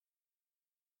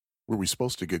Were we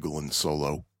supposed to giggle in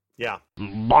solo? Yeah.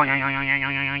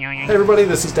 Hey everybody,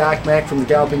 this is Doc Mac from the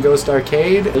Galloping Ghost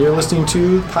Arcade, and you're listening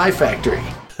to Pie Factory.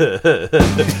 Equals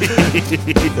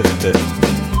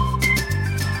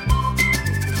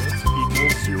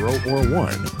 0 or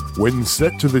 1. When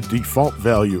set to the default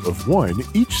value of 1,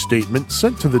 each statement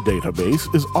sent to the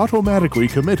database is automatically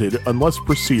committed unless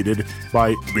preceded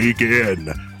by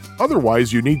begin.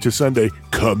 Otherwise, you need to send a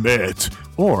commit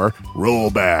or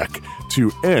rollback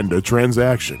to end a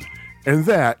transaction. And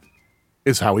that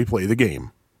is how we play the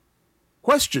game.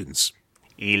 Questions?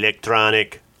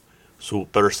 Electronic,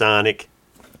 supersonic.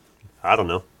 I don't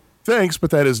know. Thanks,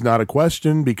 but that is not a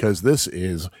question because this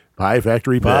is Pie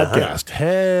Factory Podcast.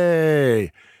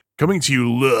 Hey! Coming to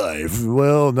you live,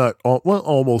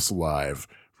 almost live,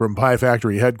 from Pie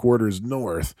Factory headquarters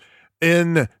north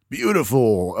in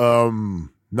beautiful,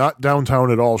 not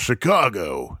downtown at all,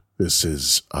 Chicago. This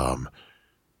is,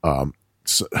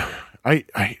 so I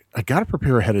got to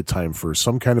prepare ahead of time for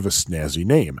some kind of a snazzy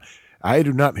name. I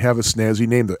do not have a snazzy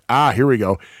name. Here we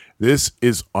go. This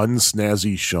is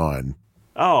Unsnazzy Sean.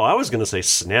 Oh, I was going to say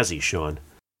Snazzy Sean.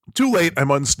 Too late. I'm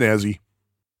unsnazzy.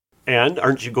 And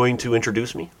aren't you going to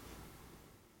introduce me?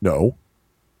 No.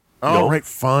 All right,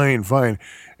 fine.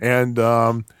 And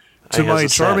to my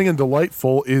charming and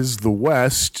delightful is the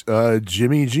West,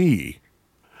 Jimmy G.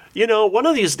 You know, one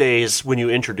of these days when you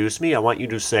introduce me, I want you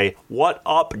to say, "What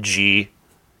up, G?"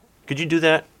 Could you do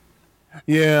that?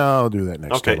 Yeah, I'll do that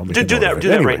next time. Okay, do that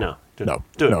right now. No,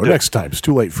 next time. It's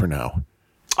too late for now.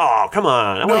 Oh, come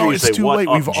on. It's too late.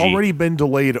 We've already been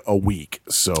delayed a week.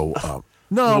 So,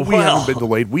 we haven't been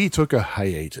delayed. We took a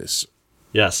hiatus.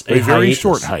 Yes, a very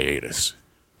short hiatus.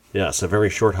 Yes, a very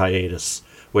short hiatus,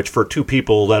 which for two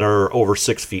people that are over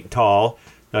 6 feet tall,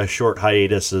 a short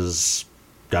hiatus has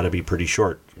got to be pretty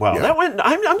short. Wow, yeah.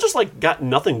 I'm just like got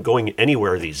nothing going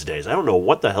anywhere these days. I don't know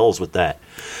what the hell's with that.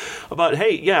 But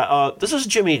hey, this is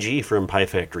Jimmy G from Pie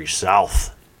Factory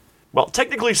South. Well,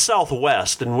 technically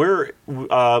Southwest, and we're,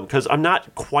 because I'm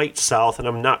not quite South and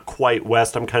I'm not quite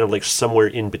West, I'm kind of like somewhere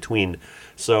in between.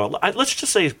 So let's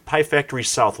just say Pie Factory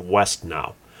Southwest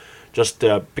now. Just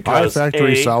because... Pie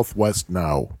Factory Southwest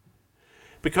now.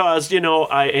 Because,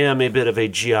 I am a bit of a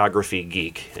geography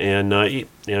geek. And,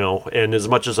 and as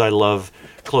much as I love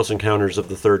Close Encounters of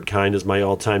the Third Kind as my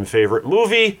all-time favorite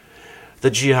movie,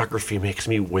 the geography makes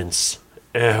me wince.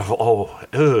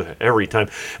 Every time.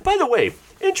 By the way...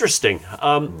 Interesting.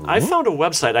 I found a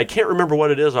website. I can't remember what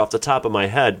it is off the top of my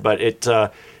head, but it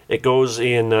goes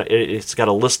in. It's got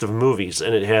a list of movies,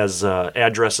 and it has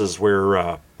addresses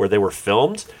where they were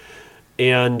filmed,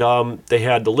 and they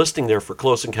had the listing there for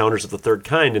Close Encounters of the Third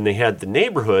Kind, and they had the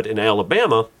neighborhood in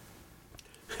Alabama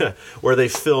where they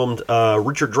filmed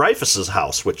Richard Dreyfuss's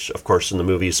house, which, of course, in the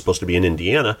movie is supposed to be in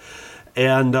Indiana,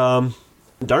 and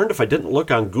darned if I didn't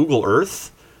look on Google Earth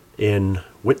and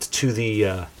went to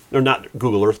the. Or not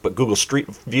Google Earth, but Google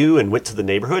Street View, and went to the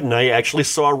neighborhood, and I actually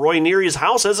saw Roy Neary's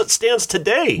house as it stands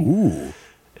today. Ooh.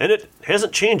 And it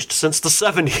hasn't changed since the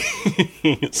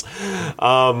 70s.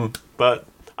 But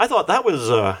I thought that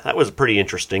was pretty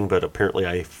interesting, but apparently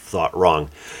I thought wrong.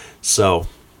 So,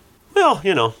 well,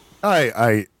 I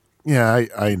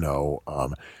know.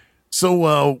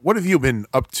 So, what have you been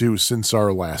up to since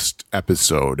our last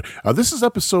episode? This is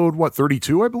episode,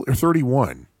 32, I believe, or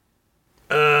 31?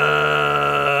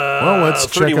 Well, let's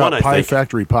check out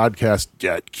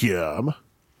piefactorypodcast.com.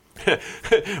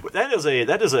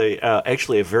 That is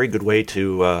actually a very good way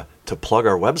to plug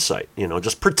our website.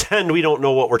 Just pretend we don't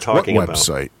know what we're talking about. What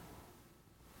website?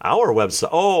 Our website.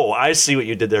 Oh, I see what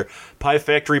you did there.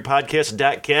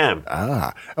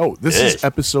 piefactorypodcast.com. This is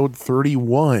episode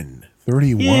 31.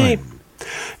 31. Yay.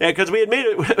 Yeah, because we had made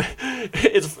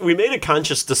it. We made a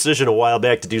conscious decision a while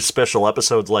back to do special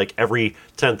episodes like every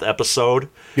 10th episode,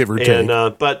 give or take.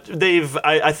 But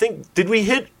I think, did we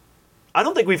hit? I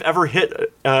don't think we've ever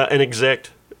hit an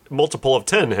exact multiple of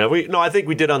 10, have we? No, I think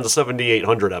we did on the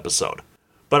 7800 episode.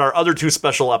 But our other two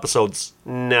special episodes,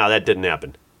 no, that didn't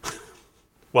happen.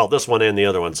 Well, this one and the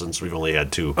other one, since we've only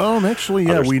had two. Actually,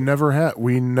 yeah, we never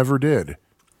did.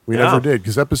 We never did,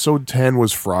 because episode 10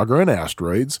 was Frogger and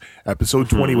Asteroids, episode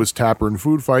 20 was Tapper and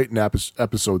Food Fight, and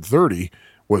episode 30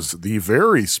 was the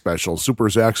very special Super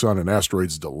Zaxxon and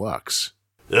Asteroids Deluxe.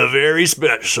 The very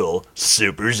special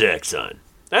Super Zaxxon.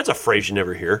 That's a phrase you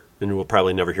never hear, and we'll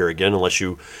probably never hear again unless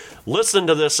you listen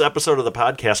to this episode of the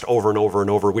podcast over and over and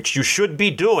over, which you should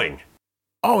be doing.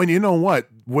 Oh, and you know what?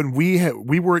 When we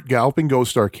were at Galloping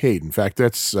Ghost Arcade, in fact,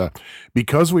 that's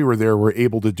because we were there, we're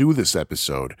able to do this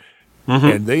episode. Mm-hmm.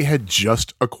 And they had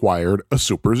just acquired a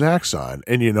Super Zaxxon.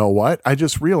 And you know what? I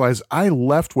just realized I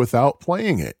left without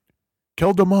playing it.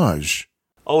 Quel dommage.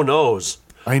 Oh, noes.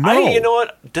 I know. You know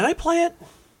what? Did I play it?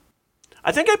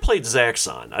 I think I played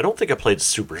Zaxxon. I don't think I played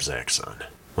Super Zaxxon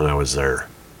when I was there.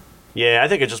 Yeah, I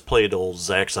think I just played old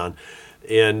Zaxxon.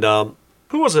 And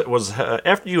who was it? Was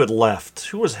after you had left?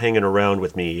 Who was hanging around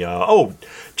with me?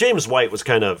 James White was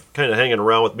kind of hanging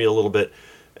around with me a little bit.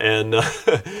 And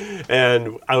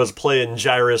and I was playing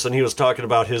Gyrus, and he was talking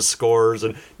about his scores.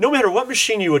 And no matter what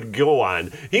machine you would go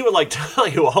on, he would tell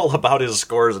you all about his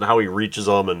scores and how he reaches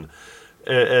them. And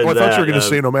well, I thought you were going to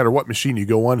say no matter what machine you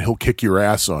go on, he'll kick your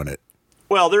ass on it.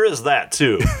 Well, there is that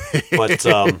too, but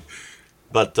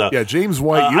yeah, James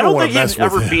White. You don't want to mess with him. I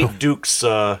don't think he'd ever beat Duke's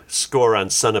score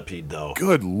on Centipede, though.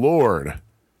 Good Lord!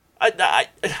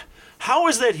 How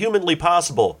is that humanly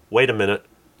possible? Wait a minute,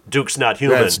 Duke's not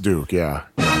human. That's Duke, yeah.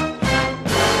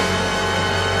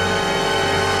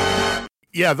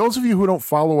 Yeah, those of you who don't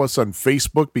follow us on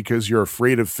Facebook because you're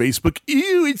afraid of Facebook,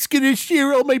 ew, it's going to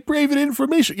share all my private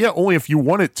information. Yeah, only if you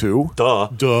want it to.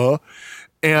 Duh.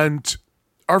 And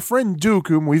our friend Duke,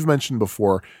 whom we've mentioned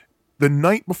before, the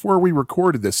night before we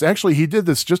recorded this, actually, he did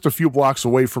this just a few blocks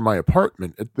away from my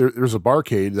apartment. There's a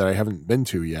barcade that I haven't been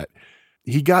to yet.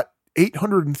 He got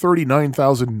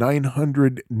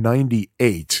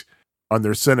 839,998 on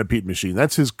their Centipede machine.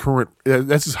 That's his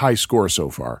high score so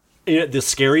far. The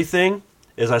scary thing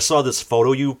is I saw this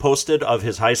photo you posted of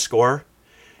his high score.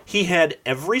 He had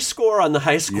every score on the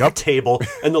high score table,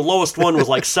 and the lowest one was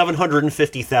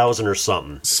 750,000 or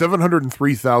something.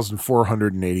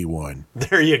 703,481.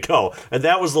 There you go. And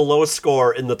that was the lowest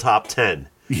score in the top 10.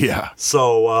 Yeah.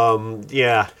 So,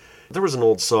 yeah. There was an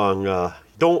old song,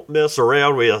 don't mess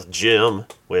around with Jim.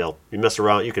 Well, you can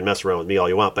mess around with me all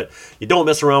you want, but you don't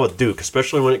mess around with Duke,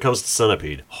 especially when it comes to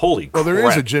Centipede. Holy crap. Well, there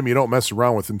is a Jim you don't mess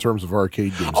around with in terms of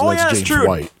arcade games. Oh, that's James true.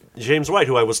 White. James White,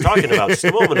 who I was talking about just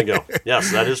a moment ago.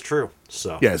 Yes, that is true.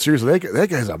 So yeah, seriously, that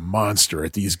guy's a monster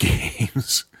at these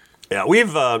games. Yeah,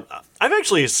 I've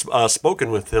actually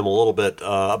spoken with him a little bit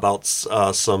about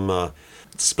some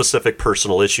specific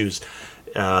personal issues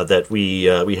that we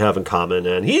have in common,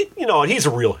 and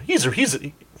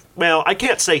well, I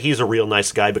can't say he's a real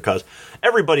nice guy because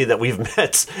everybody that we've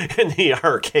met in the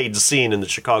arcade scene in the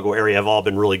Chicago area have all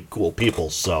been really cool people.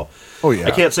 So,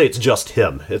 I can't say it's just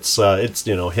him. It's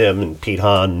him and Pete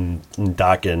Hahn and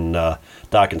Doc and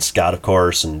Scott, of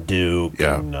course, and Duke.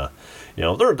 Yeah. And,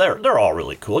 they're all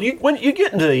really cool. When you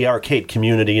get into the arcade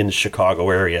community in the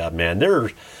Chicago area, man,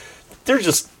 there's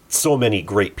just so many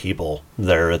great people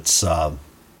there. It's and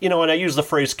I use the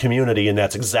phrase community, and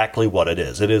that's exactly what it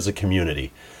is. It is a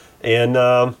community. And,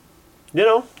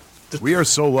 we are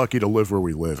so lucky to live where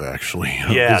we live, actually.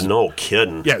 Yeah, no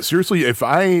kidding. Yeah, seriously, if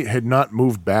I had not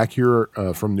moved back here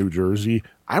from New Jersey,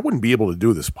 I wouldn't be able to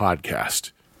do this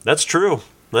podcast. That's true.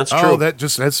 Oh,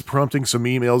 that's prompting some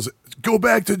emails. Go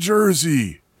back to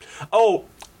Jersey. Oh,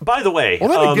 by the way. Well,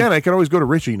 then again, I can always go to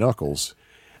Richie Knuckles.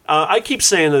 I keep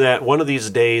saying that one of these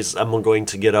days I'm going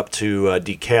to get up to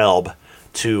DeKalb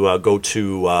to go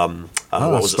to,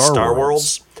 Star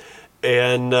Worlds.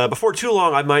 And before too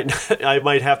long, I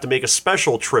might have to make a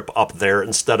special trip up there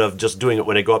instead of just doing it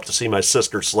when I go up to see my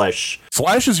sister Slash.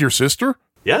 Slash is your sister?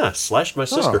 Yeah, Slash my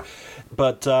sister.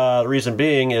 But the reason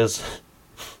being is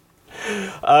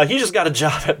he just got a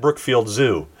job at Brookfield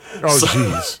Zoo. Oh,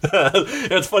 jeez.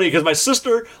 It's funny because my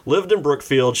sister lived in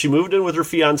Brookfield. She moved in with her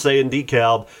fiance in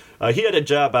DeKalb. He had a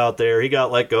job out there. He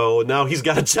got let go. Now he's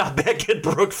got a job back at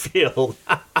Brookfield.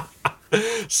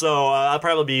 So I'll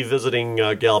probably be visiting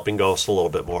Galloping Ghost a little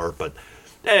bit more, but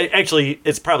actually,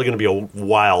 it's probably going to be a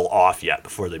while off yet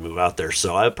before they move out there.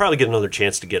 So I'll probably get another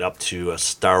chance to get up to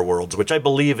Star Worlds, which I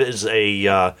believe is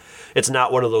it's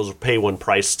not one of those pay one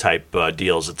price type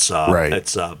deals. It's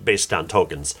It's based on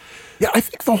tokens. Yeah, I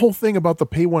think the whole thing about the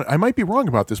pay one, I might be wrong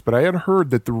about this, but I had heard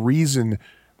that the reason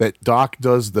that Doc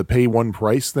does the pay one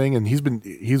price thing, and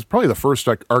he's probably the first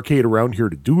arcade around here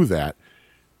to do that,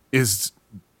 is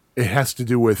it has to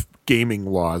do with gaming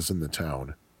laws in the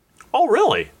town. Oh,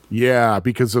 really? Yeah,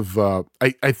 because of I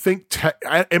think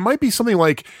it might be something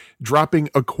like dropping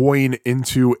a coin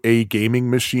into a gaming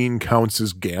machine counts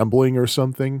as gambling or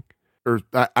something. Or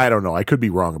I don't know. I could be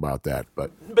wrong about that,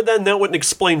 but then that wouldn't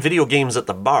explain video games at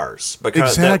the bars,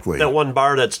 because exactly that one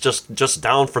bar that's just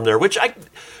down from there. Which I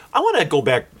want to go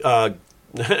back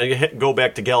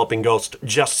to Galloping Ghost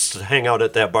just to hang out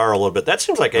at that bar a little bit. That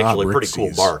seems like actually a pretty cool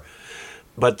bar.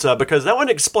 But because that wouldn't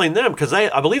explain them, because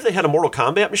I believe they had a Mortal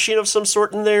Kombat machine of some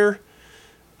sort in there.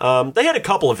 They had a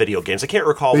couple of video games. I can't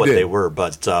recall what they were,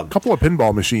 but a couple of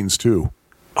pinball machines too.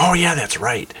 Oh yeah, that's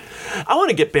right. I want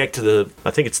to get back to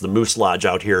I think it's the Moose Lodge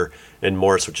out here in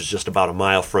Morris, which is just about a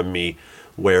mile from me,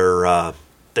 where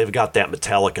they've got that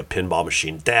Metallica pinball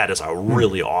machine. That is a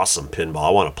really awesome pinball.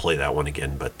 I want to play that one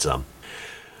again, but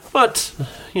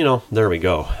there we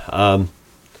go.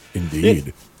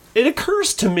 Indeed. It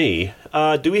occurs to me,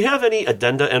 do we have any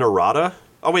addenda and errata?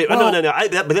 Oh, wait, no.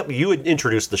 You would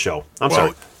introduce the show. I'm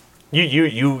sorry.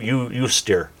 You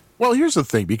steer. Well, here's the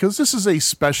thing. Because this is a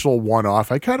special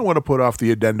one-off, I kind of want to put off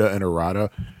the addenda and errata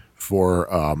for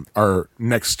our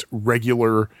next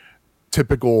regular,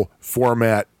 typical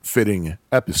format-fitting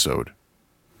episode.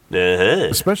 Uh-huh.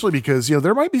 Especially because,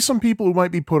 there might be some people who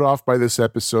might be put off by this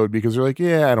episode because they're like,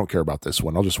 I don't care about this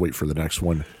one. I'll just wait for the next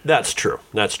one. That's true.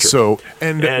 So,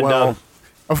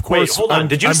 of course, wait, hold on.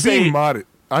 Did you say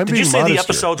the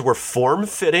episodes were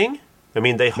form-fitting? I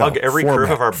mean, they hug every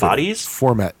curve of our bodies?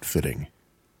 Format-fitting.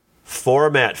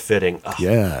 Format-fitting. Oh.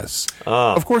 Yes.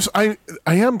 Of course, I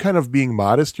am kind of being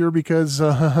modest here because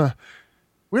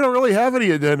we don't really have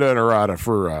any addenda and errata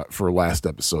for last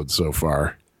episode so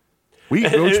far.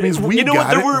 Which means we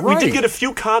got it right. We did get a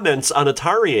few comments on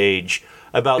Atari Age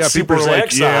about Super people are like,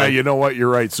 Zaxxon. yeah, you know what? You're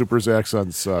right. Super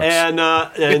Zaxxon sucks.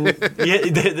 And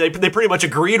they pretty much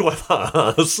agreed with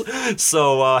us.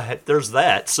 So there's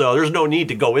that. So there's no need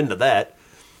to go into that.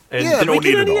 And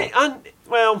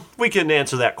we can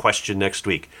answer that question next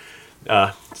week.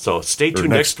 So stay tuned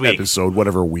next week. Episode,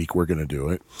 whatever week we're going to do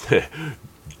it.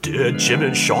 Did Jim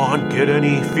and Sean get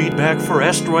any feedback for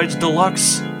Asteroids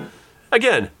Deluxe?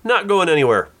 Again, not going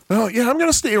anywhere. Oh, yeah, I'm going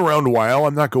to stay around a while.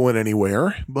 I'm not going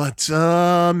anywhere. But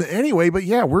anyway,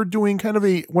 we're doing kind of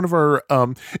one of our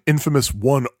infamous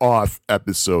one-off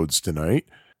episodes tonight.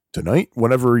 Tonight,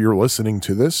 whenever you're listening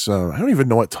to this, I don't even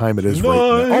know what time it is right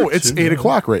now. Oh, it's 8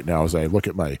 o'clock right now as I look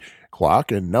at my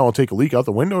clock, and now I'll take a leak out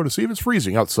the window to see if it's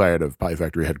freezing outside of Pie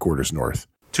Factory headquarters north.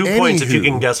 2 points if you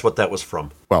can guess what that was from.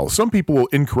 Well, some people will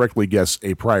incorrectly guess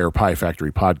a prior Pie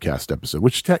Factory podcast episode,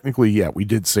 which technically, we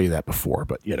did say that before,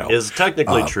 but is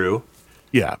technically true.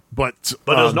 Yeah, but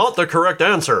it's not the correct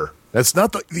answer. That's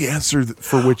not the answer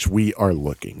for which we are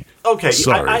looking. Okay,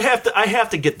 sorry. I have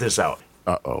to get this out.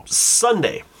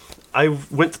 Sunday, I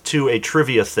went to a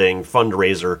trivia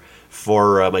fundraiser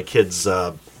for my kids.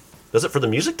 Was it for the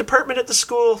music department at the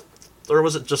school? Or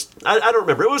was it just, I don't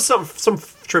remember. It was some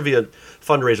trivia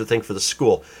fundraiser thing for the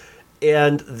school.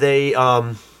 And they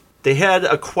had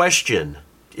a question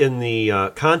in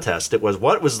the contest. It was,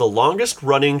 what was the longest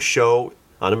running show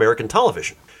on American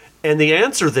television? And the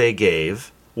answer they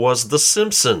gave was The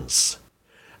Simpsons.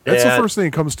 That's the first thing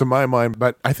that comes to my mind,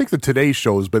 but I think the Today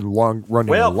Show has been running a lot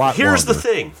longer. Well, here's the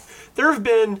thing. There have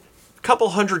been couple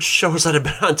hundred shows that have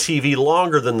been on TV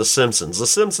longer than The Simpsons. The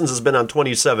Simpsons has been on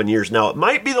 27 years now. It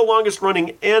might be the longest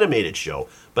running animated show,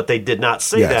 but they did not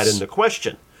say that in the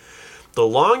question. The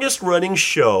longest running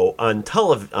show on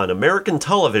American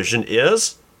television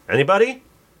is, anybody?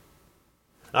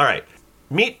 All right,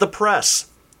 Meet the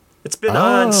Press. It's been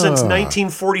on since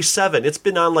 1947. It's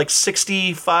been on like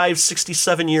 65,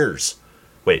 67 years.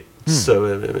 Wait,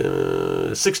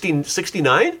 so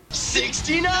 69?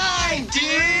 69,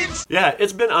 dudes! Yeah,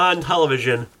 it's been on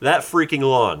television that freaking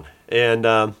long.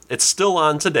 And it's still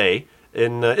on today.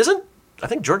 And I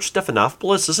think George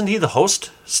Stephanopoulos, isn't he the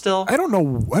host still? I don't know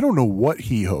what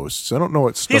he hosts. I don't know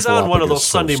what Stephanopoulos He's on one of those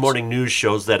Sunday morning news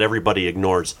shows that everybody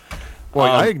ignores.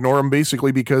 Well, I ignore him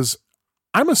basically because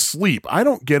I'm asleep. I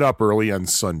don't get up early on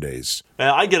Sundays.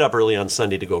 I get up early on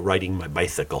Sunday to go riding my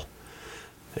bicycle.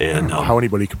 And I don't know how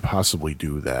anybody could possibly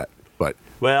do that, but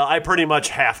well, I pretty much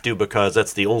have to because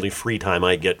that's the only free time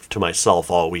I get to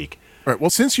myself all week. All right. Well,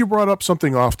 since you brought up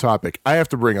something off topic, I have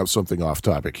to bring up something off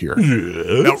topic here.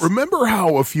 Yes. Now, remember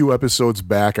how a few episodes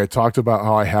back I talked about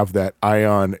how I have that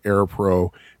Ion Air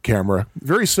Pro camera,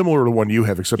 very similar to one you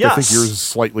have, except I think yours is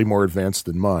slightly more advanced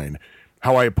than mine.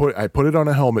 How I put it on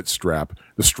a helmet strap.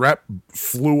 The strap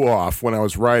flew off when I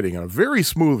was riding on a very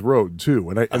smooth road too,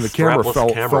 and the camera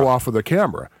fell off of the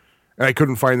camera, and I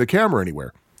couldn't find the camera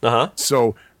anywhere.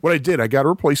 So what I did, I got a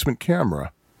replacement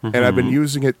camera, and I've been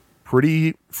using it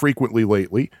pretty frequently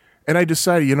lately. And I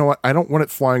decided, you know what, I don't want it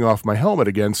flying off my helmet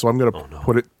again, so I'm going to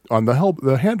put it on the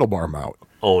handlebar mount.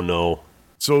 Oh no!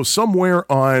 So somewhere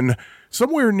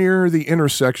near the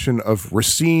intersection of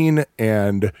Racine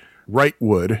and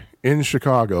Wrightwood in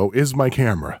Chicago is my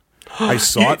camera. I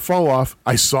saw it fall off.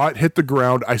 I saw it hit the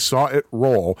ground. I saw it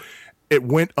roll. It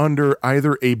went under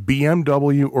either a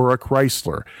BMW or a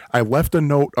Chrysler. I left a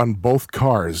note on both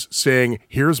cars saying,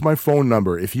 here's my phone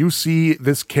number. If you see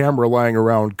this camera lying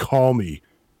around, call me.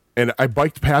 And I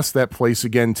biked past that place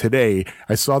again today.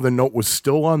 I saw the note was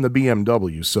still on the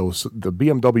BMW, so the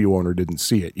BMW owner didn't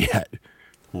see it yet.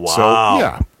 Wow. So,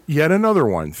 yeah, yet another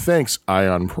one. Thanks,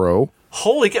 Ion Pro.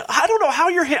 Holy cow. I don't know how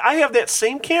I have that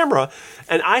same camera,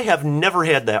 and I have never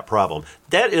had that problem.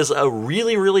 That is a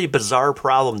really, really bizarre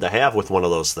problem to have with one of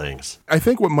those things. I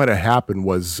think what might have happened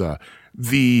was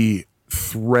the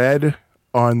thread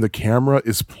on the camera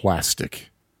is plastic,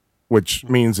 which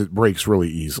means it breaks really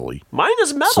easily. Mine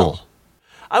is metal. So,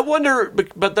 I wonder,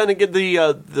 but then again,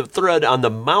 the thread on the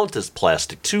mount is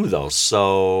plastic too, though.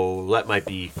 So that might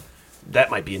be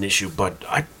an issue. But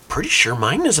I'm pretty sure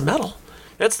mine is metal.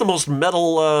 That's the most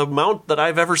metal mount that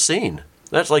I've ever seen.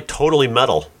 That's like totally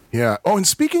metal. yeah. Oh, and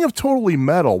speaking of totally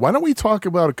metal, why don't we talk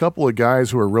about a couple of guys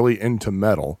who are really into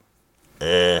metal?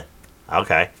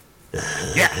 Okay.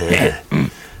 Yeah.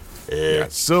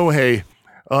 So, hey,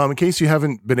 in case you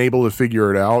haven't been able to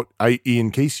figure it out, i.e., in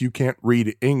case you can't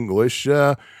read English,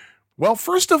 well,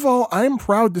 first of all, I'm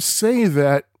proud to say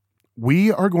that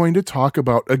we are going to talk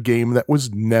about a game that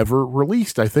was never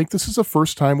released. I think this is the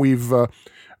first time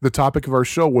the topic of our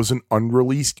show was an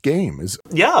unreleased game.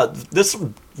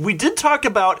 We did talk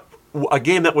about a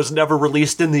game that was never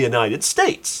released in the United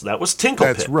States. That was Tinkle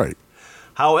Pit. That's right.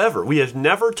 However, we have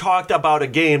never talked about a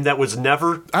game that was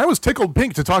never... I was tickled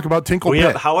pink to talk about Tinkle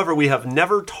Pit. However, we have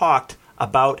never talked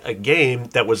about a game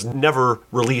that was never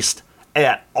released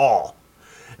at all.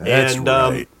 That's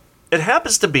right. It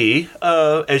happens to be,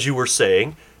 as you were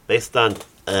saying, based on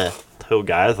two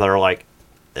guys that are like,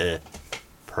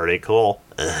 pretty cool.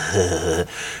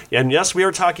 And yes, we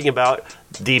are talking about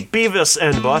the Beavis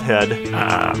and Butthead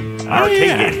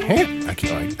arcade game.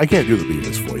 I can't do the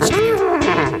Beavis voice.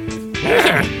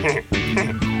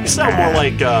 You sound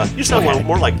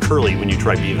more like Curly when you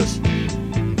try Beavis.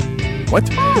 What?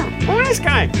 Nice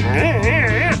guy.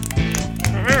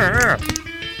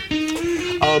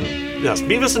 Yes,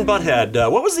 Beavis and Butthead.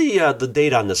 What was the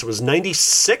date on this? It was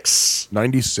 96?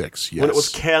 96, yes. When it was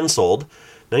canceled.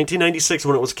 1996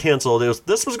 when it was canceled.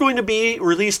 This was going to be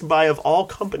released by, of all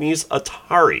companies,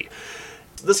 Atari.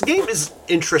 This game is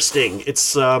interesting.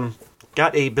 It's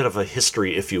got a bit of a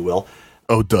history, if you will.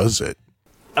 Oh, does it?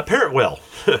 Apparently,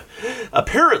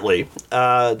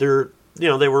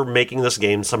 they were making this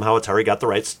game. Somehow Atari got the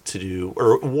rights to do,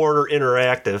 or Warner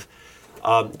Interactive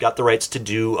got the rights to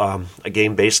do a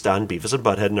game based on Beavis and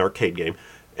Butthead, an arcade game.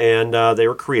 And they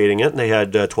were creating it, and they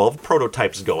had 12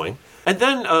 prototypes going. And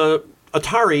then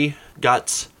Atari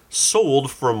got sold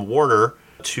from Warner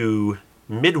to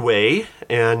Midway,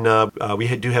 and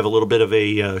we do have a little bit of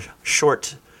a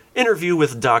short interview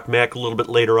with Doc Mack a little bit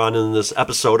later on in this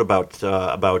episode about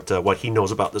what he knows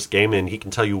about this game, and he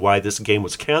can tell you why this game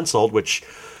was canceled, which,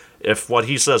 if what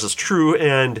he says is true,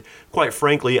 and quite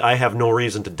frankly, I have no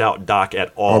reason to doubt Doc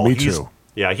at all. Oh, me too.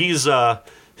 Yeah, he's,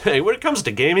 hey, when it comes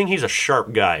to gaming, he's a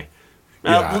sharp guy.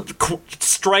 Yeah.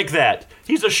 Strike that.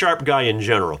 He's a sharp guy in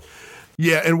general.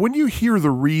 Yeah, and when you hear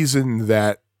the reason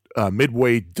that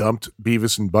Midway dumped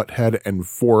Beavis and Butthead and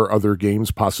 4 other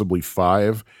games, possibly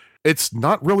 5, it's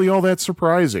not really all that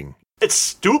surprising. It's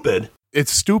stupid.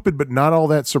 It's stupid, but not all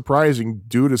that surprising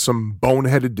due to some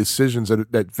boneheaded decisions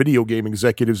that video game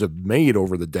executives have made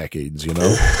over the decades, you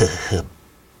know?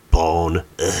 Bone.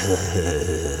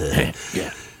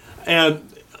 Yeah. And,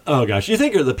 oh gosh, you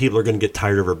think the people are going to get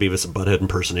tired of our Beavis and Butthead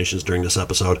impersonations during this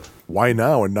episode? Why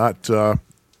now and not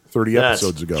 30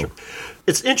 episodes ago? True.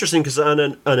 It's interesting because on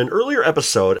an earlier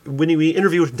episode, when we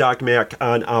interviewed Doc Mack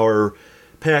on our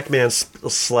Pac-Man /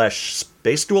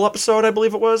 Space Duel episode, I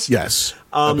believe it was. Yes,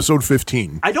 episode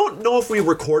 15. I don't know if we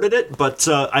recorded it, but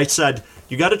I said,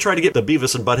 you got to try to get the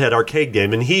Beavis and Butthead arcade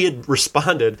game, and he had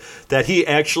responded that he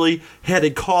actually had a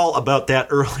call about that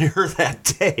earlier that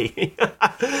day.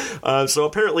 So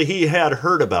apparently he had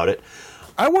heard about it.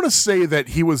 I want to say that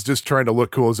he was just trying to look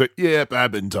cool. He's like, yep,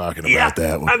 I've been talking about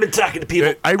that one. I've been talking to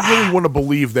people. I really want to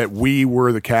believe that we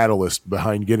were the catalyst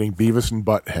behind getting Beavis and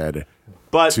Butthead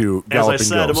to Galloping as I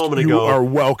said Ghost. a moment You ago, are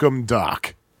welcome,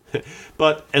 Doc.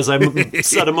 But as I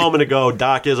said a moment ago,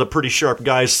 Doc is a pretty sharp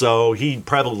guy, so he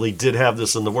probably did have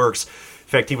this in the works. In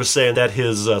fact, he was saying that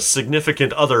his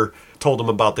significant other told him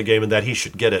about the game and that he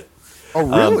should get it. Oh,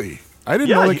 really? I didn't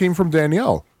know that came from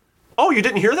Danielle. Oh, you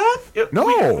didn't hear that? No.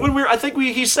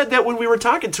 He said that when we were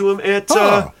talking to him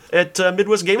at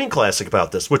Midwest Gaming Classic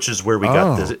about this, which is where we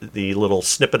got the little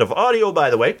snippet of audio, by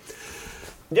the way.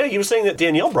 Yeah, he was saying that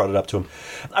Danielle brought it up to him.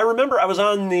 I remember I was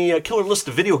on the killer list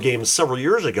of video games several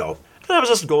years ago, and I was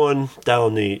just going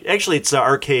down actually it's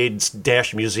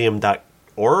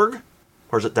arcades-museum.org,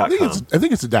 or is it .com? I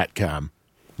think it's a .com.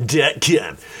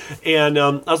 .com. And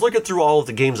I was looking through all of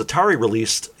the games Atari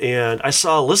released, and I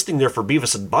saw a listing there for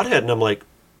Beavis and Butthead, and I'm like,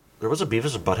 there was a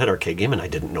Beavis and Butthead arcade game, and I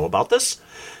didn't know about this?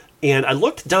 And I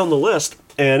looked down the list,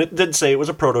 and it did say it was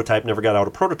a prototype, never got out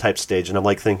of prototype stage, and I'm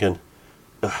like thinking,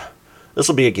 This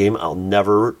will be a game I'll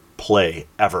never play,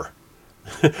 ever.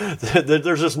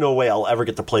 There's just no way I'll ever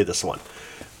get to play this one.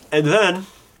 And then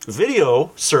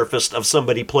video surfaced of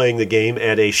somebody playing the game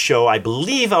at a show, I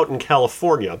believe, out in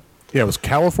California. Yeah, it was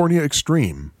California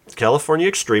Extreme. California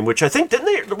Extreme, which I think, didn't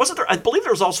they, wasn't there, I believe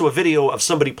there was also a video of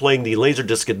somebody playing the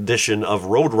Laserdisc edition of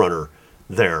Roadrunner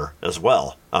there as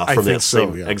well, from that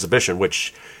same exhibition,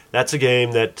 which that's a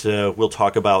game that we'll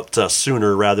talk about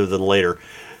sooner rather than later.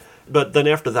 But then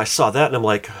after I saw that, and I'm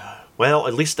like, well,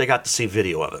 at least I got to see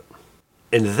video of it.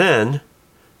 And then,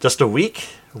 just a week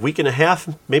and a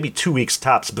half, maybe 2 weeks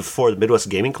tops before the Midwest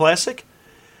Gaming Classic,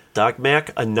 Doc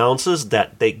Mack announces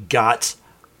that they got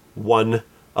one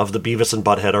of the Beavis and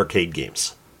Butthead arcade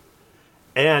games.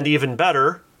 And even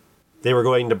better, they were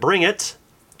going to bring it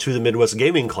to the Midwest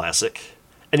Gaming Classic.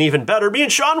 And even better, me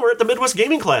and Sean were at the Midwest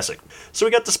Gaming Classic. So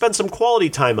we got to spend some quality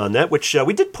time on that, which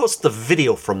we did post the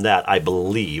video from that, I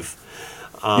believe.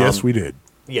 Yes, we did.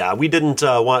 Yeah, we didn't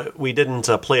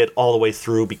play it all the way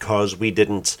through because we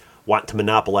didn't want to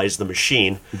monopolize the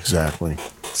machine. Exactly.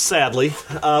 Sadly.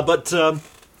 But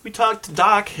we talked to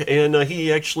Doc, and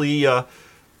he actually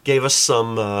gave us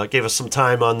some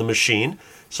time on the machine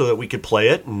so that we could play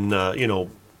it and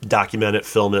document it,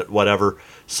 film it, whatever,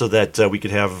 so that we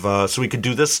could have so we could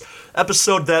do this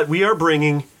episode that we are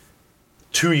bringing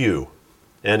to you.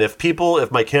 And if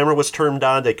my camera was turned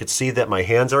on, they could see that my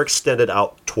hands are extended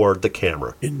out toward the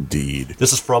camera. Indeed.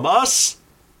 This is from us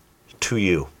to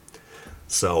you.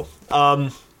 So,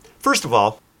 first of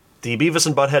all, the Beavis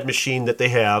and Butthead machine that they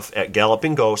have at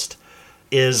Galloping Ghost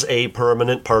is a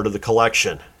permanent part of the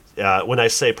collection. When I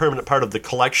say permanent part of the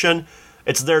collection,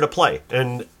 it's there to play,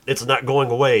 and it's not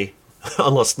going away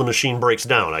unless the machine breaks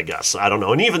down, I guess. I don't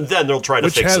know. And even then, they'll try to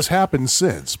fix it. Which has happened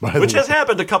since, by the way. Which has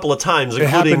happened a couple of times. It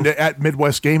happened at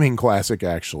Midwest Gaming Classic,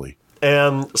 actually.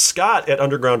 And Scott at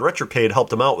Underground Retrocade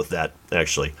helped him out with that,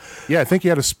 actually. Yeah, I think he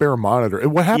had a spare monitor.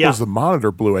 And what happened is the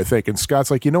monitor blew, I think, and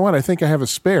Scott's like, you know what, I think I have a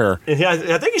spare. Yeah,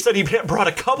 I think he said he brought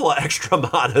a couple of extra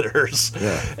monitors.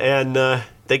 Yeah. And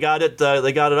they got it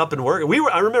up and working.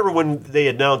 I remember when they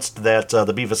announced that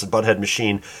the Beavis and Butthead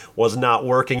machine was not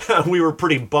working, we were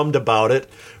pretty bummed about it.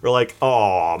 We're like,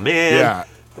 oh, man. Yeah.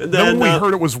 Then when we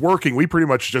heard it was working, we pretty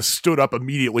much just stood up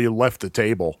immediately and left the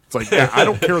table. It's like, yeah, I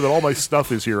don't care that all my stuff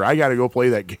is here. I got to go play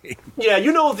that game. Yeah,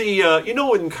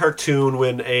 in cartoon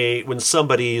when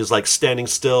somebody is like standing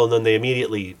still and then they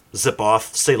immediately zip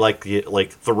off, say like the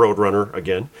Roadrunner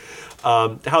again,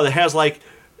 how it has like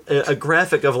a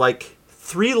graphic of like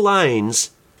 3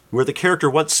 lines where the character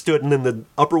once stood and then the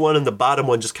upper one and the bottom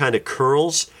one just kind of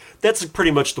curls. That's pretty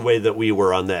much the way that we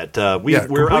were on that. We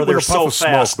were out of there so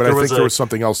fast. But I think there was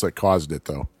something else that caused it,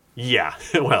 though. Yeah,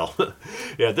 well,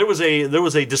 yeah, there was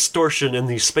a distortion in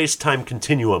the space-time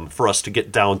continuum for us to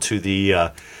get down to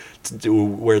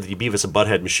where the Beavis and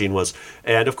Butthead machine was,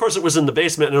 and of course it was in the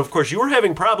basement. And of course you were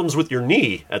having problems with your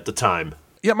knee at the time.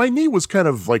 Yeah, my knee was kind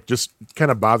of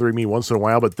bothering me once in a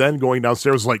while, but then going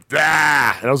downstairs was like,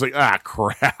 ah, and I was like, ah,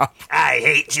 crap. I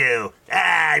hate you.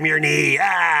 Ah, I'm your knee.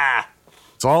 Ah.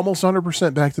 It's almost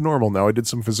 100% back to normal now. I did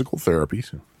some physical therapy.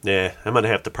 So. Yeah, I'm going to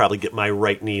have to probably get my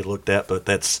right knee looked at, but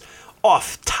that's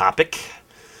off topic.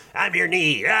 I'm your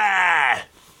knee. Ah!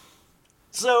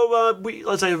 So,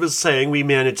 as I was saying, we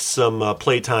managed some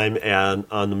playtime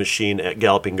on the machine at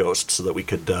Galloping Ghost so that we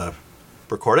could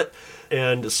record it.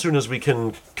 And as soon as we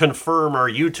can confirm our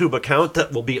YouTube account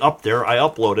that will be up there, I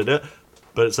uploaded it.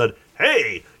 But it said,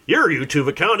 hey, your YouTube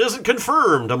account isn't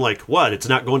confirmed. I'm like, what? It's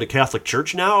not going to Catholic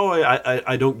Church now?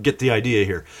 I don't get the idea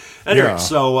here. Anyway, yeah.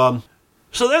 So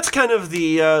that's kind of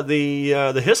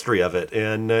the history of it,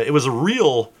 and it was a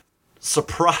real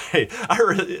surprise.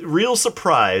 Real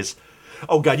surprise.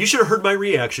 Oh God, you should have heard my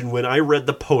reaction when I read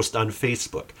the post on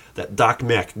Facebook that Doc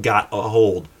Mack got a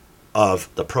hold of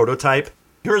the prototype.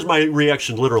 Here's my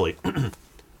reaction, literally.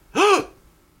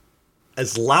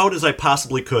 As loud as I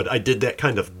possibly could, I did that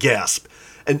kind of gasp.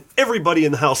 And everybody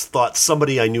in the house thought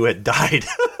somebody I knew had died.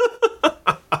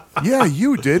 Yeah,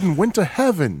 you did and went to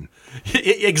heaven.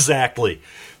 Exactly.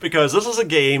 Because this is a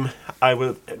game I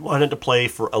wanted to play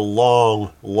for a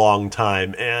long, long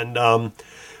time. And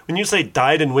when you say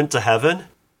died and went to heaven,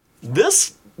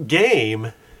 this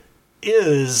game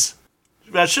is...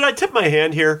 should I tip my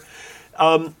hand here?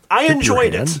 I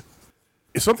enjoyed it.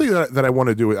 It's something that I want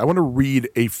to do. I want to read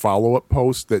a follow-up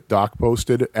post that Doc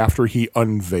posted after he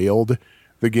unveiled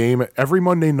the game. Every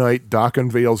Monday night, Doc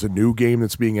unveils a new game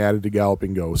that's being added to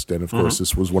Galloping Ghost, and of course,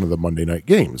 this was one of the Monday night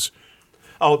games.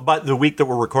 Oh, but the week that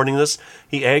we're recording this,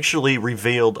 he actually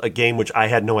revealed a game which I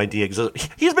had no idea existed.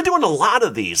 He's been doing a lot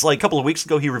of these. Like a couple of weeks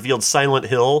ago, he revealed Silent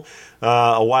Hill.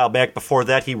 A while back before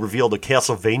that, he revealed a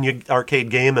Castlevania arcade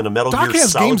game and a Metal Gear Solid. Doc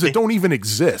has games that don't even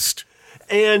exist.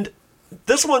 And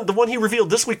this one, the one he revealed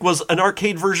this week, was an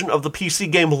arcade version of the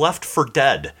PC game Left 4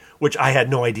 Dead, which I had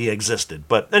no idea existed.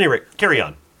 But anyway, carry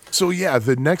on. So yeah,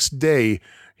 the next day,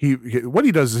 what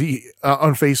he does is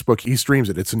on Facebook, he streams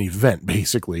it. It's an event,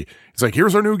 basically. It's like,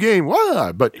 here's our new game.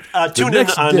 Wah! But tune in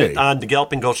on the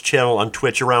Galloping Ghost channel on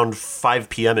Twitch around 5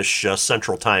 p.m.-ish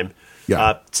Central Time.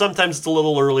 Yeah. Sometimes it's a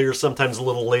little earlier, sometimes a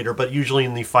little later, but usually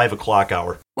in the 5 o'clock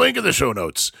hour. Link in the show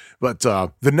notes. But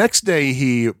the next day,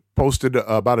 he posted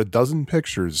about a dozen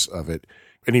pictures of it,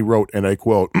 and he wrote, and I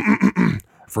quote,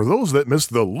 "For those that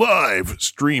missed the live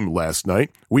stream last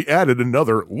night, we added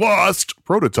another lost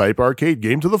prototype arcade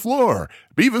game to the floor,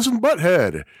 Beavis and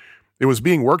Butthead. It was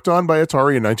being worked on by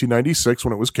Atari in 1996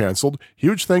 when it was canceled.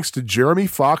 Huge thanks to Jeremy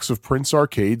Fox of Prince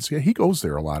Arcades." Yeah, he goes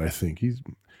there a lot, I think. He's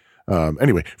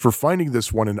anyway, for finding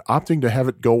this one and opting to have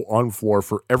it go on floor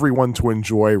for everyone to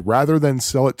enjoy rather than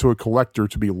sell it to a collector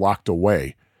to be locked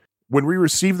away. When we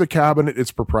received the cabinet,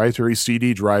 its proprietary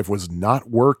CD drive was not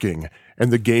working,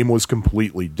 and the game was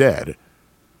completely dead.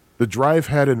 The drive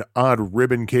had an odd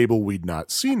ribbon cable we'd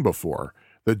not seen before.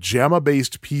 The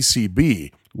JAMA-based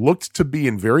PCB looked to be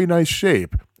in very nice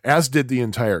shape, as did the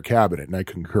entire cabinet, and I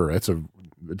concur. It's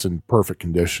in perfect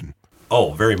condition.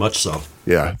 Oh, very much so.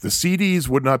 Yeah, the CDs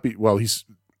would not be, let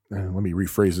me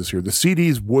rephrase this here. The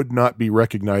CDs would not be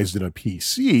recognized in a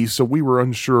PC, so we were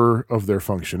unsure of their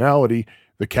functionality.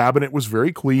 The cabinet was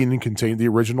very clean and contained the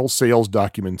original sales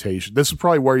documentation. This is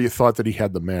probably where you thought that he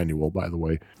had the manual, by the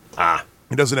way.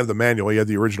 He doesn't have the manual. He had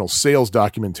the original sales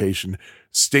documentation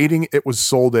stating it was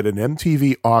sold at an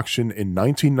MTV auction in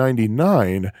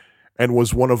 1999 and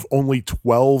was one of only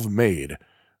 12 made.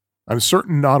 I'm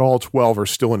certain not all 12 are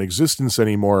still in existence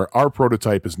anymore. Our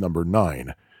prototype is number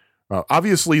 9.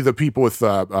 Obviously, the people with,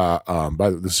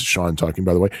 this is Sean talking,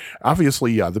 by the way.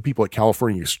 Obviously, the people at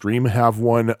California Extreme have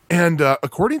one. And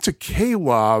according to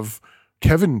K-Love,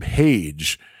 Kevin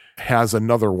Page has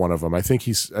another one of them. I think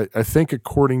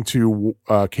according to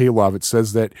K-Love, it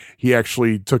says that he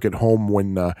actually took it home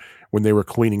when they were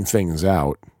cleaning things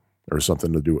out or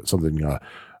something to do with something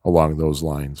along those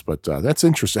lines. But that's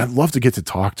interesting. I'd love to get to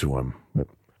talk to him. But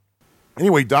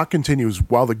anyway, Doc continues,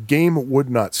 while the game would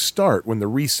not start when the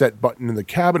reset button in the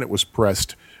cabinet was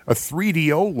pressed, a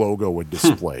 3DO logo would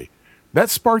display. That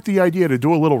sparked the idea to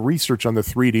do a little research on the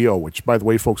 3DO, which, by the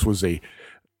way, folks, was a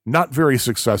not very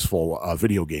successful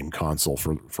video game console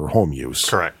for home use.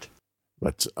 Correct.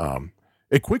 But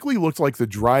it quickly looked like the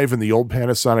drive in the old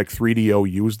Panasonic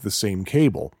 3DO used the same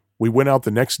cable. We went out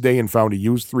the next day and found a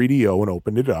used 3DO and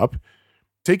opened it up.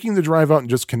 Taking the drive out and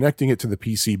just connecting it to the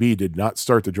PCB did not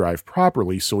start the drive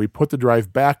properly, so we put the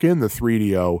drive back in the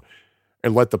 3DO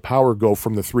and let the power go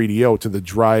from the 3DO to the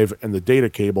drive and the data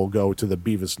cable go to the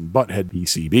Beavis and Butthead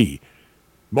PCB.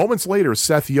 Moments later,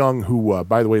 Seth Young, who,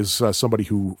 by the way, is somebody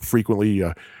who frequently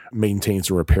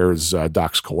maintains and repairs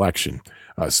Doc's collection.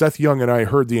 Seth Young and I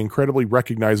heard the incredibly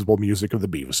recognizable music of the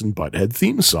Beavis and Butthead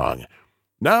theme song.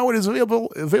 Now it is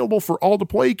available for all to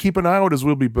play. Keep an eye out as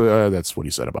we'll be... that's what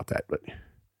he said about that, but...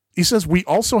 He says, we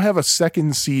also have a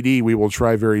second CD we will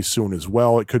try very soon as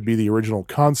well. It could be the original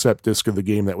concept disc of the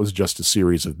game that was just a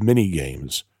series of mini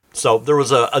games. So there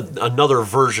was another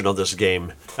version of this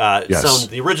game. Yes.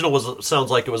 The original sounds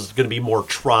like it was going to be more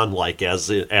Tron-like as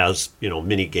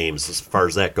mini games as far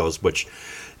as that goes, which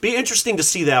be interesting to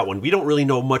see that one. We don't really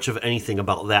know much of anything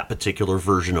about that particular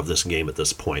version of this game at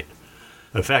this point.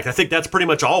 In fact, I think that's pretty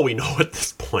much all we know at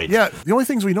this point. Yeah, the only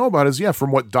things we know about is,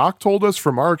 from what Doc told us,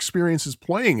 from our experiences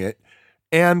playing it,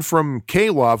 and from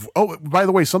K-Love. Oh, by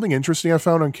the way, something interesting I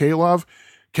found on K-Love.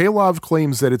 K-Love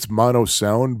claims that it's mono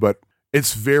sound, but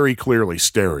it's very clearly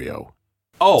stereo.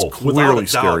 Oh, it's clearly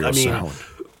stereo I mean, sound.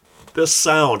 This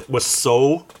sound was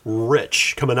so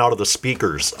rich coming out of the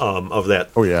speakers of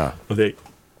that. Oh, yeah.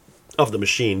 Of the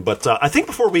machine. But I think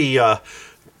before we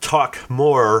talk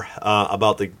more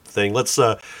about the thing, let's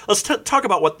talk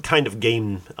about what kind of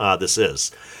game this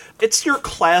is. It's your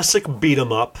classic beat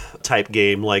 'em up type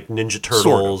game, like Ninja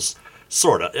Turtles,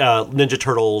 sort of Ninja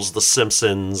Turtles, The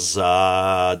Simpsons,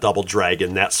 Double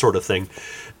Dragon, that sort of thing,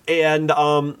 and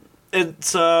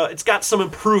it's got some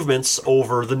improvements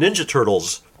over the Ninja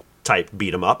Turtles type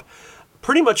beat 'em up.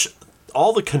 Pretty much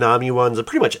all the Konami ones, and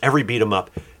pretty much every beat 'em up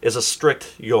is a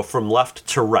strict from left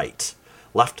to right.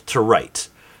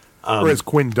 Or as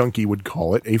Quinn Dunkey would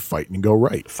call it, a fight and go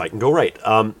right. Fight and go right.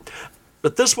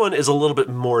 But this one is a little bit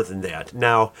more than that.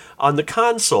 Now, on the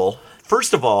console,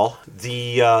 First of all,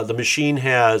 the machine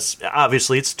has,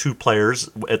 obviously it's 2 players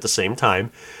at the same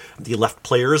time. The left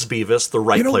player is Beavis, the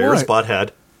right player is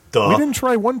Butthead. Duh. We didn't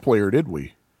try 1 player, did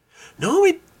we? No,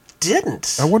 we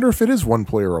didn't. I wonder if it is 1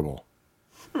 playerable.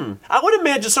 I would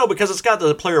imagine so, because it's got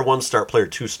the player 1 start, player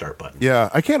 2 start button. Yeah,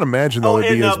 I can't imagine though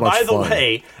it'd be as much fun. By the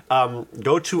way,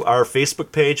 go to our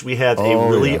Facebook page. We have a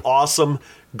really awesome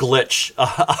glitch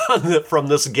from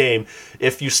this game.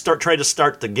 If you try to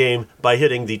start the game by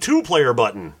hitting the 2-player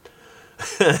button.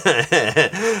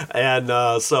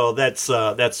 And so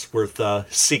that's worth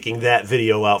seeking that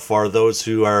video out for those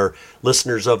who are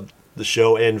listeners of the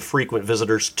show and frequent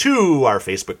visitors to our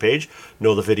Facebook page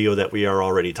know the video that we are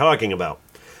already talking about.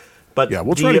 But yeah,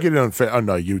 we'll try to get it on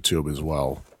YouTube as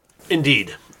well.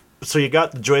 Indeed. So you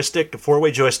got the joystick, the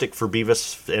 4-way joystick for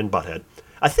Beavis and Butthead.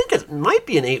 I think it might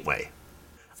be an 8-way.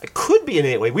 It could be an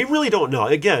 8-way. We really don't know.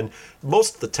 Again,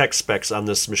 most of the tech specs on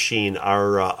this machine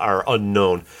are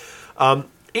unknown.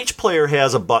 Each player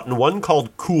has a button, one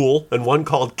called Cool and one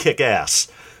called Kick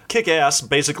Ass. Kick Ass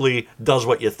basically does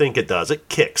what you think it does. It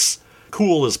kicks.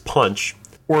 Cool is punch.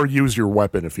 Or use your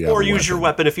weapon if you have Or use your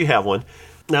weapon if you have one.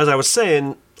 Now, as I was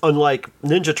saying, unlike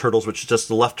Ninja Turtles, which is just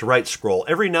the left to right scroll,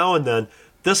 every now and then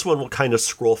this one will kind of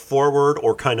scroll forward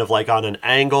or kind of like on an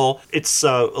angle. It's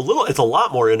a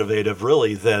lot more innovative,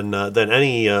 really, than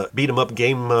any beat 'em up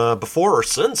game before or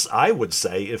since, I would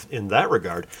say, if in that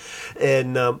regard.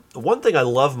 And one thing I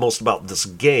love most about this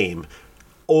game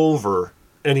over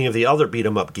any of the other beat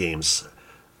 'em up games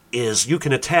is you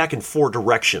can attack in 4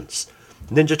 directions.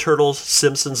 Ninja Turtles,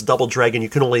 Simpsons, Double Dragon, you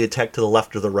can only attack to the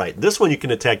left or the right. This one you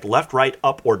can attack left, right,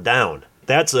 up, or down.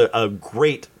 That's a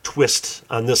great twist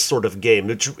on this sort of game.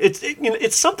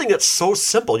 It's something that's so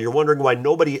simple, you're wondering why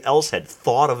nobody else had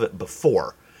thought of it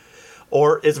before.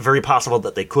 Or it's very possible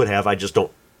that they could have, I just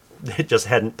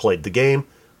hadn't played the game.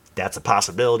 That's a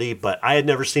possibility, but I had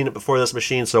never seen it before this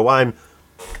machine, so I'm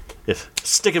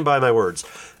sticking by my words.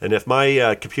 And if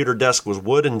my computer desk was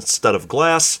wood instead of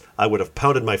glass, I would have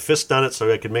pounded my fist on it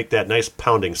so I could make that nice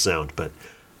pounding sound. But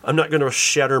I'm not going to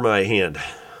shatter my hand.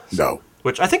 No.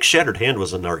 Which I think Shattered Hand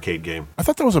was an arcade game. I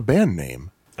thought that was a band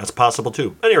name. That's possible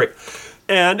too. Anyway,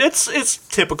 and it's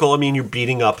typical. I mean, you're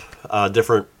beating up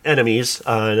different enemies,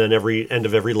 and then every end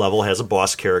of every level has a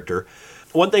boss character.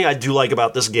 One thing I do like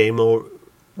about this game,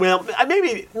 well,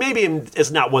 maybe it's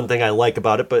not one thing I like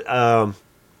about it, but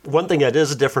one thing that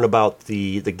is different about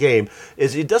the game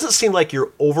is it doesn't seem like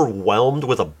you're overwhelmed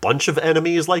with a bunch of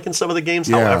enemies like in some of the games.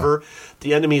 Yeah. However,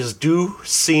 the enemies do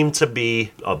seem to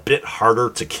be a bit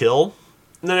harder to kill.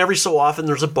 And then every so often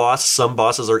there's a boss. Some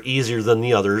bosses are easier than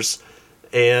the others.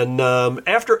 And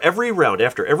after every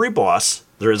boss,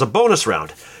 there is a bonus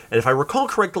round. And if I recall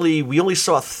correctly, we only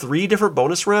saw 3 different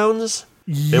bonus rounds.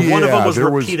 Yeah, and one of them was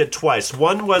repeated twice.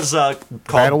 One was called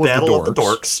Battle of the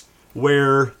Dorks,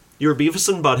 where you're Beavis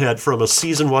and Butthead from a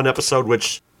Season 1 episode,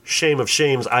 which, shame of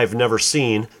shames, I've never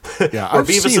seen. Yeah, I've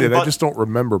seen it. I just don't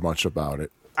remember much about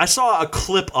it. I saw a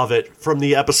clip of it from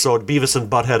the episode Beavis and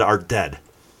Butthead Are Dead.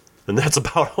 And that's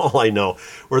about all I know.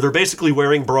 Where they're basically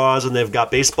wearing bras and they've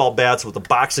got baseball bats with a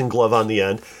boxing glove on the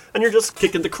end. And you're just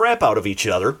kicking the crap out of each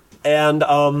other. And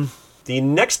the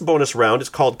next bonus round is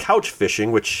called Couch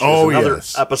Fishing, which is another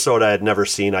episode I had never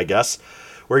seen, I guess.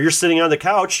 Where you're sitting on the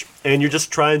couch and you're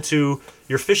just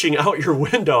you're fishing out your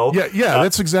window. Yeah,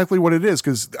 that's exactly what it is.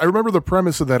 Because I remember the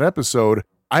premise of that episode.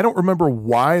 I don't remember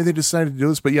why they decided to do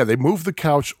this, but yeah, they moved the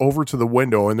couch over to the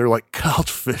window and they're like,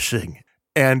 couch fishing.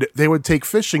 And they would take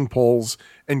fishing poles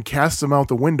and cast them out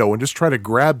the window and just try to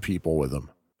grab people with them.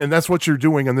 And that's what you're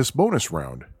doing on this bonus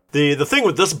round. The thing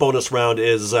with this bonus round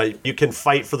is you can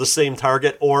fight for the same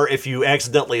target, or if you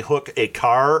accidentally hook a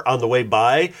car on the way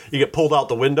by, you get pulled out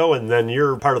the window, and then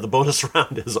your part of the bonus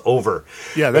round is over.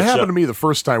 Yeah, that happened to me the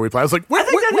first time we played. I was like, I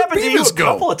think that happened to you a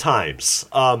couple of times.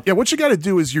 Yeah, what you got to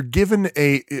do is you're given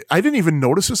I didn't even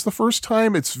notice this the first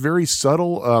time. It's very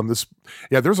subtle.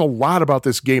 There's a lot about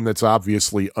this game that's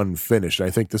obviously unfinished. I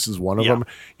think this is one of them.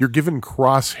 You're given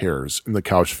crosshairs in the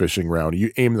couch fishing round.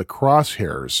 You aim the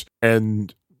crosshairs,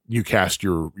 and you cast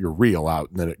your reel out,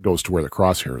 and then it goes to where the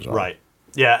crosshairs are. Right.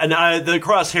 Yeah, and the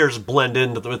crosshairs blend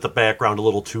in with the background a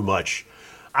little too much.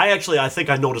 I think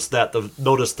I noticed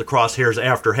the crosshairs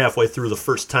after halfway through the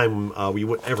first time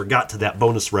we ever got to that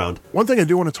bonus round. One thing I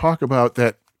do want to talk about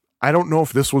that I don't know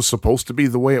if this was supposed to be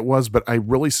the way it was, but I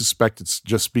really suspect it's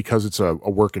just because it's a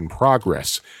work in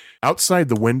progress. Outside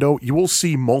the window, you will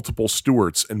see multiple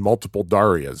Stuarts and multiple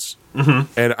Darias.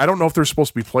 Mm-hmm. And I don't know if they're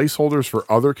supposed to be placeholders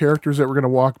for other characters that we're going to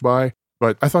walk by,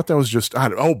 but I thought that was just,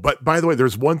 but by the way,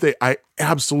 there's one thing I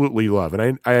absolutely love,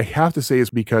 and I have to say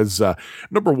is because,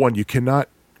 number one, you cannot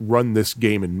run this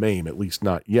game in MAME, at least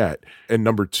not yet. And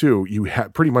number two, you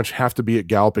pretty much have to be at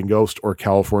Galloping Ghost or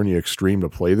California Extreme to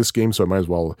play this game, so I might as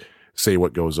well say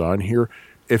what goes on here.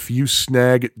 If you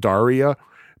snag Daria,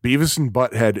 Beavis and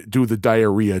Butthead do the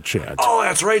diarrhea chant. Oh,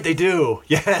 that's right, they do.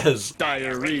 Yes.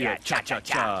 Diarrhea,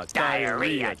 cha-cha-cha.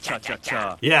 Diarrhea,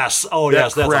 cha-cha-cha. Yes. Oh,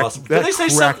 yes, that's awesome. That Did they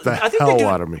say cracked something? the hell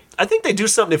out of me. I think they do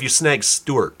something if you snag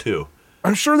Stuart, too.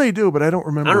 I'm sure they do, but I don't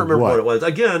remember. I don't remember what it was.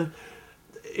 Again,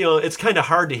 it's kind of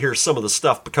hard to hear some of the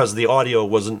stuff because the audio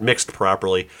wasn't mixed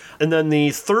properly. And then the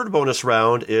third bonus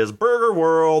round is Burger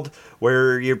World,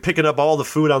 where you're picking up all the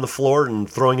food on the floor and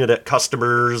throwing it at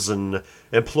customers and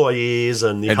employees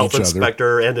and the health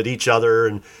inspector and at each other,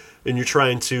 and you're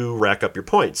trying to rack up your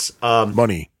points.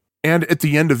 Money. And at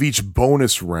the end of each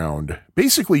bonus round,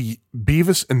 basically,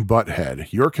 Beavis and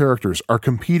Butthead, your characters, are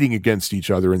competing against each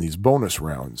other in these bonus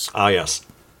rounds. Ah, yes.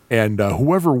 And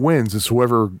whoever wins is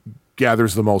whoever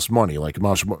gathers the most money, like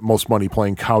most money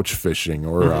playing couch fishing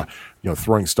or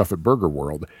throwing stuff at Burger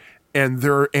World. And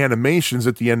there are animations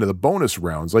at the end of the bonus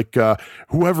rounds, like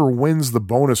whoever wins the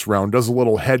bonus round does a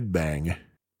little headbang.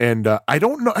 And I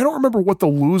don't remember what the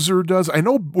loser does. I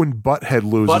know when Butthead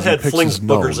loses, Butthead flings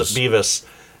boogers at Beavis.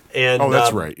 And,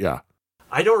 that's right, yeah.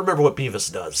 I don't remember what Beavis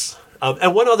does.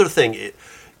 And one other thing,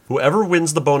 whoever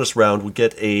wins the bonus round will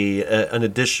get an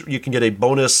addition. You can get a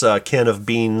bonus can of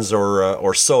beans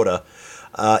or soda.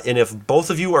 And if both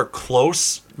of you are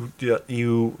close,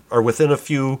 you are within a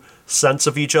few cents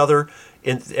of each other.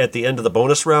 At the end of the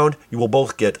bonus round, you will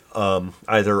both get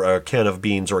either a can of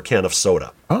beans or a can of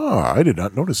soda. Oh, I did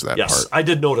not notice that part. Yes, I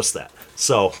did notice that.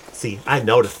 So, see, I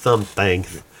noticed something.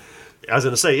 I was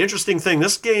going to say, interesting thing,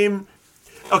 this game,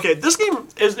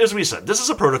 as we said, this is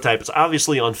a prototype. It's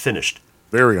obviously unfinished.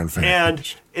 Very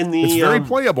unfinished. And it's very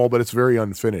playable, but it's very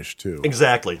unfinished, too.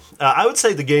 Exactly. I would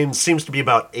say the game seems to be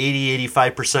about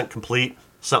 80-85% complete,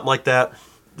 something like that.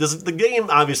 The game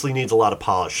obviously needs a lot of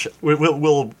polish.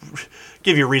 We'll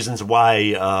give you reasons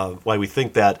why we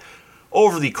think that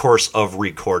over the course of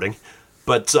recording.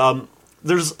 But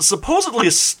there's supposedly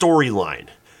a storyline.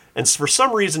 And for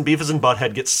some reason, Beavis and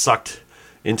Butthead get sucked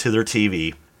into their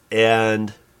TV.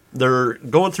 And they're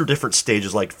going through different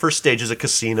stages. Like, first stage is a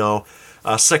casino.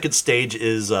 Second stage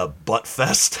is a butt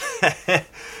fest.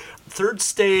 Third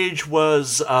stage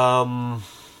was...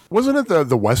 wasn't it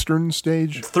the Western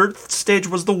stage? Third stage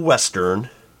was the Western.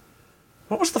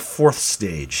 What was the fourth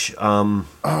stage?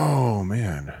 Oh,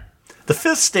 man. The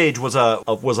fifth stage was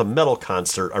a metal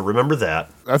concert. I remember that.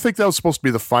 I think that was supposed to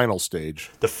be the final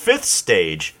stage. The fifth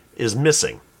stage is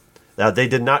missing. They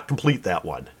did not complete that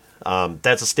one.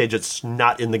 That's a stage that's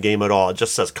not in the game at all. It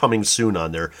just says coming soon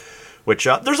on there. Which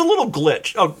there's a little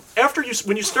glitch.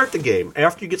 When you start the game,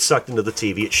 after you get sucked into the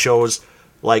TV, it shows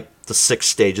like the 6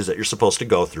 stages that you're supposed to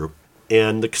go through,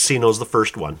 and the casino's the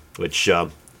first one. Which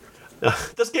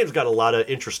this game's got a lot of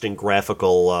interesting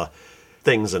graphical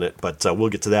things in it, but we'll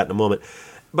get to that in a moment.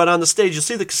 But on the stage, you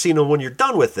see the casino. When you're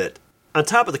done with it, on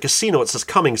top of the casino, it says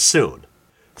coming soon.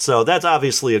 So that's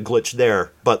obviously a glitch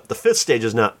there, but the fifth stage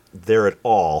is not there at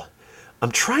all.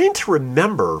 I'm trying to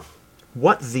remember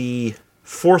what the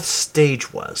fourth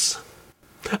stage was.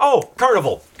 Oh,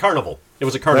 Carnival. It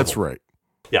was a carnival. That's right.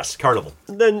 Yes, Carnival.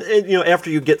 Then, after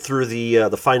you get through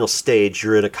the final stage,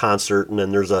 you're at a concert, and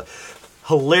then there's a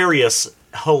hilarious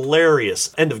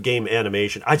end of game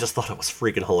animation. I just thought it was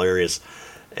freaking hilarious.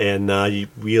 And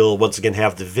we'll once again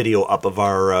have the video up of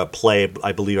our play.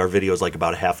 I believe our video is like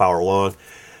about a half hour long.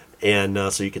 And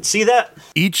so you can see that.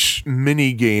 Each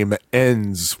mini game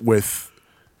ends with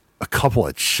a couple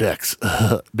of chicks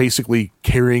basically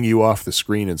carrying you off the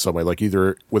screen in some way, like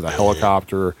either with a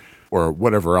helicopter or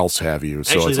whatever else have you.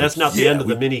 So actually, that's not the end of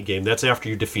the mini game. That's after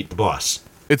you defeat the boss.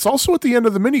 It's also at the end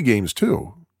of the mini games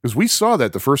too, because we saw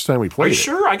that the first time we played. Are you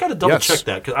sure? I got to double check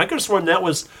that, because I could have sworn that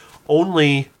was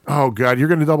only. Oh God, you're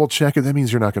going to double check it? That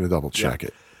means you're not going to double check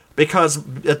it. Because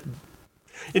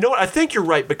you know what? I think you're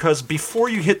right, because before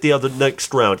you hit the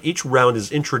next round, each round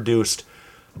is introduced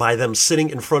by them sitting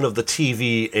in front of the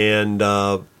TV and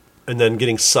then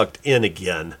getting sucked in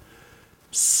again.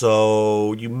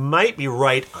 So you might be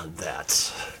right on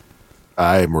that.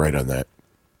 I'm right on that.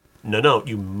 No,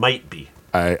 you might be.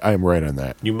 I'm right on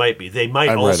that. You might be. They might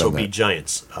also be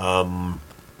giants.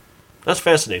 That's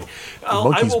fascinating.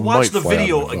 I will watch the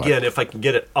video again if I can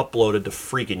get it uploaded to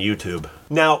freaking YouTube.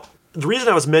 Now, the reason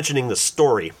I was mentioning the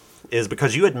story is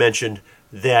because you had mentioned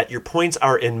that your points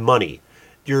are in money.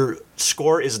 Your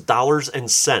score is dollars and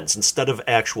cents instead of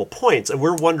actual points. And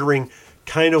we're wondering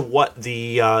kind of what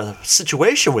the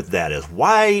situation with that is.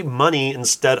 Why money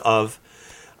instead of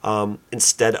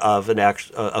instead of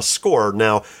a score.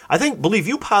 Now, believe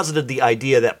you posited the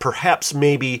idea that perhaps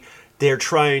maybe they're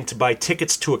trying to buy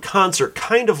tickets to a concert,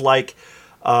 kind of like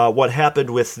what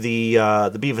happened with the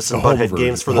Beavis and Butthead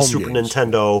games for the Super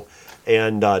Nintendo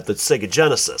and the Sega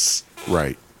Genesis.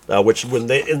 Right. Which when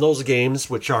they in those games,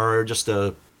 which are just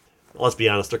let's be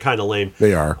honest, they're kind of lame.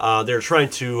 They are. They're trying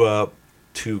to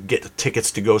get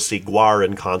tickets to go see Gwar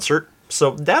in concert.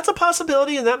 So that's a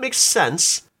possibility, and that makes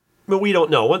sense. But we don't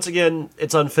know. Once again,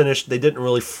 it's unfinished. They didn't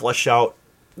really flesh out.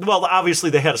 Well, obviously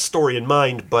they had a story in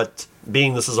mind, but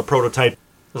being this is a prototype,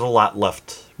 there's a lot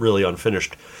left really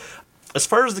unfinished. As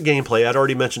far as the gameplay, I'd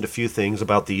already mentioned a few things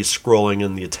about the scrolling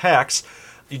and the attacks.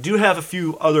 You do have a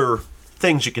few other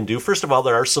things you can do. First of all,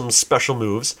 there are some special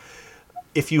moves.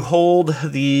 If you hold I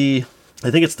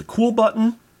think it's the cool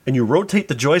button, and you rotate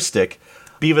the joystick,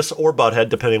 Beavis or Butthead,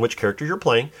 depending which character you're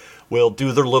playing, will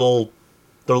do their little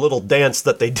dance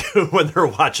that they do when they're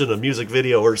watching a music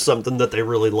video or something that they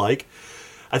really like.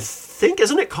 I think,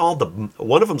 isn't it called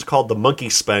one of them's called the Monkey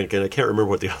Spank, and I can't remember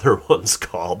what the other one's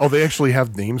called. Oh, they actually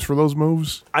have names for those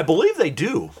moves? I believe they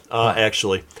do,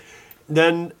 actually.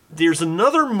 Then there's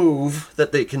another move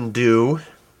that they can do.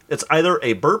 It's either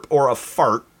a burp or a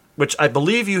fart, which I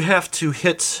believe you have to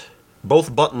hit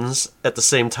both buttons at the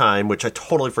same time, which I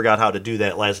totally forgot how to do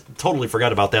that totally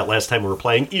forgot about that last time we were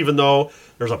playing, even though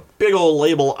there's a big old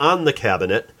label on the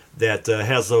cabinet that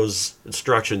has those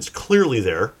instructions clearly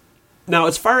there. Now,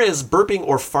 as far as burping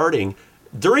or farting,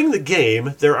 during the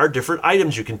game, there are different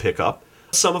items you can pick up.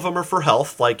 Some of them are for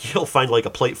health, like you'll find like a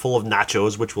plate full of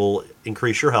nachos, which will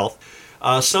increase your health.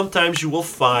 Sometimes you will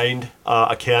find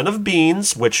a can of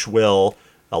beans, which will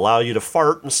allow you to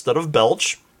fart instead of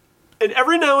belch. And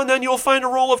every now and then you'll find a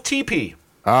roll of TP.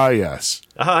 Ah, yes.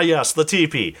 Ah, yes, the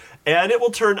TP. And it will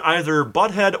turn either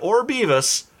Butthead or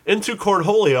Beavis into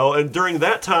Cornholio, and during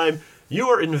that time, you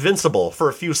are invincible for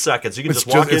a few seconds. You can just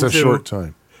walk into... It's a short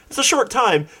time. It's a short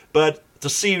time, but to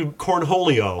see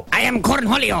Cornholio... I am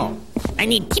Cornholio. I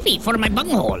need TP for my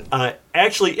bunghole.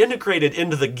 Actually integrated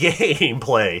into the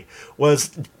gameplay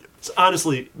was...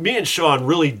 Honestly, me and Sean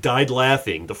really died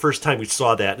laughing the first time we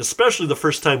saw that, especially the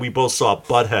first time we both saw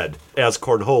Butthead as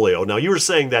Cornholio. Now, you were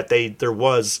saying that there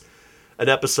was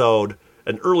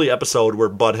an early episode where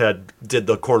Butthead did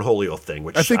the Cornholio thing,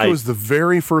 which I think it was the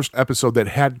very first episode that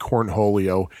had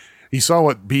Cornholio. He saw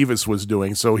what Beavis was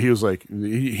doing, so he was like,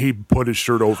 he put his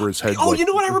shirt over his head. Oh, you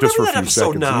know what? I remember just for that a few episode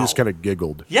seconds, now. He just kind of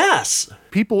giggled. Yes.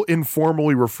 People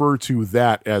informally refer to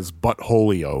that as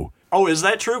Buttholio. Oh, is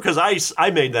that true? Because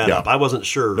I made that up. I wasn't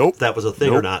sure if that was a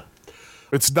thing or not.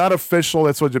 It's not official.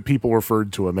 That's what the people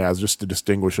referred to him as, just to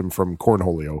distinguish him from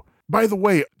Cornholio. By the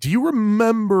way, do you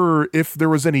remember if there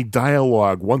was any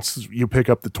dialogue once you pick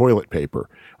up the toilet paper?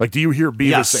 Like, do you hear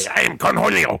Beavis say, I am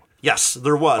Cornholio? Yes,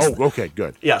 there was. Oh, okay,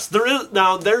 good. Yes, there is.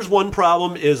 Now, there's one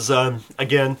problem is,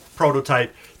 again,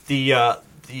 prototype. The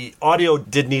audio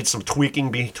did need some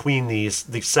tweaking between the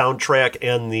soundtrack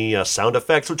and the sound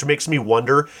effects, which makes me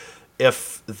wonder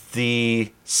if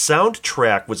the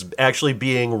soundtrack was actually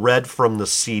being read from the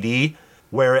CD,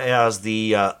 whereas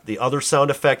the other sound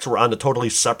effects were on a totally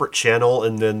separate channel,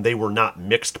 and then they were not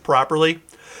mixed properly,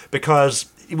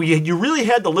 because you really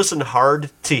had to listen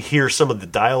hard to hear some of the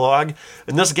dialogue,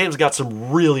 and this game's got some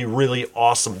really, really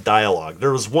awesome dialogue.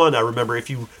 There was one, I remember,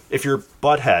 if you're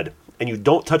Butthead and you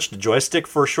don't touch the joystick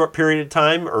for a short period of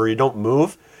time, or you don't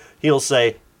move, he'll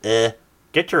say,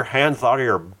 get your hands out of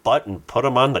your butt and put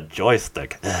them on the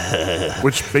joystick.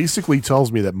 Which basically tells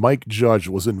me that Mike Judge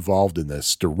was involved in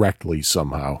this directly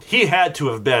somehow. He had to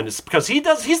have been, because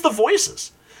he's the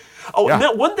voices. Oh, yeah. And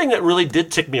that one thing that really did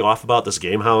tick me off about this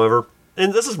game, however,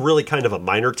 and this is really kind of a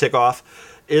minor tick off,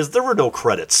 is there were no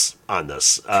credits on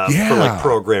this for like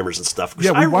programmers and stuff.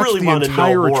 Yeah, we watched the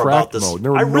entire track mode.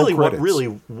 There were no credits.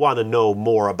 Really want to know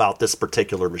more about this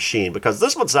particular machine, because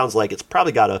this one sounds like it's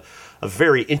probably got a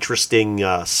very interesting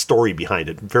story behind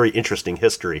it, very interesting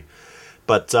history.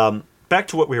 But back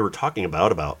to what we were talking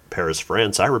about Paris,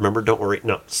 France. I remember, don't worry.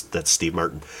 No, that's Steve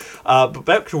Martin. But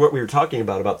back to what we were talking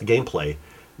about the gameplay.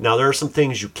 Now, there are some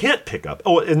things you can't pick up.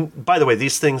 Oh, and by the way,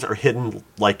 these things are hidden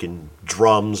like in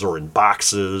drums or in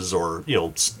boxes or,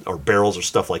 or barrels or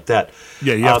stuff like that.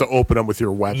 Yeah, you have to open them with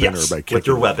your weapon or by kicking with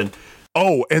your weapon.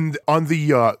 Oh, and on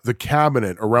the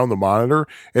cabinet around the monitor,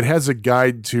 it has a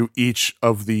guide to each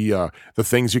of the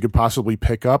things you could possibly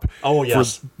pick up. Oh,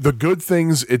 yes. For the good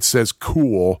things, it says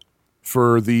cool.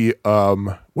 For the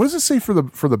what does it say for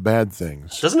the bad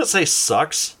things? Doesn't it say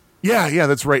sucks? Yeah,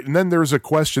 that's right. And then there's a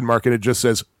question mark, and it just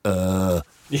says,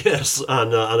 Yes,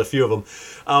 on a few of them.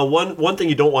 One thing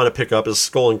you don't want to pick up is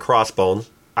skull and crossbones,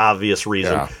 obvious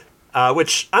reason.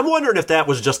 which I'm wondering if that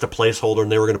was just a placeholder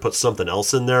and they were going to put something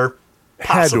else in there. Had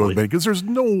to Possibly. have been, because there's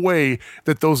no way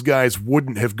that those guys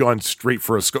wouldn't have gone straight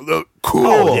for a scope. Cool.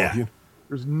 Oh, yeah.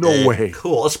 There's no way.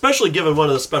 Cool, especially given one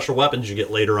of the special weapons you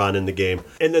get later on in the game.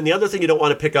 And then the other thing you don't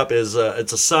want to pick up is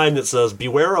it's a sign that says,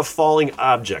 beware of falling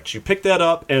objects. You pick that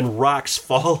up and rocks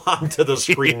fall onto the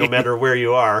screen no matter where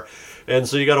you are. And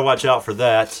so you got to watch out for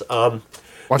that.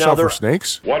 Watch out for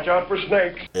snakes. Watch out for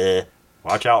snakes.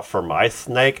 Watch out for my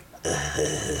snake.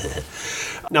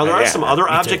 Now, there are some other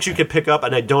objects you can pick up,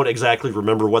 and I don't exactly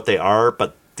remember what they are,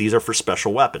 but these are for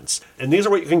special weapons. And these are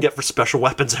what you can get for special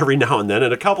weapons every now and then,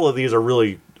 and a couple of these are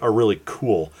really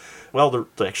cool. Well,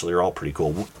 they're all pretty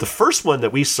cool. The first one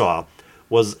that we saw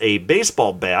was a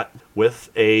baseball bat with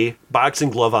a boxing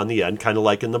glove on the end, kind of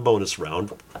like in the bonus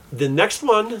round. The next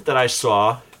one that I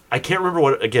saw, I can't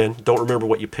remember don't remember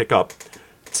what you pick up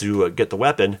to get the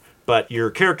weapon, but your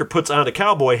character puts on a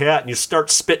cowboy hat and you start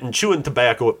spitting chewing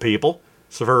tobacco at people.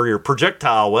 So for your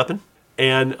projectile weapon.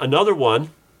 And another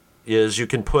one is you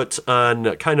can put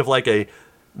on kind of like a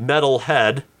metal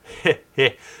head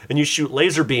and you shoot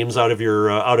laser beams out of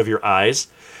your eyes.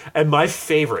 And my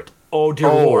favorite, oh dear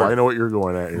Lord. I know what you're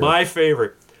going at here. My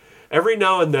favorite. Every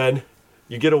now and then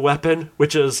you get a weapon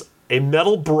which is a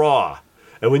metal bra.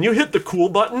 And when you hit the cool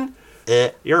button,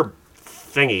 your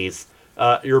thingies,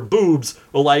 your boobs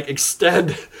will like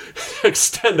extend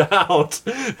out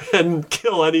and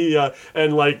kill any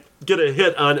and like get a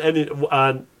hit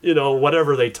on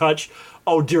whatever they touch.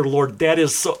 Oh dear Lord, that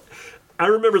is so. I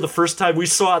remember the first time we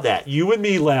saw that. You and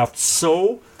me laughed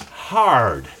so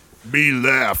hard. Me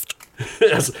laughed.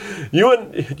 Yes, you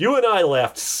and I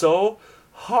laughed so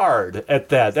hard at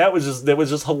that. That was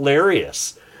just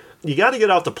hilarious. You got to get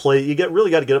out to play. You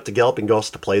really got to get up to Galloping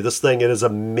Ghost to play this thing. It is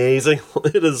amazing.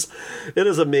 It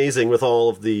is amazing with all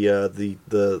of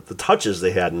the touches they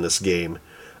had in this game,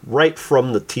 right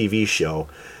from the TV show.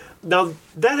 Now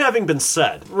that having been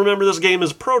said, remember this game is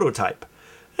a prototype,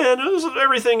 and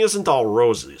everything isn't all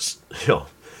roses. Guns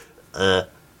N'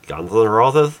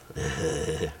 Roses.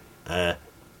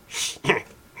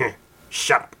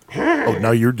 Shut up. Oh,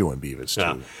 now you're doing Beavis too.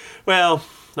 Yeah. Well,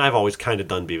 I've always kind of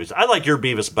done Beavis. I like your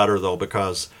Beavis better, though,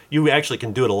 because you actually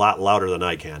can do it a lot louder than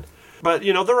I can. But,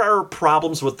 there are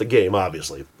problems with the game,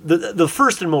 obviously. The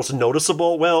first and most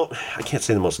noticeable, well, I can't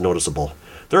say the most noticeable.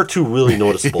 There are two really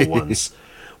noticeable ones.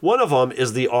 One of them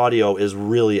is the audio is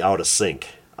really out of sync.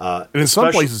 And in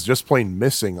some places, just plain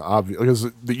missing, obviously,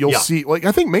 because you'll see, like,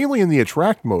 I think mainly in the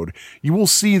attract mode, you will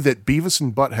see that Beavis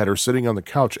and Butthead are sitting on the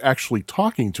couch actually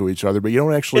talking to each other, but you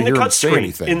don't actually hear them say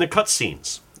anything. In the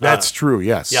cutscenes. That's true,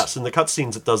 yes. Yes, in the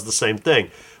cutscenes it does the same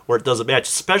thing, where it doesn't match,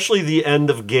 especially the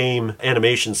end of game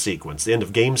animation sequence, the end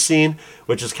of game scene,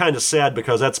 which is kind of sad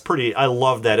because I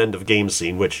love that end of game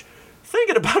scene, which,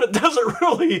 thinking about it, doesn't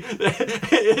really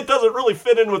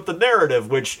fit in with the narrative,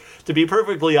 which, to be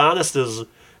perfectly honest, is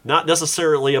not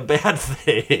necessarily a bad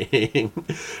thing,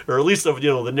 or at least of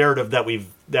the narrative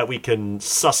that we can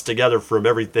suss together from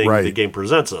everything the game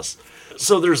presents us.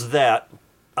 So there's that.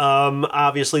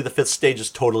 Obviously, the fifth stage is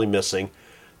totally missing.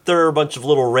 There are a bunch of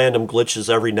little random glitches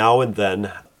every now and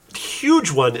then. The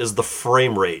huge one is the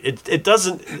frame rate. It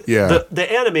doesn't. Yeah.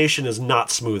 The animation is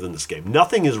not smooth in this game.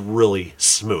 Nothing is really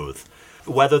smooth.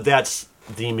 Whether that's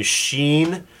the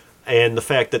machine and the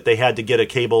fact that they had to get a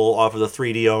cable off of the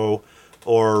 3DO,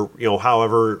 or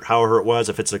however it was,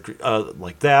 if it's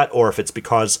like that, or if it's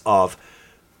because of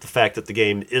the fact that the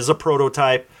game is a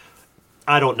prototype,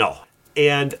 I don't know.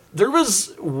 And there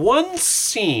was one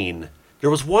scene, there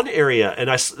was one area, and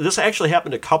this actually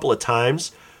happened a couple of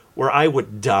times, where I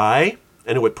would die,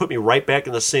 and it would put me right back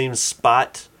in the same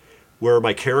spot where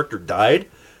my character died,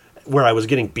 where I was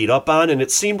getting beat up on, and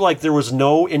it seemed like there was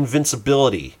no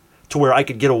invincibility to where I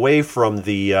could get away from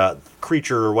the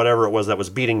creature or whatever it was that was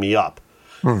beating me up.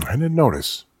 I didn't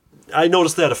notice. I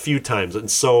noticed that a few times, and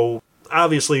so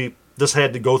obviously this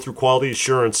had to go through quality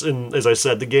assurance, and as I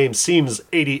said, the game seems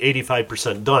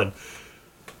 80-85% done.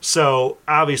 So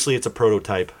obviously it's a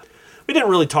prototype. We didn't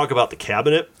really talk about the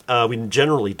cabinet. We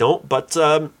generally don't, but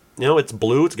it's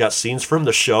blue. It's got scenes from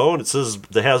the show, and it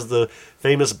has the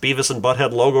famous Beavis and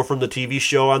Butthead logo from the TV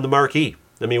show on the marquee.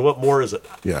 I mean, what more is it?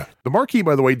 Yeah. The marquee,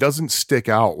 by the way, doesn't stick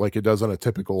out like it does on a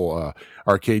typical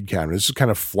arcade cabinet. It's just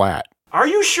kind of flat. Are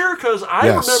you sure? Because I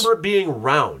remember it being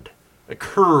round, a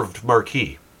curved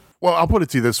marquee. Well, I'll put it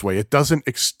to you this way. It doesn't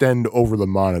extend over the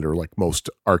monitor like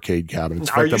most arcade cabinets.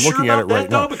 In fact, I'm looking at it right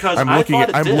now. Because I'm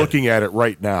looking at it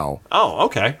right now. Oh,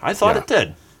 okay. I thought it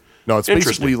did. No, it's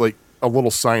basically like a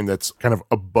little sign that's kind of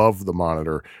above the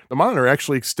monitor. The monitor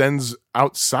actually extends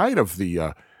outside of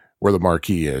the where the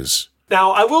marquee is.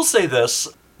 Now, I will say this.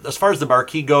 As far as the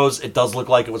marquee goes, it does look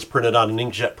like it was printed on an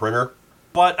inkjet printer.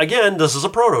 But again, this is a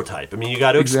prototype. I mean, you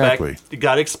got to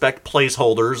expect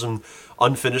placeholders and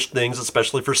unfinished things,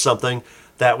 especially for something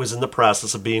that was in the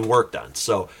process of being worked on.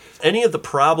 So any of the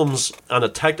problems on a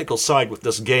technical side with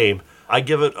this game, I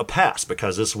give it a pass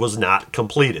because this was not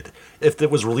completed. If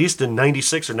it was released in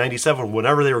 96 or 97,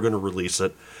 whenever they were going to release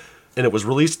it, and it was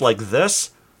released like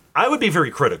this, I would be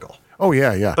very critical. Oh,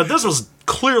 yeah. But this was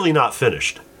clearly not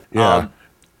finished. Yeah.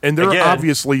 And there are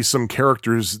obviously some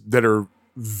characters that are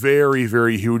very,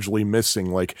 very hugely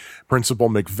missing, like Principal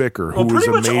McVicker, who pretty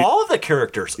was much all of the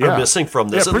characters are missing from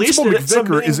this. Yeah, Principal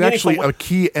McVicker is actually a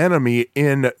key enemy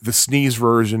in the SNES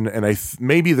version, and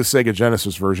maybe the Sega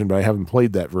Genesis version, but I haven't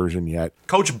played that version yet.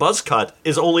 Coach Buzzcut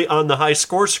is only on the high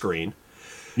score screen.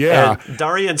 Yeah. And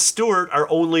Daria and Stewart are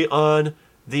only on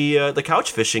the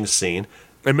couch fishing scene.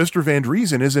 And Mr. Van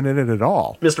Driesen isn't in it at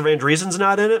all. Mr. Van Driesen's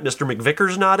not in it. Mr.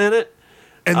 McVicker's not in it.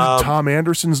 And Tom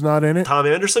Anderson's not in it. Tom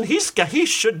Anderson, he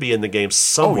should be in the game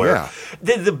somewhere. Oh,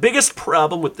 yeah. The biggest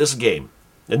problem with this game,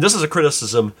 and this is a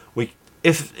criticism,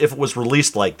 if it was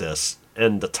released like this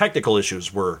and the technical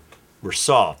issues were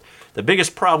solved, the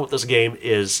biggest problem with this game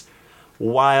is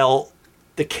while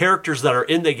the characters that are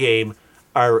in the game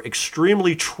are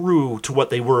extremely true to what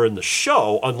they were in the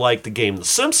show, unlike the game The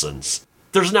Simpsons,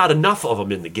 there's not enough of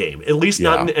them in the game, at least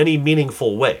not in any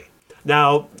meaningful way.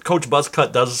 Now, Coach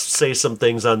Buzzcut does say some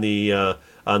things on the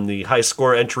high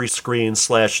score entry screen /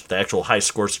 the actual high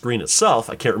score screen itself.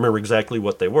 I can't remember exactly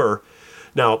what they were.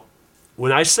 Now,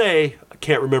 when I say I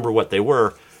can't remember what they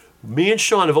were, me and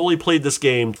Sean have only played this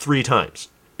game 3 times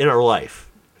in our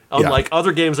life. Unlike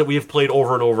other games that we have played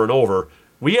over and over and over,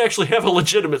 we actually have a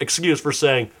legitimate excuse for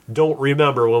saying, don't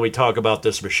remember when we talk about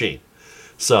this machine.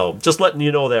 So, just letting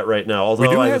you know that right now. Although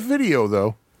we do have video,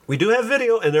 though. We do have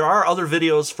video, and there are other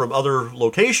videos from other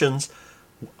locations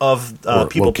of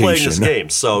people playing this game.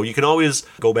 So you can always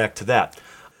go back to that.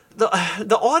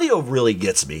 The audio really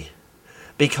gets me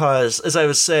because, as I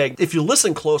was saying, if you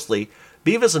listen closely,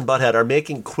 Beavis and Butthead are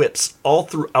making quips all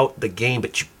throughout the game,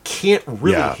 but you can't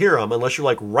really hear them unless you're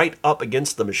like right up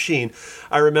against the machine.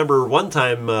 I remember one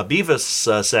time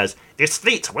Beavis says, "The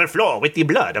streets will flow with the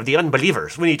blood of the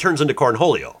unbelievers," when he turns into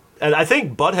Cornholio. And I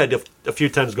think Butthead a few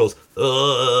times goes,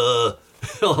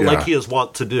 like he is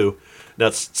wont to do.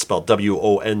 That's spelled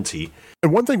WONT.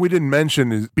 And one thing we didn't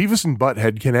mention is Beavis and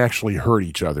Butthead can actually hurt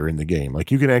each other in the game.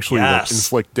 Like, you can actually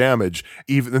inflict damage,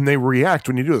 even and they react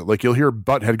when you do it. Like, you'll hear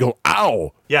Butthead go,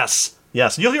 "Ow!" Yes.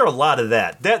 You'll hear a lot of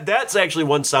that. That's actually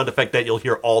one sound effect that you'll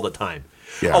hear all the time.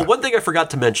 Yeah. Oh, one thing I forgot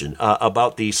to mention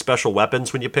about the special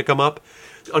weapons when you pick them up.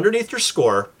 Underneath your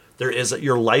score, there is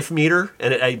your life meter,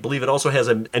 and I believe it also has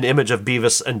an image of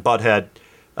Beavis and Butthead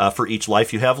for each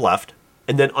life you have left.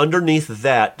 And then underneath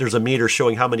that, there's a meter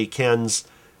showing how many cans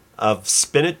of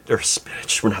spinach.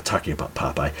 We're not talking about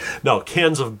Popeye. No,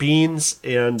 cans of beans,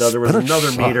 and there was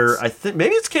another meter. I think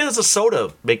maybe it's cans of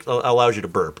soda allows you to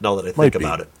burp. Now that I think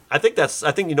about it, I think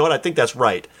you know what? I think that's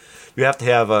right. You have to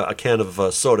have a can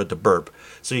of soda to burp.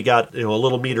 So you got a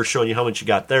little meter showing you how much you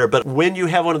got there. But when you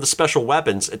have one of the special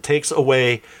weapons, it takes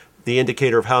away the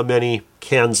indicator of how many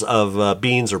cans of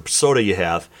beans or soda you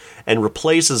have and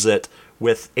replaces it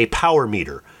with a power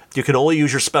meter. You can only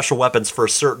use your special weapons for a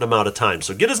certain amount of time.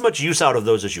 So get as much use out of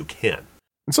those as you can.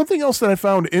 And something else that I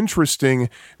found interesting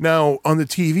now on the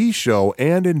TV show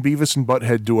and in Beavis and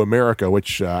Butthead Do America,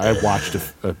 which I watched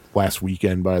last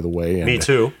weekend, by the way. And, me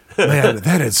too. Man,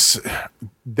 that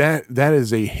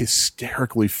is a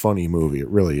hysterically funny movie. It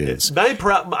really is.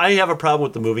 I have a problem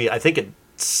with the movie. I think it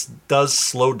does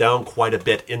slow down quite a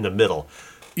bit in the middle.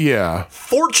 Yeah.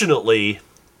 Fortunately,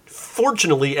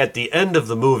 at the end of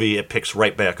the movie, it picks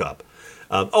right back up.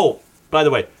 By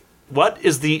the way, what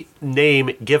is the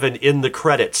name given in the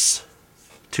credits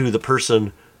to the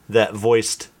person that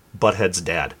voiced Butthead's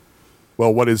dad?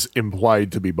 Well, what is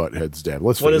implied to be Butthead's dad?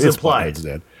 What is implied? Butthead's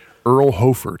dad. Earl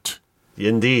Hofert.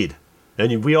 Indeed.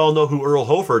 And we all know who Earl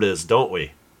Hofert is, don't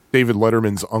we? David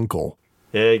Letterman's uncle.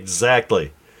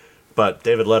 Exactly. But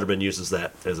David Letterman uses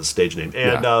that as a stage name.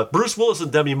 And Bruce Willis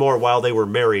and Demi Moore, while they were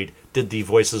married, did the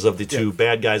voices of the two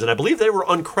bad guys. And I believe they were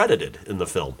uncredited in the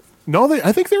film. No,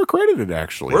 I think they were credited,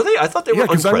 actually. Were they? I thought they were uncredited. Yeah,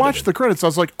 because I watched the credits. I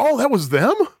was like, oh, that was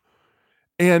them?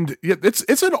 And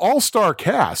it's an all-star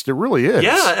cast. It really is.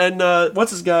 Yeah, and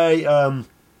what's his guy?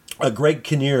 Greg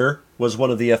Kinnear was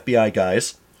one of the FBI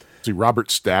guys. See, Robert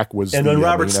Stack was the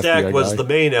Robert Stack FBI was the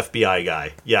main FBI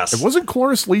guy. Yes. And wasn't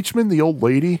Cloris Leachman the old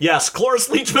lady? Yes, Cloris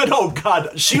Leachman. Oh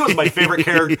God, she was my favorite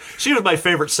character. She was my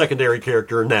favorite secondary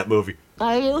character in that movie.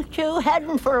 Are you two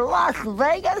heading for Las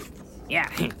Vegas? Yeah,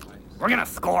 we're gonna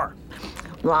score.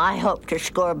 Well, I hope to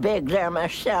score big there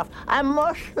myself. I'm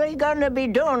mostly gonna be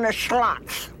doing the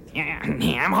slots. Yeah,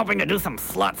 I'm hoping to do some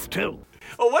sluts, too.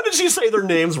 Oh, what did she say their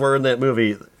names were in that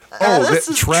movie? This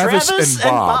is is Travis and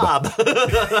Bob.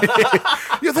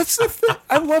 Yeah, that's the thing.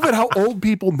 I love it how old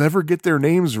people never get their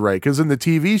names right. Because in the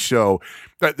TV show,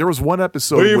 there was one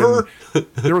episode.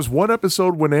 There was one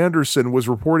episode when Anderson was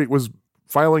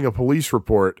filing a police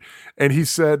report, and he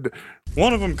said,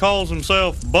 one of them calls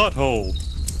himself Butthole.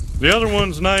 The other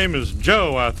one's name is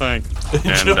Joe, I think.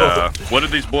 And what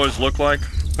did these boys look like?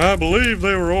 I believe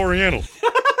they were Oriental.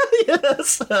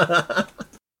 Yes.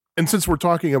 And since we're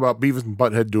talking about Beavis and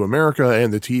Butthead Do America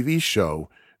and the TV show,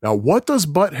 now what does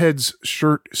Butthead's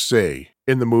shirt say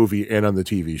in the movie and on the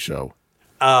TV show?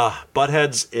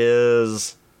 Butthead's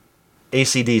is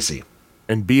AC/DC.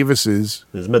 And Beavis's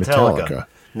is Metallica.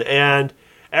 And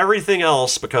everything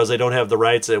else, because they don't have the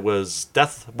rights, it was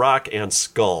Death Rock and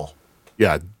Skull.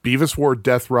 Yeah, Beavis wore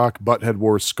Death Rock, Butthead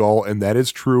wore Skull, and that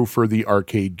is true for the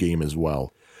arcade game as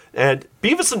well. And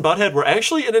Beavis and Butthead were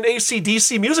actually in an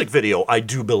AC/DC music video, I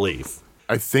do believe.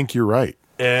 I think you're right.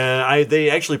 And they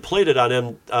actually played it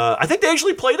on I think they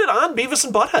actually played it on Beavis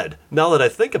and Butthead, now that I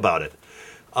think about it.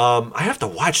 I have to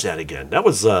watch that again. That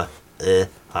was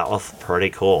pretty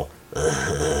cool.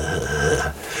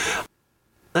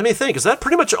 Let me think. Is that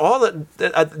pretty much all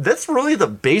that's really the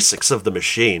basics of the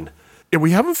machine? Yeah,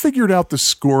 we haven't figured out the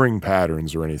scoring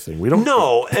patterns or anything. We don't.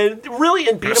 No, and really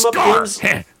in beat 'em up games.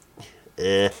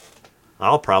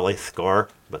 I'll probably score,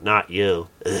 but not you.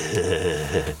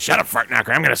 Shut up, fart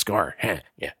knocker. I'm going to score.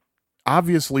 Yeah.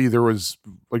 Obviously, there was,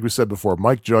 like we said before,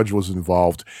 Mike Judge was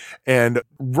involved. And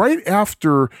right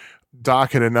after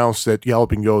Doc had announced that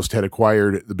Galloping Ghost had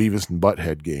acquired the Beavis and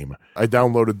Butthead game, I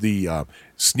downloaded the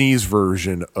Sneeze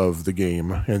version of the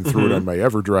game and threw it on my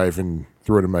EverDrive and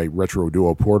threw it in my Retro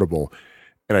Duo portable.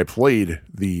 And I played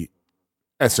the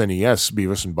SNES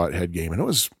Beavis and Butthead game. And it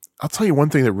was, I'll tell you one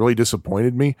thing that really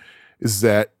disappointed me is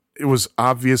that it was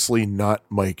obviously not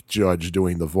Mike Judge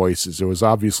doing the voices. It was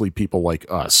obviously people like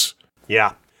us.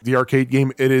 Yeah. The arcade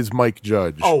game, it is Mike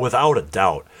Judge. Oh, without a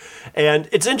doubt. And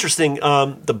it's interesting,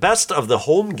 the best of the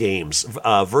home games,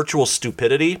 Virtual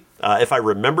Stupidity, if I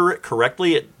remember it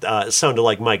correctly, it sounded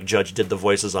like Mike Judge did the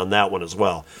voices on that one as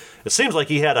well. It seems like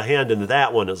he had a hand in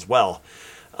that one as well.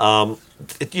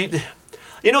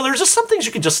 You know, there's just some things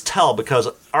you can just tell because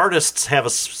artists have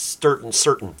a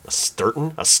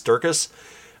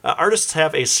artists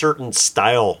have a certain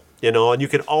style, you know, and you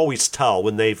can always tell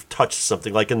when they've touched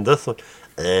something. Like in this one,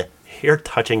 you're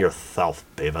touching yourself,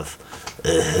 Beavis.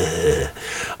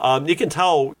 You can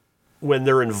tell when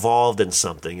they're involved in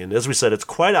something, and as we said, it's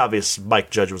quite obvious Mike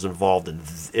Judge was involved in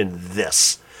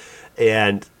this.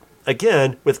 And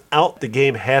again, without the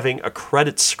game having a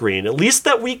credit screen, at least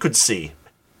that we could see,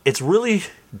 it's really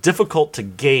difficult to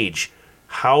gauge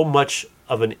how much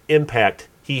of an impact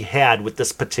he had with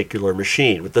this particular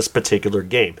machine, with this particular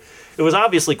game. It was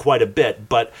obviously quite a bit,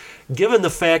 but given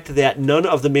the fact that none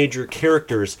of the major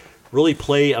characters really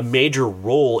play a major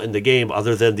role in the game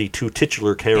other than the two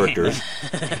titular characters,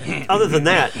 other than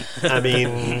that, I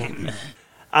mean,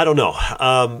 I don't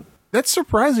know. That's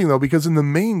surprising, though, because in the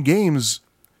main games,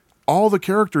 all the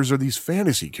characters are these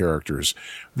fantasy characters.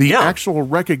 The actual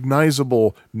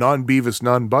recognizable non-Beavis,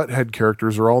 non-Butthead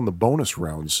characters are all in the bonus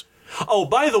rounds. Oh,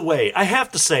 by the way, I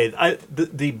have to say,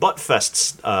 the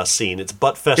Buttfest scene, it's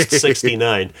Buttfest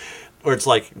 69, where it's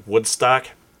like Woodstock.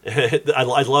 I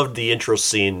loved the intro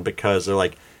scene because they're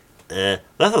like, this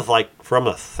is like from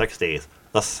the 60s.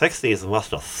 The 60s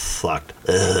must have sucked.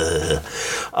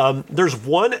 There's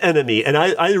one enemy, and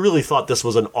I really thought this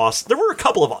was an awesome... There were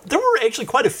actually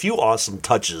quite a few awesome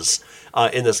touches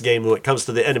in this game when it comes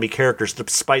to the enemy characters,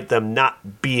 despite them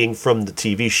not being from the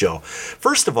TV show.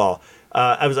 First of all,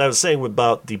 I was saying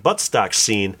about the Buttstock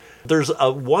scene, there's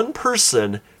one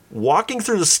person walking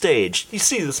through the stage. You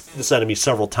see this enemy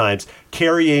several times,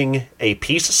 carrying a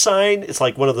peace sign. It's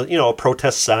like one of the, a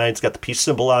protest sign. It's got the peace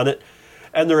symbol on it.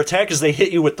 And their attack is they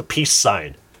hit you with the peace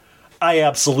sign. I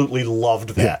absolutely loved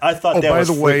that. Yeah. I thought that was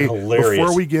hilarious.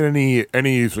 Before we get any,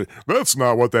 that's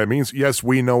not what that means. Yes,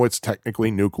 we know it's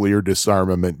technically nuclear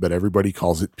disarmament, but everybody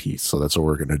calls it peace, so that's what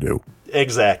we're going to do.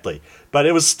 Exactly. But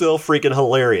it was still freaking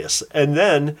hilarious. And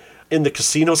then, in the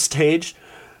casino stage,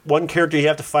 one character you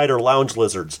have to fight are lounge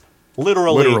lizards.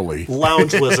 Literally.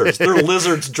 Lounge lizards. They're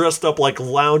lizards dressed up like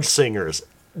lounge singers.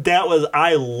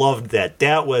 I loved that.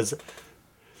 That was...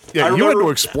 Yeah, you had to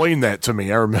explain that to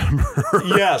me, I remember.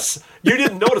 Yes. You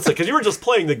didn't notice it because you were just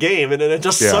playing the game, and then it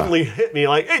just suddenly hit me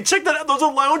like, hey, check that out, those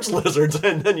are lounge lizards.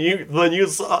 And then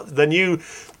you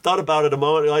thought about it a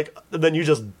moment, then you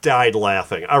just died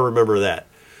laughing. I remember that.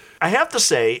 I have to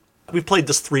say, We've played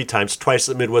this 3 times, twice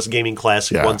at Midwest Gaming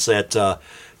Classic, Yeah. once at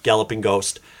Galloping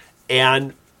Ghost.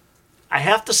 And I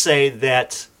have to say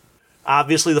that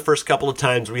obviously the first couple of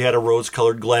times we had our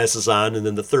rose-colored glasses on, and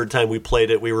then the third time we played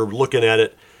it, we were looking at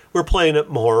it. We're playing it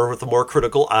more with a more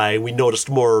critical eye. We noticed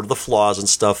more of the flaws and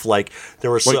stuff, like there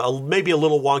was maybe a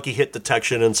little wonky hit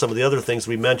detection and some of the other things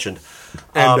we mentioned.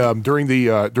 And during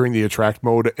the attract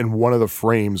mode, in one of the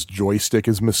frames, joystick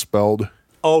is misspelled.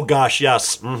 Oh gosh,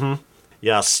 yes,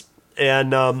 yes,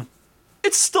 and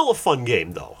it's still a fun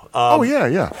game though.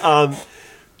 Yeah.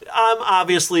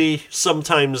 Obviously,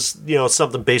 sometimes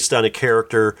something based on a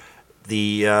character,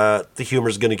 the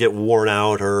humor's going to get worn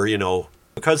out, or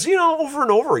because over and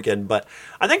over again. But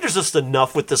I think there's just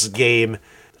enough with this game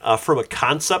from a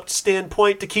concept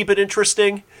standpoint to keep it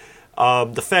interesting.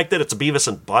 The fact that it's Beavis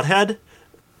and Butthead,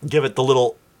 give it the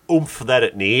little oomph that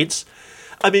it needs.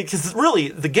 I mean, because really,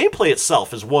 the gameplay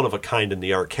itself is one of a kind in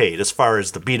the arcade as far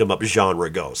as the beat-em-up genre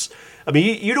goes. I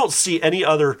mean, you don't see any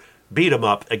other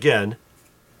beat-em-up, again,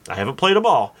 I haven't played them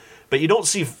all, but you don't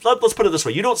see, let's put it this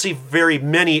way, you don't see very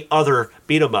many other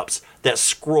beat-em-ups that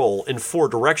scroll in 4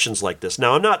 directions like this.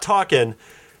 Now, I'm not talking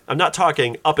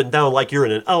up and down like you're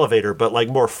in an elevator, but like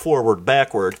more forward,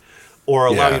 backward, or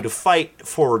allow you to fight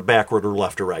forward, backward, or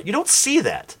left or right. You don't see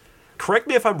that. Correct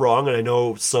me if I'm wrong, and I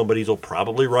know somebody will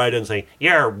probably write in and say,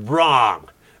 "You're wrong."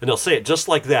 And they'll say it just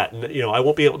like that. And, I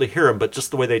won't be able to hear them, but just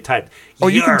the way they type. Oh,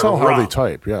 you can tell wrong. how they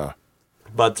type, yeah.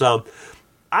 But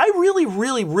I really,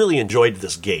 really, really enjoyed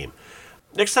this game.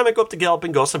 Next time I go up to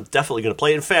Galloping Ghost, I'm definitely going to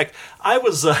play it. In fact, I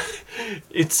was,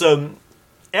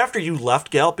 after you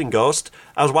left Galloping Ghost,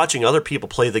 I was watching other people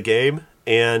play the game,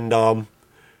 and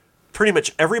pretty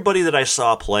much everybody that I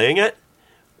saw playing it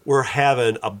were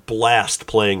having a blast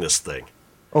playing this thing.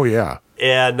 Oh, yeah.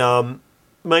 And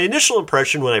my initial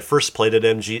impression when I first played at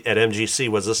MGC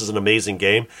was this is an amazing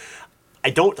game. I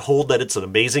don't hold that it's an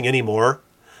amazing anymore,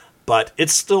 but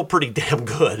it's still pretty damn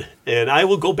good. And I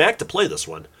will go back to play this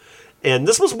one. And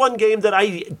this was one game that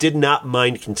I did not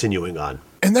mind continuing on.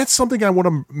 And that's something I want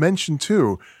to mention,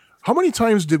 too. How many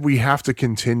times did we have to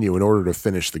continue in order to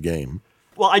finish the game?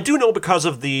 Well, I do know because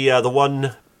of the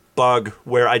one bug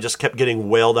where I just kept getting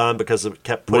wailed on because it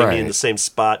kept putting me in the same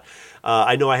spot.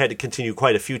 I know I had to continue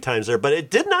quite a few times there, but it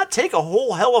did not take a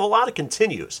whole hell of a lot of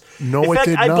continues. No, in fact,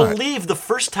 it did I not. believe the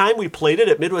first time we played it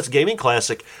at Midwest Gaming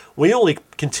Classic, we only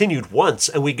continued once,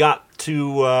 and we got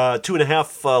to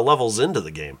 2.5 levels into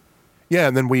the game. Yeah,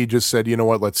 and then we just said, you know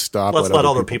what, let's stop. Let's let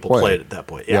other people play it at that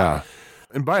point. Yeah.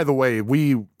 And by the way,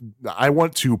 I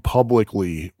want to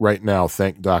publicly right now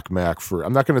thank Doc Mack for,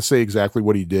 I'm not going to say exactly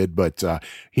what he did, but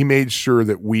he made sure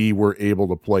that we were able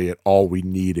to play it all we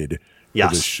needed for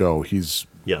this show. He's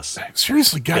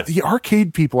seriously, God, the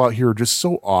arcade people out here are just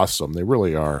so awesome. They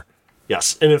really are.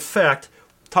 Yes, and in fact,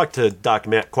 talked to Doc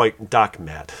Mack quite a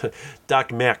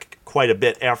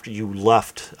bit after you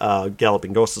left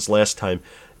Galloping Ghost this last time,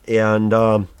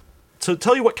 and so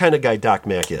tell you what kind of guy Doc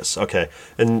Mack is, okay?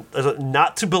 And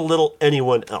not to belittle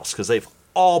anyone else, because they've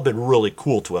all been really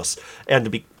cool to us. And to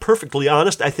be perfectly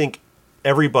honest, I think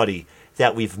everybody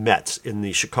that we've met in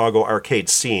the Chicago arcade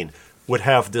scene would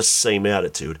have this same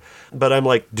attitude. But I'm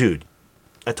like,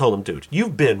 I told him, dude,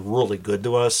 you've been really good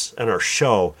to us and our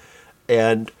show,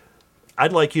 and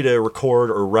I'd like you to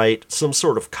record or write some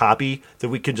sort of copy that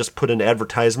we could just put an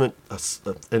advertisement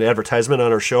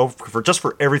on our show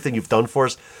for everything you've done for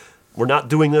us. We're not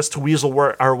doing this to weasel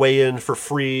our way in for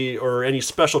free or any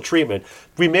special treatment.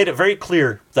 We made it very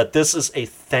clear that this is a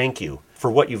thank you for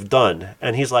what you've done.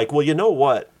 And he's like, well, you know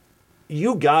what?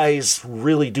 You guys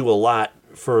really do a lot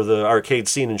for the arcade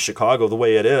scene in Chicago the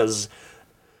way it is.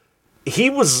 He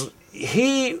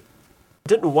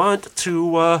didn't want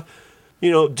to,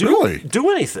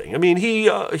 do anything. I mean,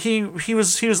 he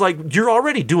was like, you're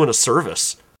already doing a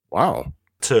service. Wow.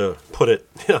 To put it,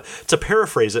 to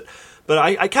paraphrase it. But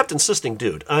I kept insisting,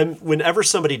 dude, whenever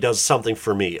somebody does something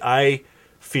for me, I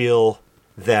feel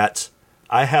that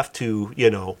I have to,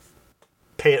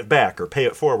 pay it back or pay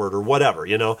it forward or whatever,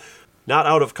 not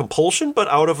out of compulsion, but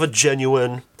out of a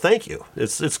genuine thank you.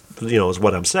 It's is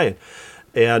what I'm saying.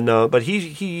 And, but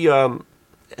he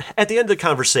at the end of the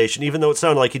conversation, even though it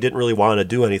sounded like he didn't really want to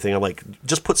do anything, I'm like,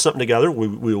 just put something together.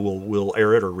 We'll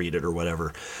air it or read it or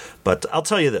whatever. But I'll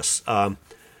tell you this,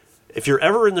 if you're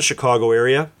ever in the Chicago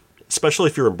area, especially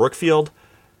if you're in Brookfield,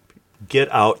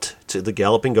 get out to the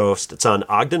Galloping Ghost. It's on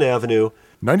Ogden Avenue.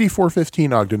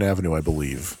 9415 Ogden Avenue, I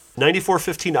believe.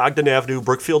 9415 Ogden Avenue,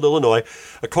 Brookfield, Illinois.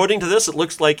 According to this, it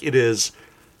looks like it is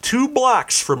 2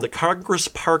 blocks from the Congress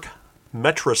Park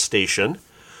Metro Station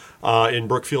in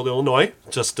Brookfield, Illinois.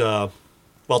 Just,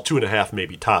 2.5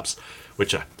 maybe tops,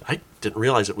 which I didn't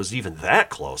realize it was even that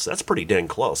close. That's pretty dang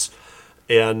close.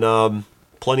 And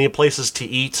plenty of places to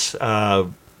eat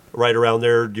right around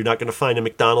there. You're not going to find a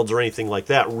McDonald's or anything like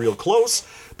that real close.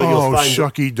 But you'll find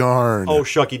shucky darn. Oh,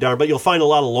 shucky darn. But you'll find a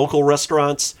lot of local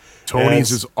restaurants.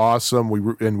 Tony's is awesome. We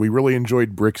really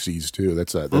enjoyed Brixie's too.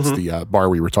 That's the bar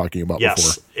we were talking about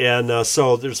before. And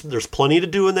so there's plenty to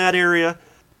do in that area.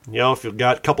 You know, if you've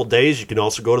got a couple days, you can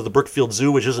also go to the Brookfield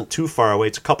Zoo, which isn't too far away.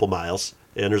 It's a couple miles.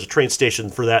 And there's a train station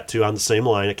for that, too, on the same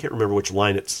line. I can't remember which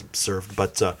line it's served.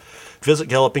 But visit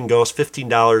Galloping Ghost,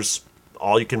 $15,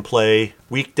 all you can play.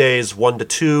 Weekdays, 1 to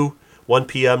 2, 1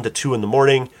 p.m. to 2 in the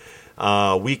morning.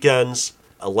 Weekends,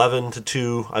 11 to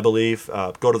 2, I believe.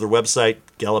 Go to their website,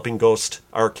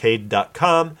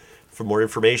 gallopingghostarcade.com, for more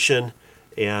information.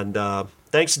 And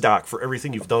thanks, Doc, for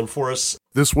everything you've done for us.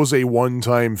 This was a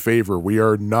one-time favor. We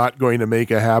are not going to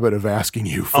make a habit of asking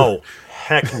you for... Oh,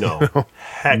 heck no.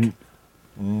 Heck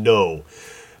no.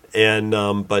 And,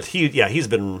 but he's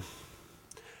been...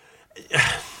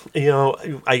 You know,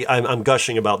 I'm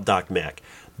gushing about Doc Mack,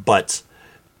 but...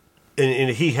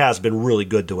 And he has been really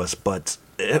good to us, but...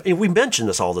 And we mention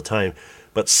this all the time,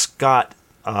 but Scott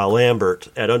Lambert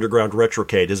at Underground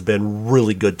Retrocade has been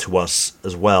really good to us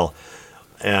as well.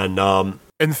 And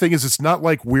the thing is, it's not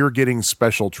like we're getting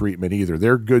special treatment either.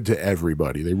 They're good to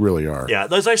everybody. They really are. Yeah,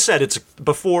 as I said, it's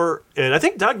before, and I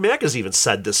think Doc Mack has even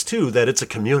said this too, that it's a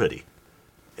community.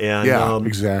 And, yeah,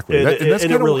 exactly.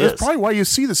 That's probably why you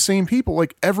see the same people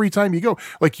like every time you go.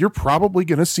 Like you're probably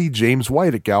going to see James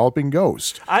White at Galloping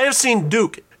Ghost. I have seen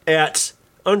Duke at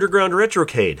Underground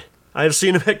Retrocade. I have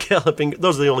seen him at Galloping.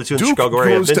 Those are the only two in Chicago where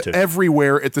I have been to.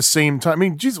 Everywhere at the same time. I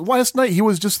mean, geez, last night he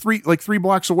was just 3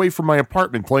 blocks away from my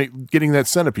apartment getting that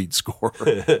Centipede score.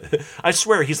 I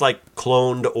swear he's like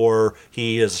cloned or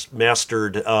he has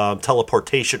mastered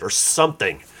teleportation or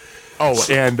something. Oh,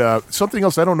 and something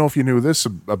else. I don't know if you knew this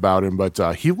about him, but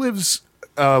he lives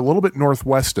a little bit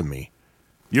northwest of me.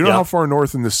 You know how far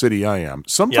north in the city I am.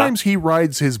 Sometimes he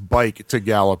rides his bike to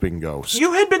Galloping Ghost.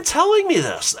 You had been telling me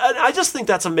this. I just think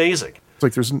that's amazing. It's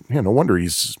like there's no wonder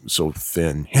he's so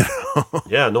thin. You know?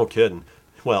 Yeah, no kidding.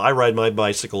 Well, I ride my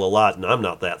bicycle a lot, and I'm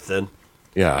not that thin.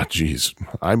 Yeah, geez.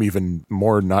 I'm even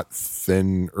more not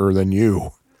thinner than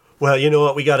you. Well, you know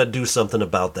what? We got to do something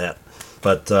about that.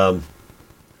 But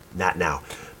not now.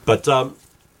 But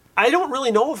I don't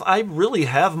really know if I really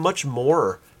have much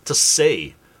more to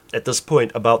say at this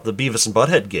point about the Beavis and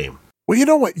Butthead game. Well, you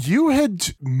know what? You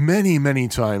had many, many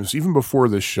times, even before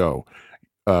this show,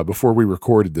 before we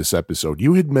recorded this episode,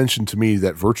 you had mentioned to me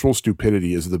that Virtual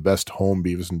Stupidity is the best home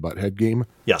Beavis and Butthead game.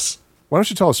 Yes. Why don't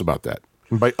you tell us about that?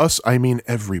 And by us, I mean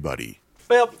everybody.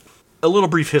 Well, a little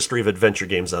brief history of adventure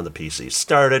games on the PC.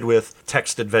 Started with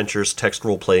text adventures, text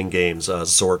role-playing games,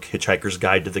 Zork, Hitchhiker's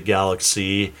Guide to the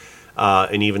Galaxy,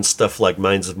 and even stuff like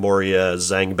Mines of Moria,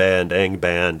 Zangband,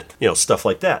 Angband, stuff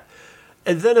like that.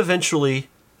 And then eventually,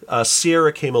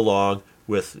 Sierra came along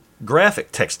with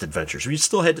graphic text adventures. You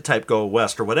still had to type Go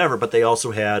West or whatever, but they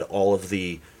also had all of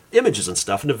the images and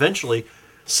stuff. And eventually,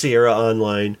 Sierra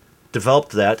Online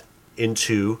developed that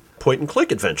into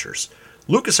point-and-click advententures.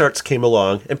 LucasArts came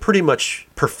along and pretty much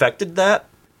perfected that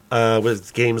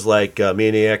with games like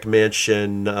Maniac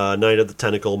Mansion, Night of the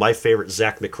Tentacle, my favorite,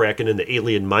 Zack McCracken and the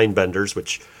Alien Mindbenders,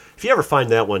 which, if you ever find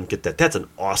that one, get that. That's an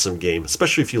awesome game,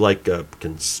 especially if you like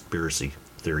conspiracy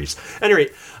theories. Anyway,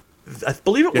 I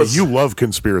believe it was... you love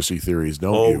conspiracy theories,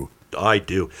 don't you? I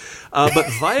do. But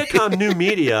Viacom New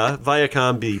Media,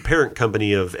 Viacom, the parent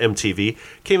company of MTV,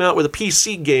 came out with a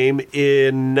PC game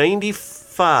in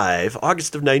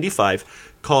August of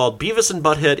 95, called Beavis and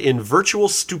Butthead in Virtual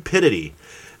Stupidity.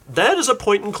 That is a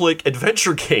point-and-click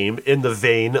adventure game in the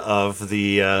vein of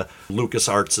the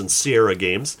LucasArts and Sierra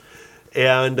games.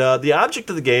 And the object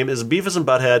of the game is Beavis and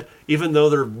Butthead, even though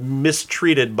they're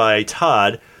mistreated by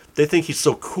Todd, they think he's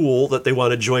so cool that they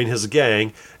want to join his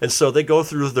gang. And so they go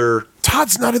through their...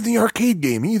 Todd's not in the arcade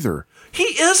game either. He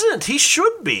isn't. He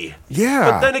should be.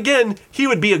 Yeah. But then again, he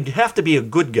would have to be a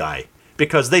good guy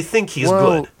because they think he's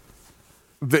good.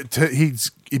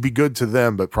 He'd be good to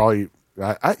them, but probably...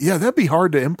 that'd be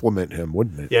hard to implement him,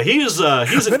 wouldn't it? Yeah, he's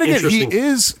an interesting... He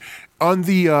is... On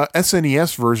the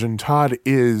SNES version, Todd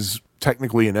is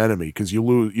technically an enemy because you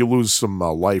lose some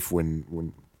life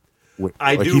when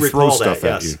I like do he recall throws that, stuff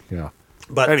yes. at you. Yeah.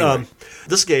 But anyway.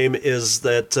 This game is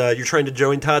that you're trying to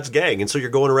join Todd's gang, and so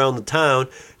you're going around the town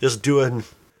just doing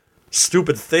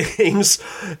stupid things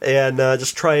and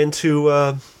just trying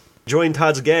to join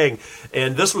Todd's gang.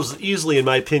 And this was easily, in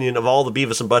my opinion, of all the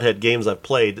Beavis and Butthead games I've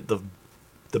played,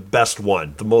 the best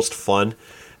one, the most fun.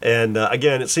 And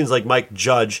again, it seems like Mike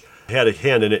Judge had a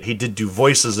hand in it. He did do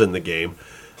voices in the game.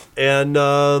 And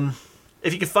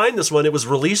if you can find this one, it was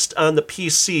released on the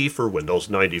PC for Windows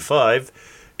 95,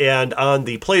 and on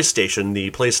the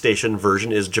PlayStation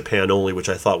version is Japan only, which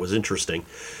I thought was interesting.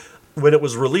 When it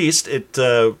was released, it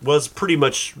was pretty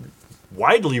much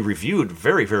widely reviewed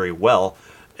very, very well,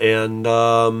 and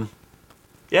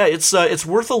it's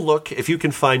worth a look if you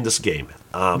can find this game.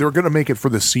 They were going to make it for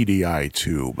the CDI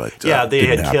too, but they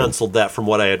had canceled that from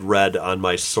what I had read on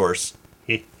my source.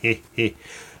 And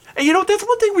that's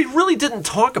one thing we really didn't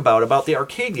talk about the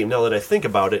arcade game, now that I think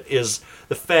about it, is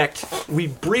the fact we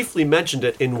briefly mentioned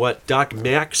it in what Doc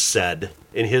Mack said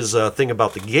in his thing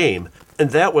about the game,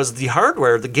 and that was the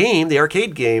hardware, the game, the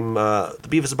arcade game, the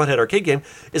Beavis and Butthead arcade game,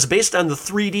 is based on the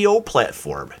 3DO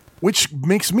platform. Which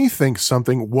makes me think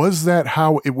something, was that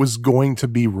how it was going to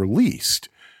be released?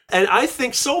 And I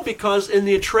think so, because in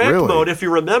the attract mode, if you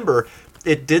remember,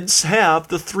 it did have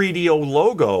the 3DO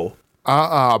logo.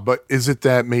 But is it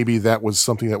that maybe that was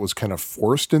something that was kind of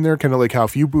forced in there? Kind of like how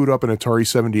if you boot up an Atari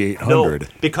 7800. No,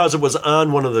 because it was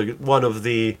on one of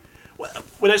the.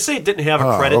 When I say it didn't have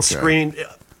a credit screen,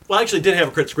 well, actually it did have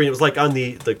a credit screen. It was like on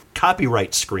the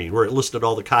copyright screen where it listed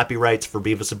all the copyrights for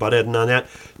Beavis and Butthead, and on that,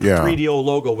 the 3DO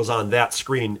logo was on that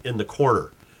screen in the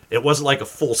corner. It wasn't like a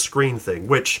full screen thing,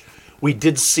 which we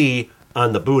did see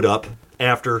on the boot up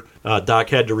after Doc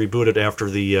had to reboot it after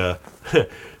the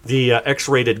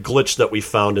X-rated glitch that we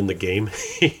found in the game.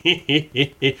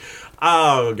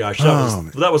 Oh gosh,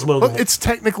 that was one of the. Well, it's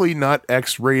technically not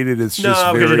X-rated. It's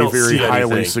just very, very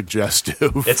highly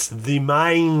suggestive. It's the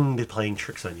mind playing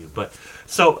tricks on you. But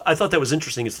so I thought that was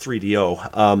interesting. It's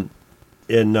 3DO.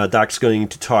 And Doc's going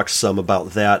to talk some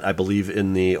about that, I believe,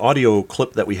 in the audio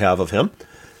clip that we have of him.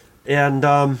 And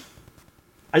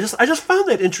I just found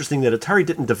that interesting that Atari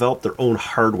didn't develop their own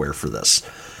hardware for this.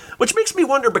 Which makes me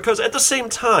wonder, because at the same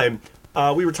time,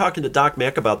 we were talking to Doc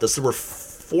Mack about this, there were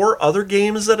 4 other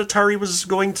games that Atari was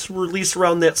going to release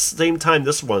around that same time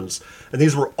this one's, and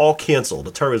these were all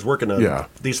canceled. Atari was working on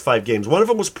these 5 games. One of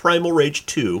them was Primal Rage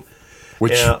 2.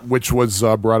 Which was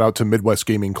brought out to Midwest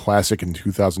Gaming Classic in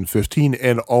 2015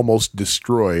 and almost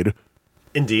destroyed.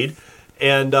 Indeed.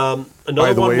 And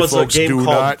another one was folks, a game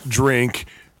called...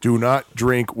 Do not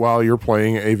drink while you're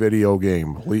playing a video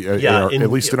game. At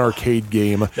least an arcade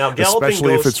game, now,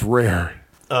 especially if it's rare.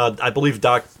 I believe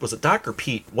Doc or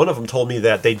Pete? One of them told me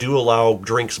that they do allow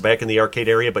drinks back in the arcade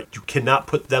area, but you cannot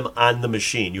put them on the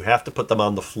machine. You have to put them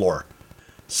on the floor.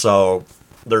 So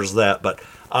there's that. But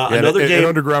another game, in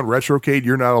Underground Retrocade,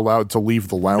 you're not allowed to leave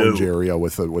the lounge area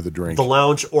with a drink. The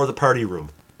lounge or the party room.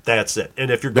 That's it.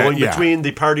 And if you're going between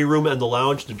the party room and the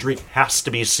lounge, the drink has to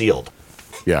be sealed.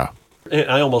 Yeah.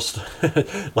 I almost,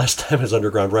 last time I was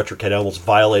Underground Retrocade, I almost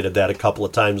violated that a couple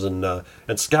of times, and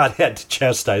Scott had to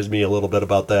chastise me a little bit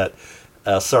about that.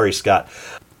 Sorry, Scott.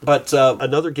 But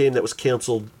another game that was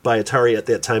canceled by Atari at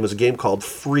that time was a game called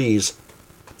Freeze,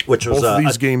 which was... Both of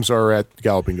these games are at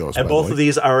Galloping Ghost, and both of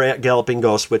these are at Galloping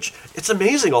Ghost, which, it's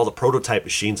amazing all the prototype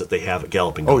machines that they have at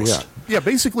Galloping Ghost. Oh, yeah. Yeah,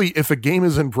 basically, if a game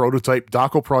is in prototype,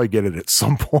 Doc will probably get it at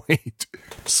some point.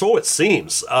 So it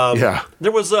seems.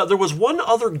 There was one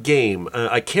other game.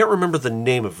 I can't remember the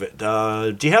name of it.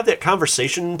 Do you have that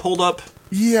conversation pulled up?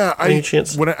 Yeah,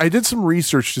 chance? When I did some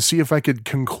research to see if I could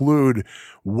conclude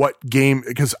what game,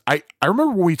 because I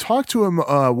remember when we talked to him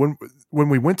when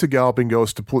we went to Galloping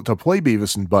Ghost to play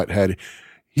Beavis and Butthead,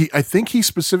 I think he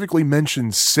specifically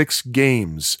mentioned 6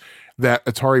 games that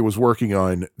Atari was working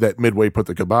on that Midway put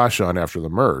the kibosh on after the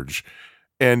merge.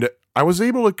 And I was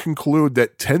able to conclude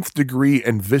that 10th Degree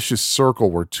and Vicious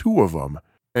Circle were 2 of them.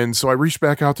 And so I reached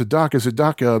back out to Doc. I said,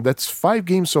 Doc, that's 5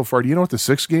 games so far. Do you know what the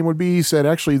 6th game would be? He said,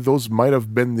 actually, those might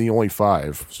have been the only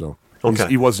 5. So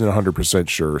he wasn't 100%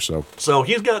 sure. So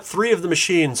he's got 3 of the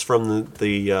machines from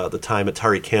the time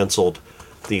Atari canceled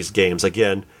these games.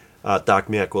 Again, Doc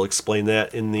Mack will explain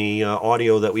that in the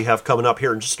audio that we have coming up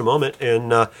here in just a moment.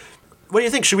 And what do you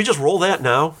think? Should we just roll that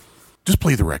now? Just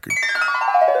play the record.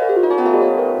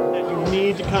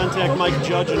 Need to contact Mike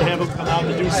Judge and have him come out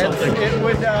to do something. It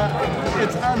would.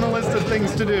 It's on the list of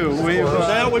things to do.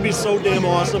 That would be so damn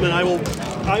awesome, and I will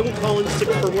call in sick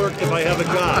for work if I have a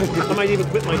job. I might even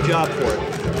quit my job for it.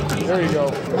 There you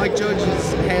go. Mike Judge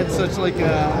has had such like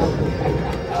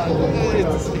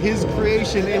it's his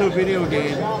creation in a video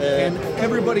game, and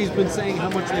everybody's been saying how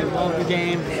much they love the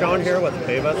game. Sean here with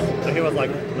Beavis, so he was like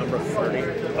number 30,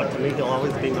 but to me he'll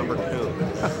always be number 2.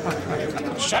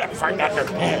 Shut up, Farnucker.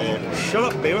 Shut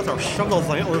up, Beavis, or shove those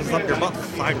antlers up your butt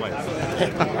sideways.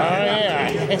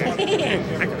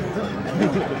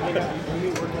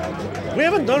 We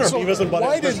haven't done our Beavis and Butthead.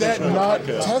 Why did that not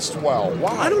test well?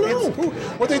 Why? I don't know.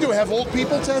 What they do, have old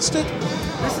people test it?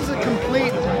 This is a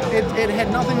complete. It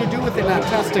had nothing to do with it not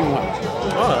testing well.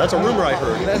 Oh, that's a rumor I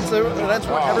heard. That's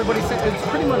what everybody said. It's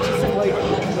pretty much the same. Like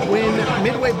when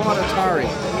Midway bought Atari,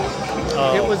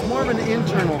 it was more of an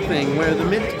internal thing where the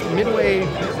Midway,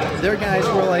 their guys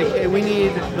were like, hey, we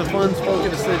need the funds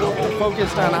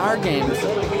focused on our games,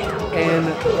 and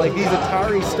like these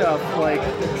Atari stuff, like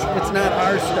it's not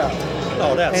our stuff.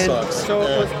 Oh, that sucks. So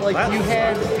it was like you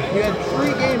had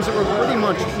 3 games that were pretty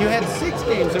much, you had 6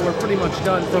 games that were pretty much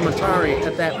done from Atari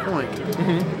at that point.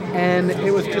 Mm-hmm. And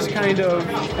it was just kind of,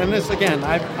 and this again,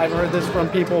 I've heard this from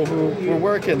people who were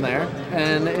working there,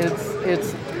 and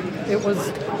it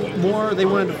was more, they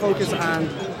wanted to focus on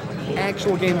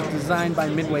actual games designed by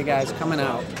Midway guys coming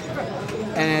out.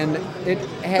 And it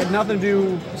had nothing to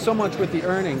do so much with the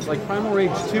earnings. Like Primal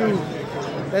Rage 2,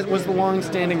 that was the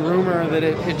long-standing rumor that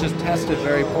it just tested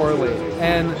very poorly.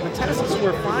 And the tests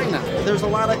were fine. There's a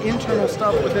lot of internal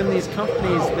stuff within these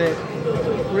companies that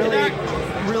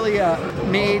really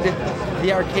made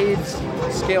the arcades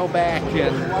scale back,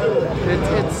 and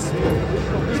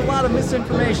there's a lot of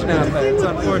misinformation out there. It's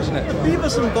unfortunate. The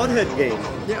Beavis and Butthead game.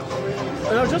 Yeah.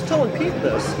 And I was just telling Pete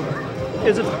this.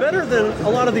 Is it's better than a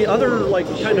lot of the other, like,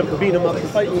 kind of beat 'em up,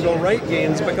 fight and go right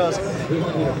games because,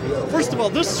 first of all,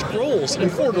 this scrolls in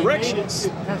 4 directions.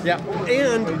 Yeah.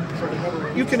 And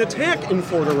you can attack in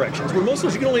 4 directions, where most of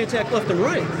those you can only attack left and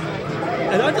right.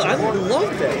 And I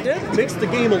love that. That makes the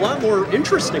game a lot more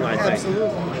interesting, I think. Absolutely.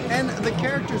 And the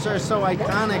characters are so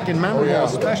iconic and memorable,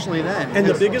 especially then. And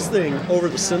the biggest thing over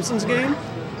the Simpsons game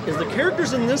is the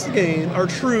characters in this game are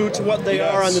true to what they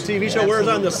are on the TV show, whereas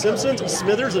on The Simpsons,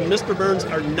 Smithers and Mr. Burns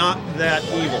are not that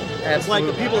evil. It's like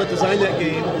the people that designed that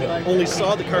game only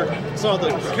saw the characters, but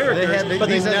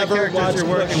they never watched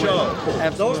the show.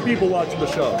 Those people watched the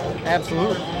show.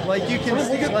 Absolutely. Like you can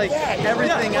see like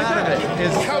everything out of it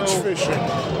is couch fishing.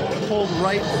 Pulled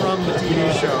right from the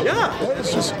TV show. Yeah. That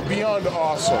is just beyond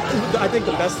awesome. I think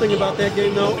the best thing about that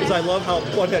game, though, is I love how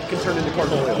Butthead can turn into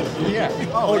Cornholio. Yeah.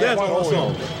 Oh, that's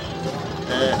awesome.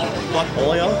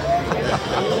 Butthole.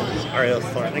 Sorry, that's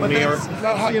threatening me. That's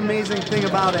the amazing thing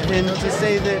about it. And to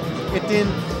say that it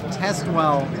didn't test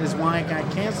well is why it got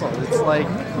canceled. It's like...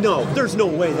 No, there's no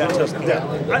way that tested.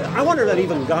 I wonder if that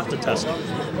even got to testing.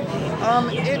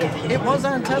 It was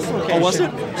on test location. Oh, was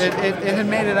it? It had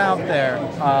made it out there.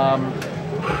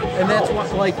 And that's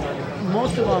what, like,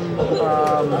 most of them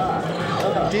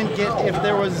didn't get, if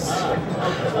it was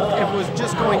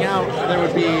just going out, there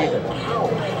would be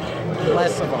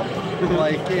less of them.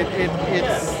 Like,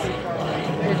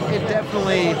 it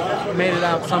definitely made it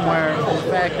out somewhere. The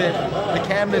fact that the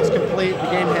cabinet's complete, the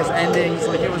game has endings,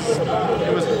 like it was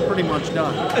pretty much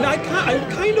done. And I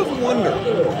kind of wonder,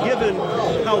 given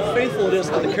how faithful it is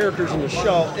to the characters in the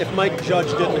show, if Mike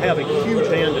Judge didn't have a huge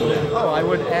hand in that. Oh, I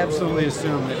would absolutely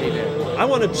assume that he did. I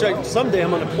want to check, someday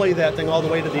I'm going to play that thing all the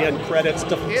way to the end credits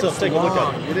to take a look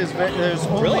at it. It is, there's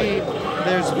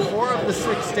 4 of the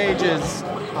 6 stages,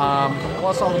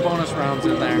 plus all the bonus rounds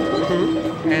in there.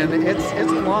 Mm-hmm. And it's a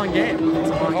long game.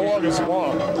 How long is it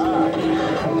long?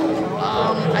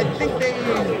 I think they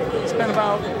spent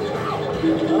about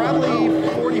probably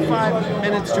 45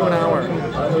 minutes to an hour.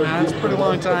 That's a pretty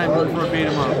long time for a beat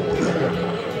 'em up.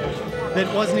 It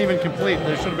wasn't even complete.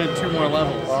 There should have been 2 more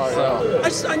levels. So.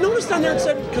 I noticed on there it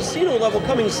said casino level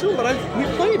coming soon, but we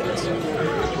played it.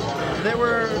 There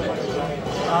were...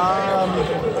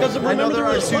 Because remember there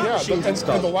were slot machines and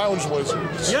stuff. And the lounge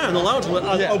lizards. Yeah, and the lounge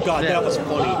lizards. Oh God, that was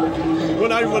funny.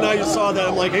 When I saw that,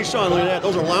 I'm like, hey Sean, look at that.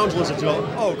 Those are lounge lizards. You go,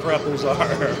 oh crap, those are.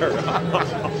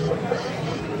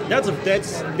 That's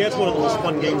one of the most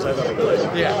fun games I've ever played.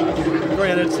 Yeah.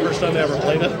 Granted, it's the first time I ever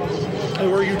played it.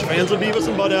 And we're huge fans of Beavis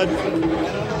and Butthead,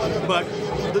 but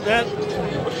that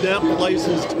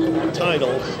licensed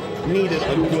title needed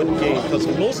a good game because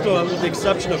most of them, with the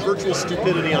exception of Virtual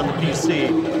Stupidity on the PC,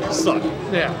 sucked.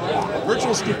 Yeah.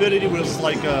 Virtual Stupidity was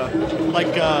like the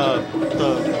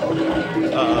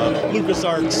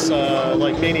LucasArts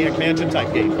like Maniac Mansion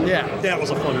type game. Yeah. That was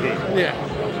a fun game. Yeah.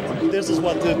 This is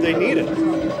what they needed.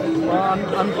 Well,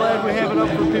 I'm glad we have it up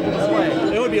for people to play.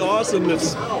 It would be awesome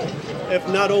if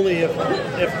not only if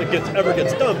it ever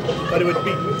gets done, but it would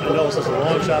be, I know this is a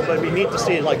long shot, but it'd be neat to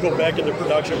see it like go back into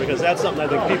production because that's something I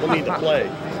think people need to play.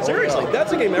 Seriously,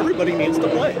 that's a game everybody needs to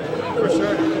play. For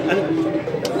sure.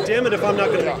 And damn it if I'm not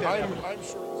going to make that. I'm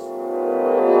sure.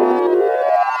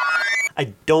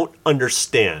 I don't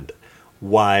understand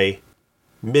why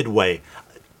Midway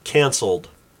canceled.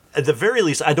 At the very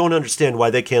least, I don't understand why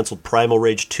they canceled Primal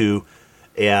Rage 2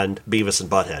 and Beavis and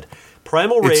Butthead.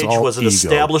 Primal Rage was an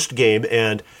established game,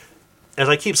 and as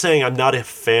I keep saying, I'm not a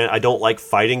fan. I don't like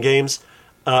fighting games.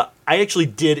 I actually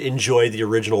did enjoy the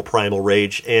original Primal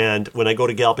Rage, and when I go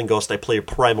to Galloping Ghost, I play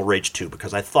Primal Rage 2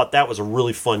 because I thought that was a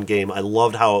really fun game. I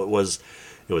loved how it was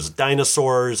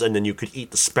dinosaurs, and then you could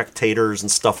eat the spectators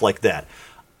and stuff like that.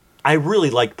 I really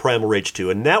liked Primal Rage 2,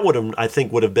 and that would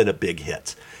have been a big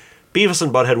hit. Beavis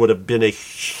and Butthead would have been a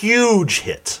huge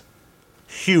hit.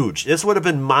 Huge. This would have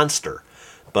been monster.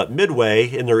 But Midway,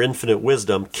 in their infinite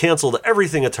wisdom, canceled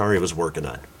everything Atari was working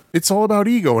on. It's all about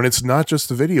ego, and it's not just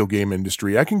the video game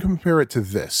industry. I can compare it to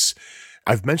this.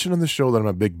 I've mentioned on the show that I'm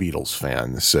a big Beatles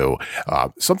fan, so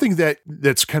something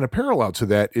that's kind of parallel to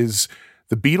that is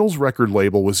the Beatles record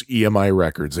label was EMI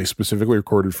Records. They specifically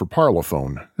recorded for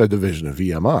Parlophone, a division of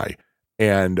EMI.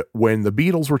 And when the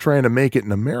Beatles were trying to make it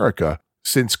in America,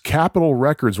 since Capitol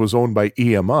Records was owned by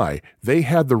EMI, they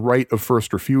had the right of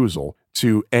first refusal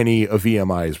to any of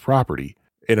EMI's property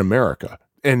in America.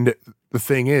 And the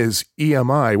thing is,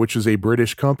 EMI, which is a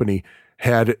British company,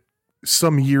 had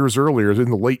some years earlier, in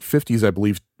the late 50s, I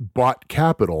believe, bought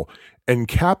Capitol. And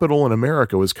Capitol in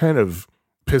America was kind of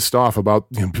pissed off about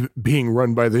being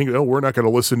run by the thing. Oh, we're not going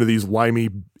to listen to these limey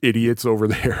idiots over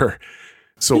there.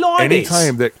 So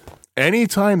anytime that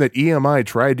EMI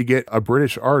tried to get a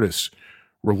British artist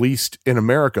released in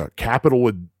America, Capitol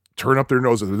would turn up their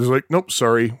noses. They're like, nope,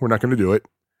 sorry, we're not going to do it.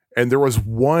 And there was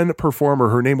one performer,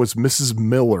 her name was Mrs.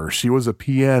 Miller. She was a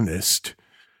pianist.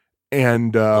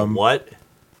 And what?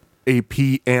 A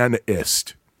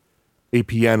pianist. A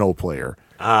piano player.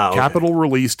 Okay. Capitol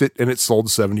released it, and it sold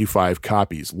 75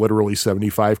 copies. Literally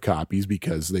 75 copies,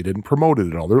 because they didn't promote it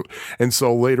at all. And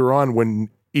so later on, when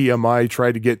EMI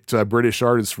tried to get British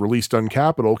artists released on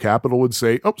Capitol, Capitol would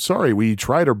say, oh, sorry, we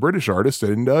tried a British artist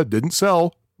and didn't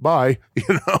sell. Bye.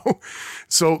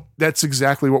 So that's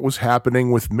exactly what was happening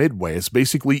with Midway. It's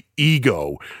basically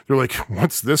ego. They're like,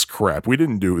 what's this crap? We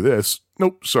didn't do this.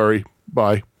 Nope. Sorry.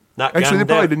 Bye. Actually, they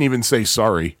probably didn't even say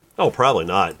sorry. Oh, probably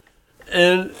not.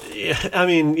 And I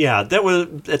mean, yeah, that was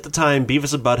at the time.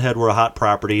 Beavis and Butthead were a hot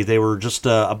property. They were just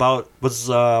about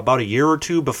a year or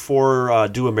two before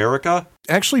Do America.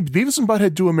 Actually, Beavis and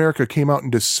Butthead Do America came out in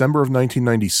December of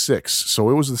 1996, so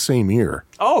it was the same year.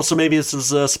 Oh, so maybe this is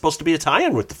supposed to be a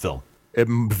tie-in with the film. It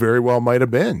very well might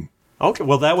have been. Okay,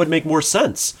 well, that would make more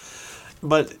sense.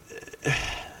 But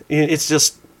it's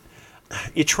just,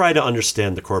 you try to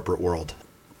understand the corporate world.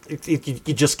 You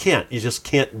just can't. You just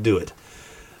can't do it.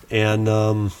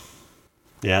 And,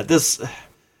 this...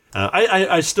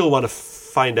 I still want to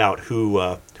find out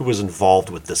who was involved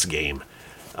with this game.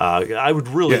 I would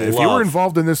really love... If you were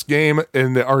involved in this game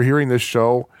and are hearing this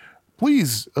show,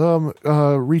 please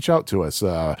reach out to us.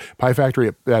 Pie Factory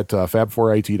at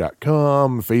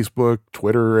fab4it.com, Facebook,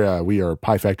 Twitter. We are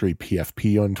Pie Factory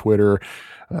PFP on Twitter.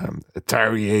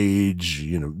 Atari Age,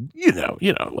 you know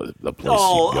the place.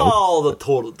 All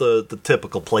the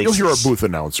typical places. You'll hear our booth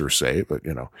announcer say, but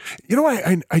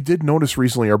I did notice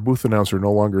recently our booth announcer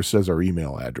no longer says our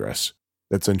email address.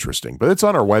 That's interesting, but it's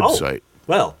on our website.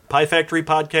 Well, Pie Factory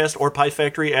Podcast or Pie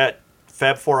Factory at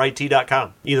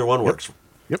fab4it.com. Either one works.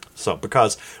 Yep. So,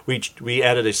 because we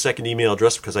added a second email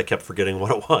address because I kept forgetting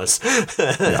what it was.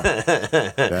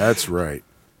 Yeah, that's right.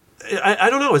 I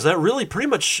don't know. Is that really pretty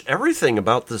much everything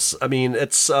about this? I mean,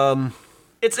 it's an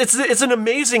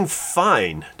amazing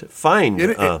find.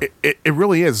 It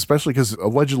really is, especially because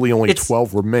allegedly only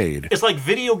 12 were made. It's like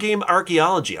video game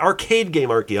archaeology, arcade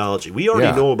game archaeology. We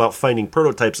already know about finding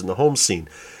prototypes in the home scene.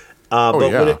 But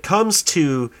when it comes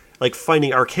to like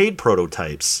finding arcade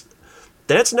prototypes,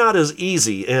 that's not as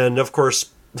easy. And of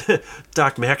course,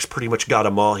 Doc Mack's pretty much got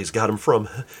them all. He's got them from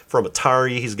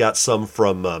Atari. He's got some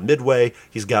from Midway.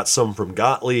 He's got some from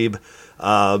Gottlieb.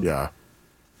 Played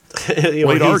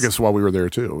Argus while we were there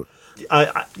too.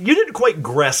 You didn't quite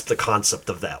grasp the concept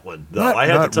of that one, though. I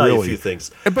had to tell you a few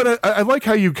things. But I like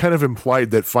how you kind of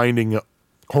implied that finding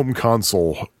home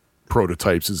console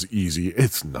prototypes is easy.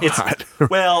 It's not.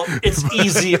 It's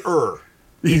easier.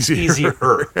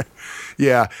 Easier.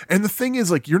 Yeah, and the thing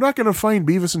is, like, you're not going to find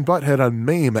Beavis and Butthead on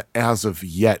MAME as of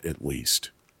yet, at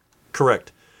least.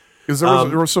 Correct. Because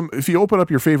there was some. If you open up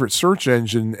your favorite search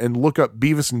engine and look up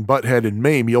Beavis and Butthead and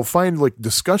MAME, you'll find like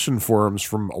discussion forums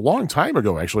from a long time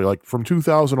ago, actually, like from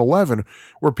 2011,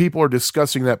 where people are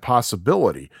discussing that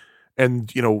possibility.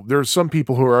 And, there's some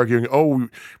people who are arguing, oh,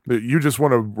 you just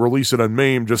want to release it on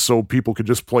MAME just so people could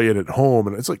just play it at home.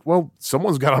 And it's like, well,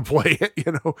 someone's got to play it,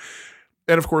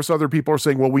 And, of course, other people are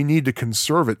saying, well, we need to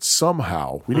conserve it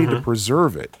somehow. We need to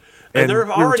preserve it. And there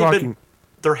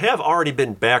have already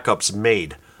been backups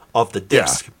made of the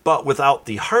disc, but without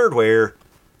the hardware,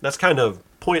 that's kind of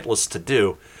pointless to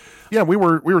do. Yeah, we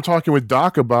were talking with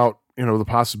Doc about, the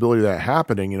possibility of that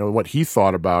happening, what he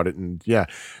thought about it. And yeah,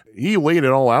 he laid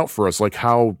it all out for us, like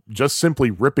how just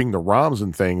simply ripping the ROMs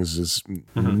and things is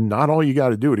not all you got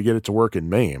to do to get it to work in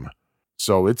MAME.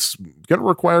 So it's going to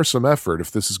require some effort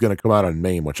if this is going to come out on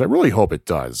MAME, which I really hope it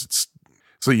does.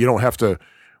 So you don't have to,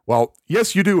 well,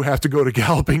 yes, you do have to go to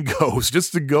Galloping Ghost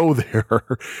just to go there.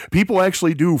 People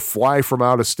actually do fly from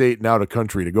out of state and out of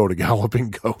country to go to Galloping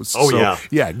Ghost. Oh, so, yeah.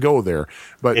 Yeah, go there.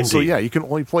 But Indeed. so, yeah, you can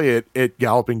only play it at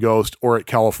Galloping Ghost or at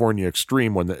California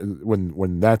Extreme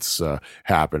when that's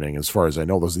happening. As far as I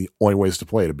know, those are the only ways to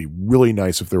play it. It'd be really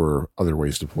nice if there were other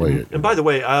ways to play it. And by the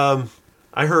way,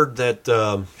 I heard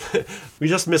that we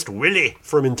just missed Willie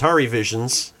from Atari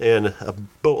Visions and a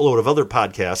boatload of other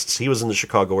podcasts. He was in the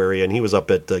Chicago area, and he was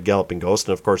up at Galloping Ghost.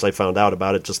 And, of course, I found out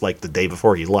about it just like the day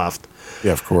before he left.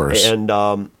 Yeah, of course. And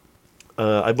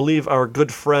I believe our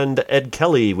good friend Ed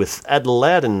Kelly with Ed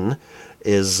Ladden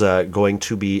is going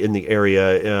to be in the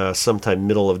area sometime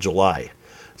middle of July.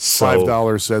 So,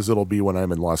 $5 says it'll be when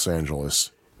I'm in Los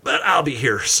Angeles. But I'll be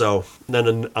here. So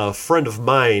then a friend of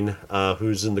mine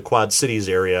who's in the Quad Cities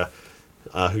area,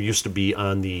 who used to be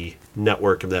on the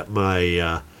network that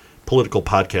my political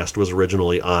podcast was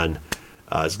originally on,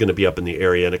 is going to be up in the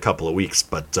area in a couple of weeks.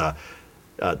 But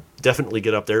definitely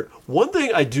get up there. One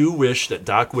thing I do wish that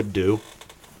Doc would do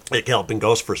at Galloping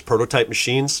Ghost for his prototype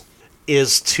machines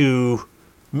is to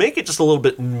make it just a little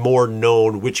bit more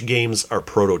known which games are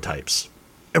prototypes.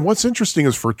 And what's interesting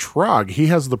is for Trog, he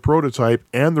has the prototype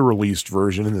and the released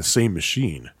version in the same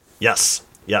machine. Yes.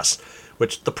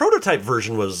 Which the prototype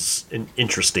version was an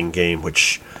interesting game.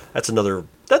 Which that's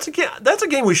a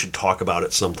game we should talk about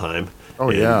at some time. Oh,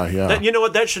 and yeah. You know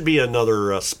what? That should be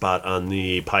another spot on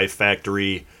the Pie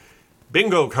Factory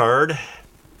bingo card.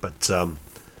 But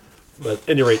at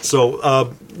any rate,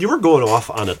 so you were going off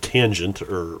on a tangent,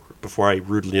 or before I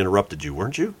rudely interrupted you,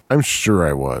 weren't you? I'm sure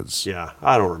I was. Yeah,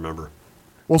 I don't remember.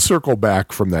 We'll circle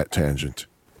back from that tangent.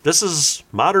 This is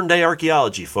modern day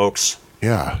archaeology, folks.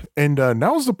 Yeah, and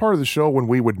now's the part of the show when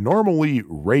we would normally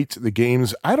rate the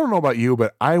games. I don't know about you,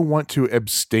 but I want to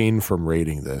abstain from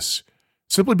rating this.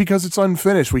 Simply because it's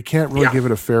unfinished. We can't really give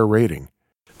it a fair rating.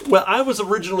 Well, I was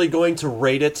originally going to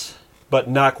rate it, but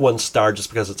knock 1 star just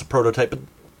because it's a prototype. But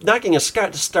knocking a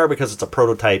star because it's a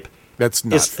prototype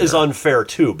is unfair,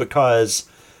 too, because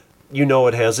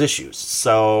it has issues.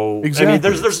 So, exactly. I mean,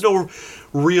 there's no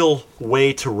real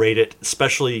way to rate it,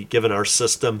 especially given our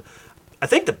system. I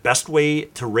think the best way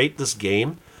to rate this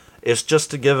game is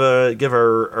just to give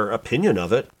our opinion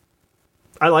of it.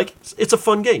 I like it. It's a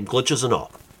fun game, glitches and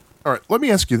all. All right, let me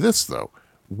ask you this, though.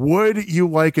 Would you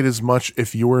like it as much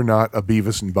if you were not a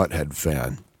Beavis and Butthead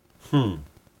fan?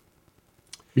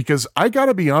 Because I got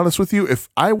to be honest with you, if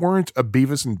I weren't a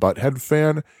Beavis and Butthead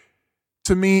fan,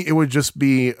 to me, it would just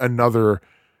be another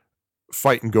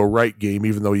fight and go right game,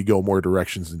 even though you go more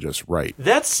directions than just right.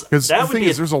 Because the thing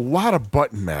is, there's a lot of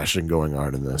button mashing going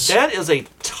on in this. That is a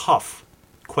tough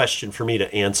question for me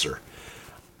to answer.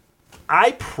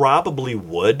 I probably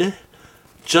would,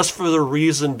 just for the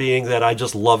reason being that I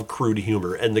just love crude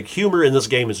humor. And the humor in this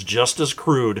game is just as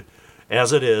crude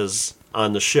as it is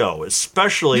on the show,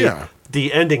 especially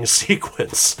the ending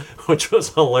sequence, which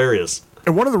was hilarious.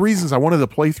 And one of the reasons I wanted to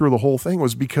play through the whole thing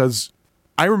was because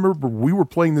I remember we were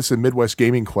playing this in Midwest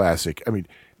Gaming Classic. I mean,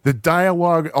 the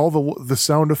dialogue, all the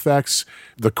sound effects,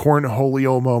 the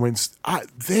cornholio moments,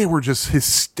 they were just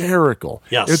hysterical.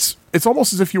 Yes. It's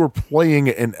almost as if you were playing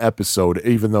an episode,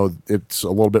 even though it's a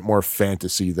little bit more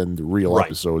fantasy than the real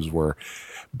episodes were.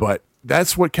 But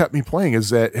that's what kept me playing, is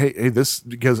that, hey, this,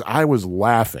 because I was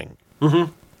laughing.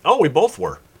 Mm-hmm. Oh, we both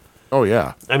were. Oh,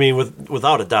 yeah. I mean,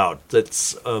 without a doubt.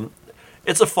 It's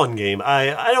a fun game.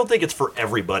 I don't think it's for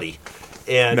everybody.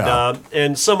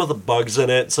 And some of the bugs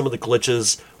in it, some of the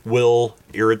glitches will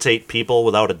irritate people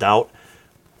without a doubt.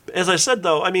 As I said,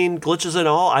 though, I mean, glitches and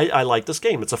all, I like this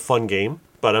game. It's a fun game,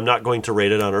 but I'm not going to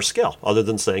rate it on our scale, other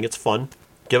than saying it's fun.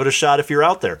 Give it a shot if you're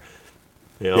out there.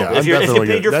 If you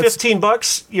paid your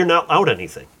 $15, you're not out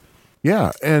anything.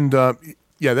 Yeah, and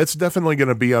that's definitely going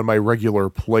to be on my regular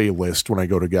playlist when I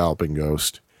go to Galloping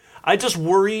Ghost. I just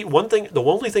worry, the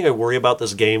only thing I worry about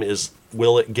this game is,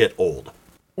 will it get old?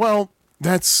 Well,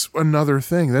 that's another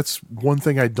thing. That's one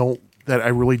thing that I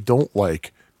really don't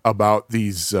like about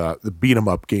these the beat 'em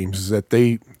up games, is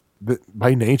that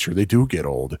by nature they do get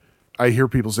old. I hear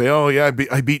people say, "Oh yeah,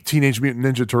 I beat Teenage Mutant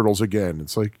Ninja Turtles again."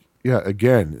 It's like, yeah,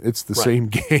 again, it's the same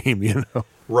game,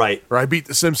 Right. Or I beat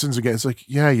The Simpsons again. It's like,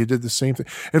 yeah, you did the same thing.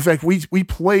 In fact, we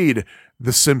played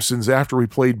The Simpsons after we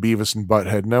played Beavis and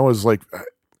Butthead, and I was like,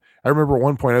 I remember at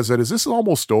one point I said, "Is this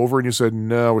almost over?" And you said,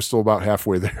 "No, we're still about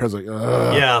halfway there." I was like,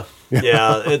 Yeah.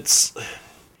 It's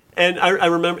And I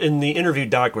remember in the interview,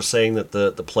 Doc was saying that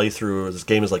the playthrough of this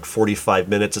game is like 45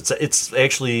 minutes. It's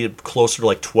actually closer to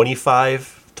like 25,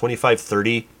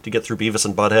 30 to get through Beavis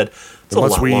and Butthead. It's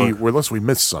Unless we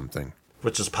miss something.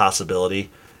 Which is a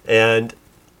possibility. And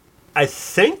I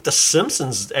think The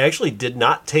Simpsons actually did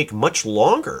not take much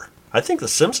longer. I think The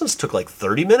Simpsons took like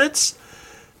 30 minutes,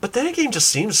 but that game just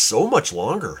seems so much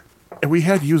longer. And we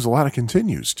had to use a lot of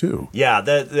continues, too. Yeah,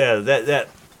 that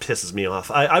pisses me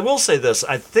off. I will say this.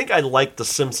 I think I like The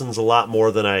Simpsons a lot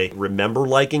more than I remember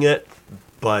liking it.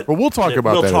 But we'll talk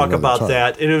about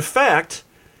that. And in fact...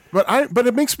 But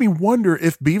it makes me wonder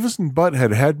if Beavis and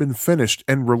Butthead had been finished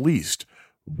and released,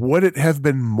 would it have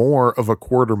been more of a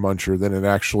quarter muncher than it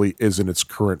actually is in its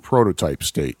current prototype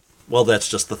state? Well, that's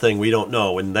just the thing. We don't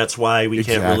know, and that's why we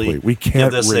can't really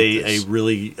give this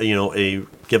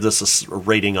give this a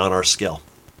rating on our scale.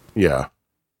 Yeah.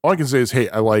 All I can say is, hey,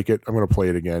 I like it. I'm going to play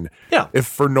it again. Yeah. If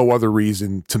for no other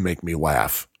reason to make me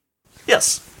laugh.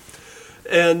 Yes.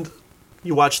 And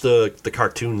you watch the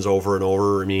cartoons over and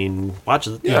over. I mean,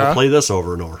 play this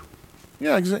over and over.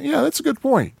 Yeah, exactly. Yeah, that's a good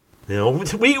point. You know,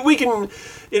 we can,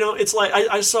 it's like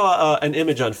I saw an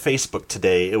image on Facebook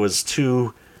today. It was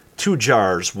two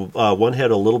jars. One had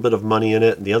a little bit of money in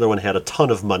it, and the other one had a ton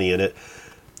of money in it.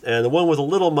 And the one with a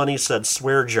little money said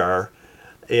swear jar,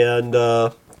 and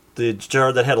the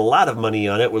jar that had a lot of money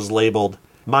on it was labeled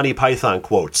Monty Python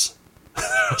quotes.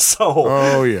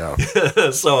 Oh, yeah.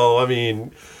 So, I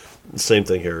mean, same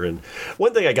thing here. And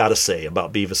one thing I got to say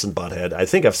about Beavis and Butthead, I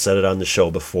think I've said it on the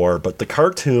show before, but the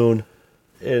cartoon,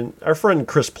 and our friend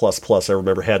Chris Plus, I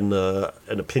remember, had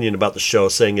an opinion about the show,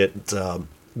 saying it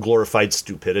glorified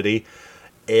stupidity.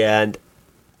 And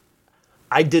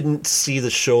I didn't see the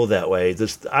show that way.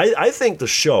 I think the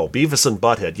show, Beavis and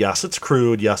Butthead, yes, it's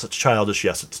crude, yes, it's childish,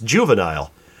 yes, it's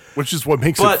juvenile. Which is what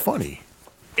makes it funny.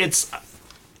 It's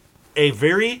a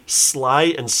very sly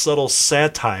and subtle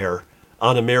satire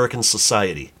on American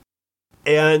society.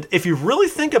 And if you really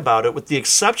think about it, with the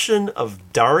exception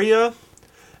of Daria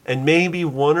and maybe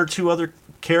one or two other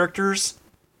characters,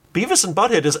 Beavis and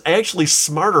Butthead is actually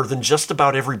smarter than just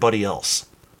about everybody else.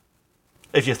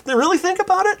 If you really think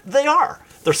about it, they are.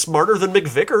 They're smarter than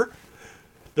McVicker.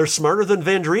 They're smarter than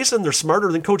Van Driesen. They're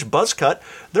smarter than Coach Buzzcut.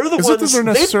 They're the ones... Is it that they're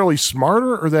necessarily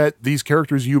smarter, or that these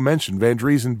characters you mentioned, Van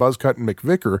Driesen, Buzzcut, and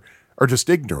McVicker, are just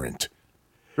ignorant?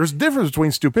 There's a difference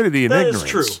between stupidity and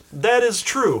ignorance. That is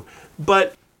true.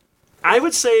 But I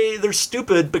would say they're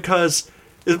stupid because...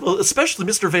 especially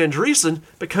Mr. Van Driesen,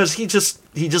 because he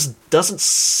just doesn't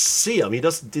see them.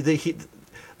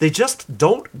 They just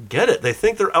don't get it. They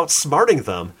think they're outsmarting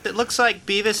them. It looks like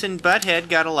Beavis and Butthead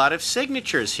got a lot of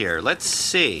signatures here. Let's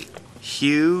see.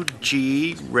 Hugh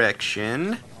G.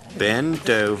 Riction, Ben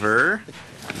Dover,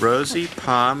 Rosie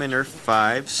Palm and her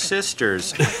 5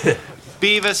 sisters.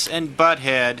 Beavis and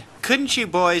Butthead, couldn't you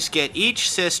boys get each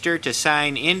sister to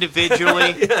sign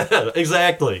individually? Yeah,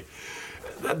 exactly.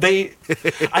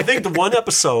 I think the one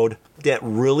episode that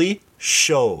really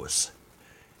shows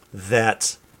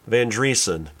that Van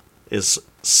Driesen is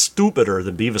stupider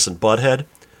than Beavis and Butthead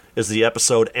is the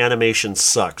episode Animation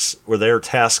Sucks, where they're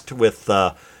tasked with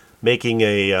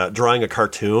drawing a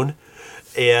cartoon,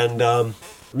 and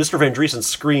Mr. Van Driesen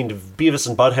screened Beavis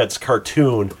and Butthead's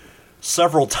cartoon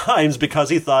several times because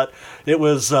he thought it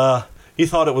was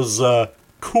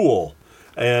cool.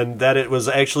 And that it was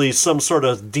actually some sort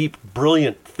of deep,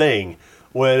 brilliant thing,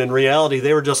 when in reality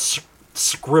they were just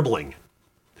scribbling.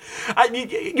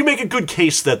 You make a good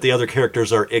case that the other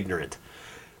characters are ignorant.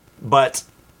 But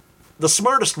the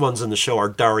smartest ones in the show are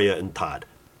Daria and Todd.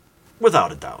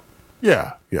 Without a doubt.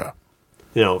 Yeah.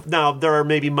 Now there are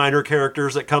maybe minor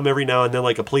characters that come every now and then,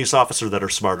 like a police officer, that are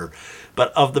smarter.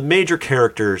 But of the major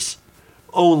characters,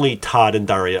 only Todd and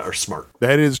Daria are smart.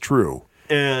 That is true.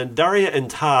 And Daria and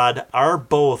Todd are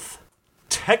both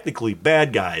technically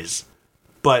bad guys,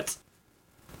 but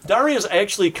Daria's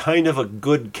actually kind of a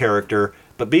good character,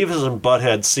 but Beavis and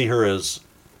Butthead see her as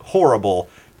horrible.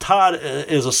 Todd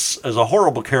is a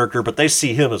horrible character, but they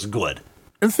see him as good.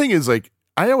 And the thing is, like,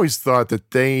 I always thought that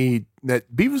Beavis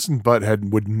and Butthead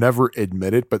would never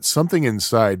admit it, but something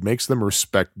inside makes them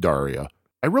respect Daria.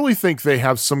 I really think they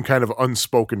have some kind of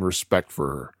unspoken respect for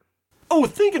her. Oh,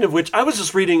 thinking of which, I was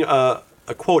just reading a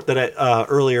quote that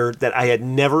earlier that I had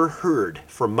never heard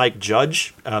from Mike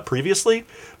Judge previously,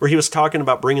 where he was talking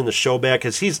about bringing the show back,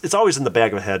 because it's always in the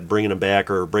back of my head, bringing him back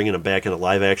in a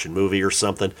live action movie or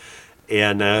something.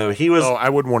 And he was... Oh, I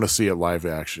wouldn't want to see it live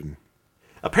action.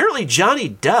 Apparently Johnny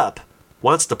Depp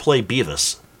wants to play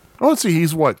Beavis. Oh, let's see,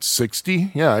 he's what,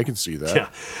 60? Yeah, I can see that.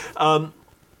 Yeah.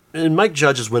 And Mike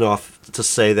Judge went off to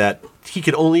say that he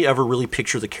could only ever really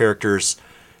picture the characters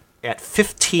at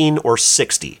 15 or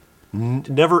 60.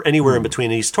 Never anywhere in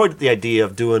between. And he's toyed with the idea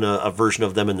of doing a version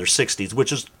of them in their 60s,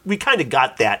 which is, we kind of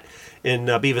got that in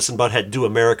Beavis and Butthead Do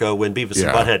America when Beavis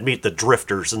and Butthead meet the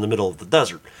drifters in the middle of the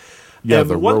desert. Yeah, and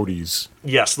the roadies.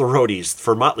 Yes, the roadies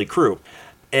for Motley Crue.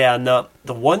 And the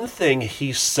one thing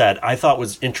he said I thought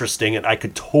was interesting, and I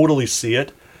could totally see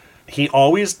it, he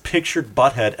always pictured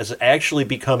Butthead as actually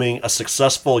becoming a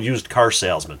successful used car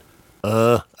salesman.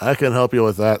 I can help you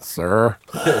with that, sir.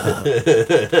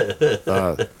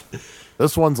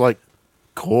 This one's like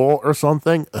coal or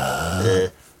something.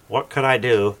 What can I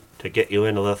do to get you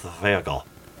into this vehicle?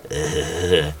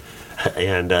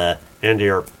 and into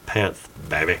your pants,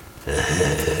 baby.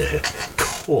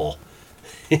 Cool.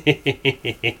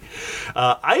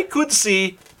 I could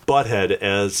see Butthead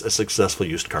as a successful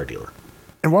used car dealer.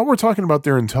 And while we're talking about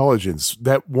their intelligence,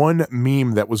 that one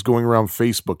meme that was going around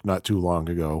Facebook not too long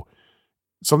ago,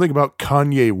 something about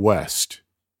Kanye West.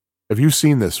 Have you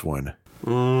seen this one?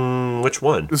 Which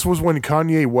one? This was when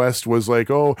Kanye West was like,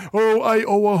 oh, I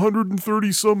owe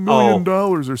 $130-some million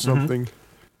or something.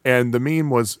 And the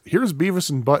meme was, here's Beavis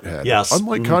and Butthead. Yes.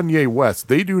 Unlike Kanye West,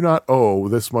 they do not owe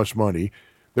this much money.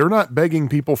 They're not begging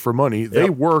people for money. They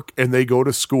work and they go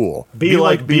to school. Be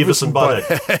like Beavis and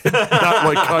Butthead. Not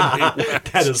like Kanye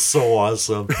West. That is so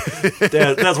awesome.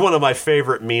 That's one of my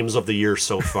favorite memes of the year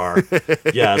so far.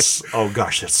 Yes. Oh,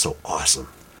 gosh, that's so awesome.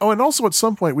 Oh, and also at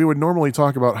some point we would normally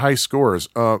talk about high scores.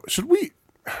 Should we?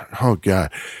 Oh,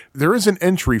 God. There is an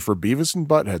entry for Beavis and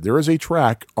Butthead. There is a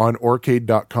track on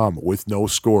Aurcade.com with no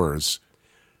scores.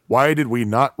 Why did we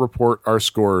not report our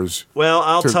scores? Well,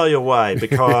 I'll tell you why.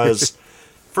 Because,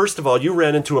 first of all, you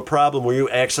ran into a problem where you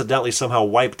accidentally somehow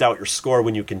wiped out your score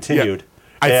when you continued.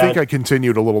 Yeah. I think I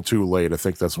continued a little too late. I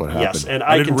think that's what happened. Yes, and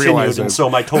I continued, and so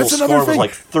my total score was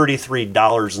like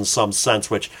 $33 and some cents,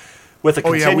 which... With a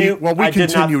continue, we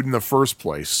continued in the first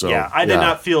place. So yeah, I did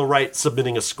not feel right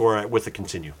submitting a score with a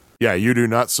continue. Yeah, you do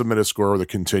not submit a score with a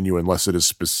continue unless it is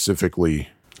specifically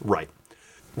right.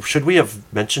 Should we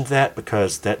have mentioned that,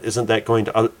 because that isn't that going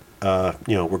to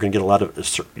we're going to get a lot of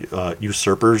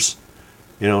usurpers,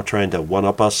 trying to one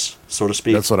up us, so to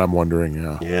speak. That's what I'm wondering.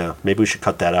 Yeah. Yeah, maybe we should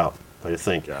cut that out. What do you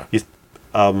think? Yeah.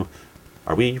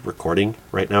 Are we recording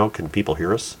right now? Can people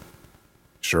hear us?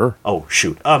 Sure. Oh,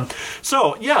 shoot.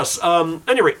 So, yes,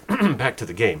 anyway, back to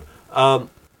the game.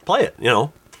 Play it,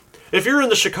 If you're in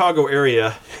the Chicago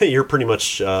area, you're pretty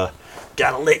much got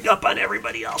a leg up on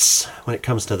everybody else when it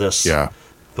comes to this. Yeah.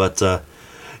 But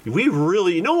we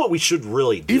really, what we should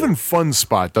really do? Even Fun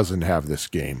Spot doesn't have this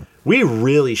game. We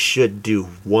really should do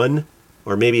one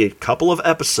or maybe a couple of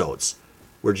episodes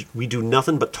where we do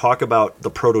nothing but talk about the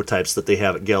prototypes that they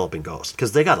have at Galloping Ghost,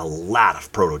 because they got a lot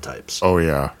of prototypes. Oh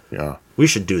yeah, yeah. We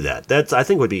should do that. I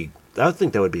think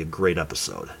that would be a great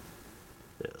episode.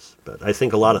 Yes, but I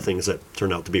think a lot of things that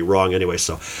turn out to be wrong anyway.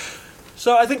 So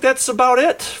I think that's about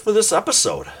it for this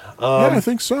episode. Yeah, I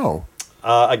think so.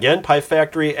 Again, Pie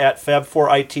Factory at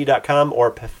fab4it.com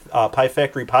or Pie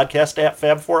Factory Podcast at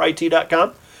fab4it.com.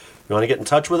 If you want to get in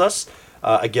touch with us.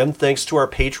 Again, thanks to our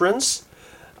patrons.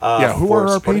 Who are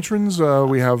our patrons?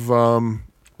 We have, I'm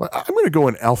going to go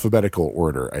in alphabetical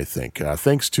order, I think.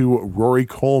 Thanks to Rory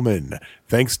Coleman.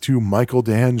 Thanks to Michael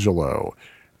D'Angelo.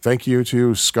 Thank you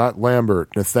to Scott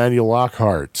Lambert, Nathaniel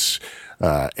Lockhart,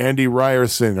 Andy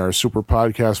Ryerson, our Super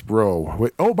Podcast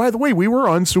Bro. By the way, we were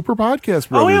on Super Podcast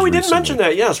Bro. Oh, yeah, we didn't mention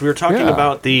that. Yes, we were talking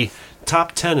about the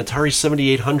top 10 Atari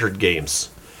 7800 games.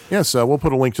 Yes, we'll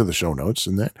put a link to the show notes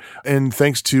in that. And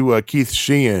thanks to Keith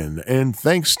Sheehan, and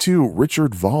thanks to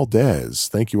Richard Valdez.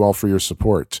 Thank you all for your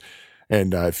support.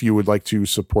 And if you would like to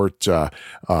support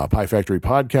Pie Factory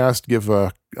Podcast, give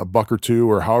a buck or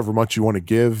two or however much you want to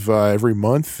give every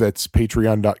month. That's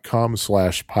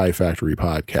patreon.com/Pie Factory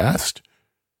Podcast.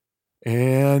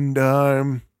 And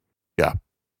yeah.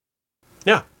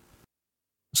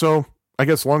 So I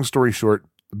guess long story short,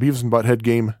 the Beavis and Butthead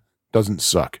game doesn't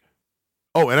suck.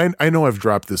 Oh, and I know I've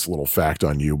dropped this little fact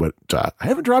on you, but I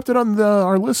haven't dropped it on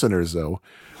our listeners, though.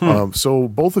 So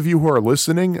both of you who are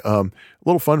listening, a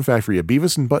little fun fact for you.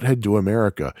 Beavis and Butthead Do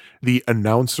America, the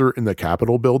announcer in the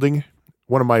Capitol building,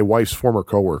 one of my wife's former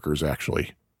coworkers,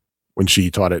 actually, when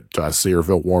she taught at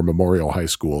Sayreville War Memorial High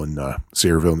School in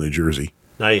Sayreville, New Jersey.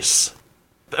 Nice.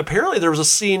 Apparently there was a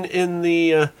scene in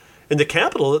the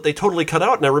Capitol that they totally cut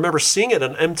out, and I remember seeing it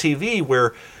on MTV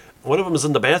where one of them is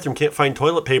in the bathroom, can't find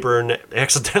toilet paper, and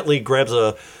accidentally grabs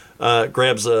the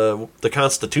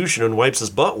Constitution and wipes his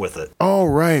butt with it. Oh,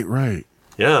 right.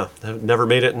 Yeah, that never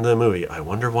made it in the movie. I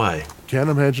wonder why.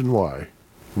 Can't imagine why.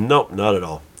 Nope, not at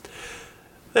all.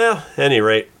 Well, at any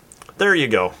rate, there you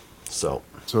go. So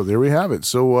there we have it.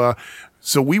 So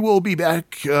So we will be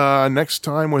back next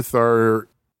time with our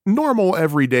normal,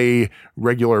 everyday,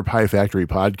 regular Pie Factory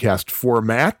podcast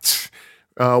format.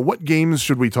 What games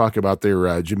should we talk about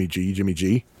there, Jimmy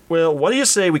G? Well, what do you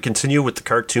say we continue with the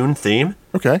cartoon theme?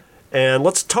 Okay. And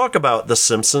let's talk about The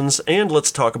Simpsons, and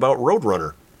let's talk about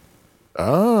Roadrunner.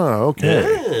 Oh, okay.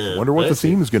 Yeah, wonder what the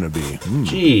theme is going to be.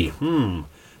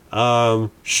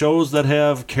 Shows that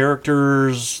have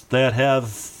characters that have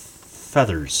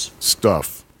feathers.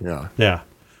 Stuff. Yeah. Yeah.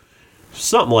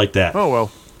 Something like that. Oh,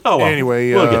 well.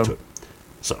 Anyway, we'll get to it.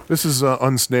 So this is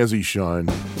Unsnazzy Sean.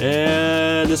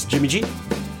 And this is Jimmy G.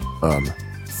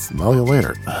 Smell you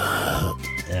later.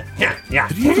 Yeah.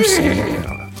 Did you ever see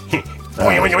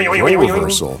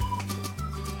reversal?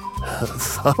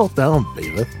 Settle down,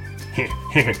 baby.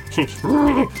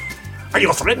 Are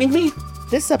you threatening me?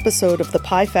 This episode of the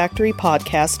Pie Factory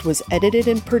podcast was edited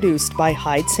and produced by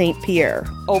Hyde St. Pierre.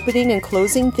 Opening and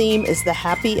closing theme is The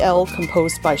Happy L,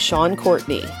 composed by Sean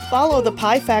Courtney. Follow the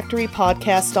Pie Factory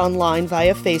podcast online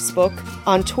via Facebook,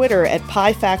 on Twitter at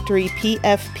Pie Factory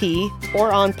PFP,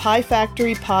 or on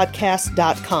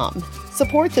piefactorypodcast.com.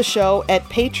 Support the show at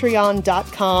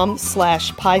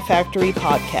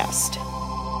patreon.com/piefactorypodcast.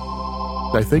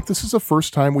 I think this is the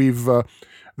first time we've...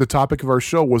 the topic of our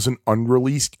show was an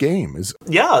unreleased game. There was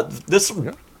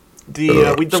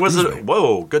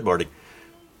whoa, good morning.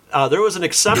 There was an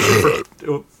exception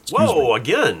for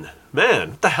again,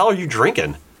 man. What the hell are you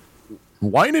drinking?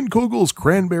 Leinenkugel's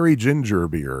cranberry ginger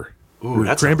beer. Ooh,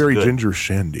 that cranberry sounds good. ginger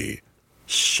shandy.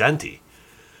 Shanty.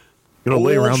 Gonna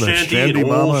lay around the shanty shandy, in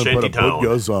mama, old and put a shanty good town.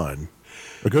 buzz on.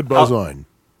 A good buzz on.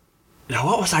 Now,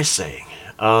 what was I saying?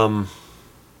 I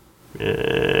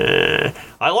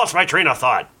lost my train of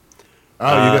thought.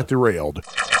 Oh, you got derailed.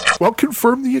 Well,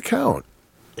 confirm the account.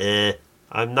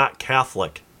 I'm not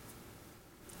Catholic.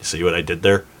 You see what I did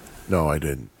there? No, I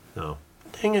didn't. No.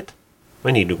 Dang it. I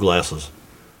need new glasses.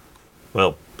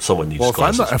 Well, someone needs Well,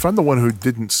 glasses. if I'm the one who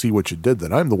didn't see what you did,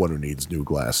 then I'm the one who needs new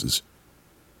glasses.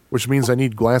 Which means I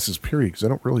need glasses, period, because I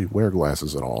don't really wear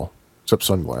glasses at all. Except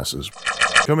sunglasses.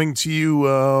 Coming to you,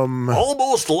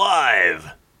 Almost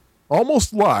live.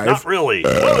 Almost live. Not really.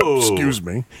 Whoa. Excuse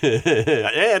me.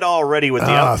 And already with the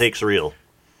outtakes reel.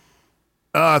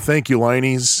 Thank you,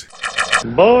 Liney's.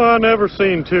 Boy, I never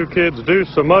seen two kids do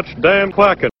so much damn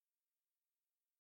quacking.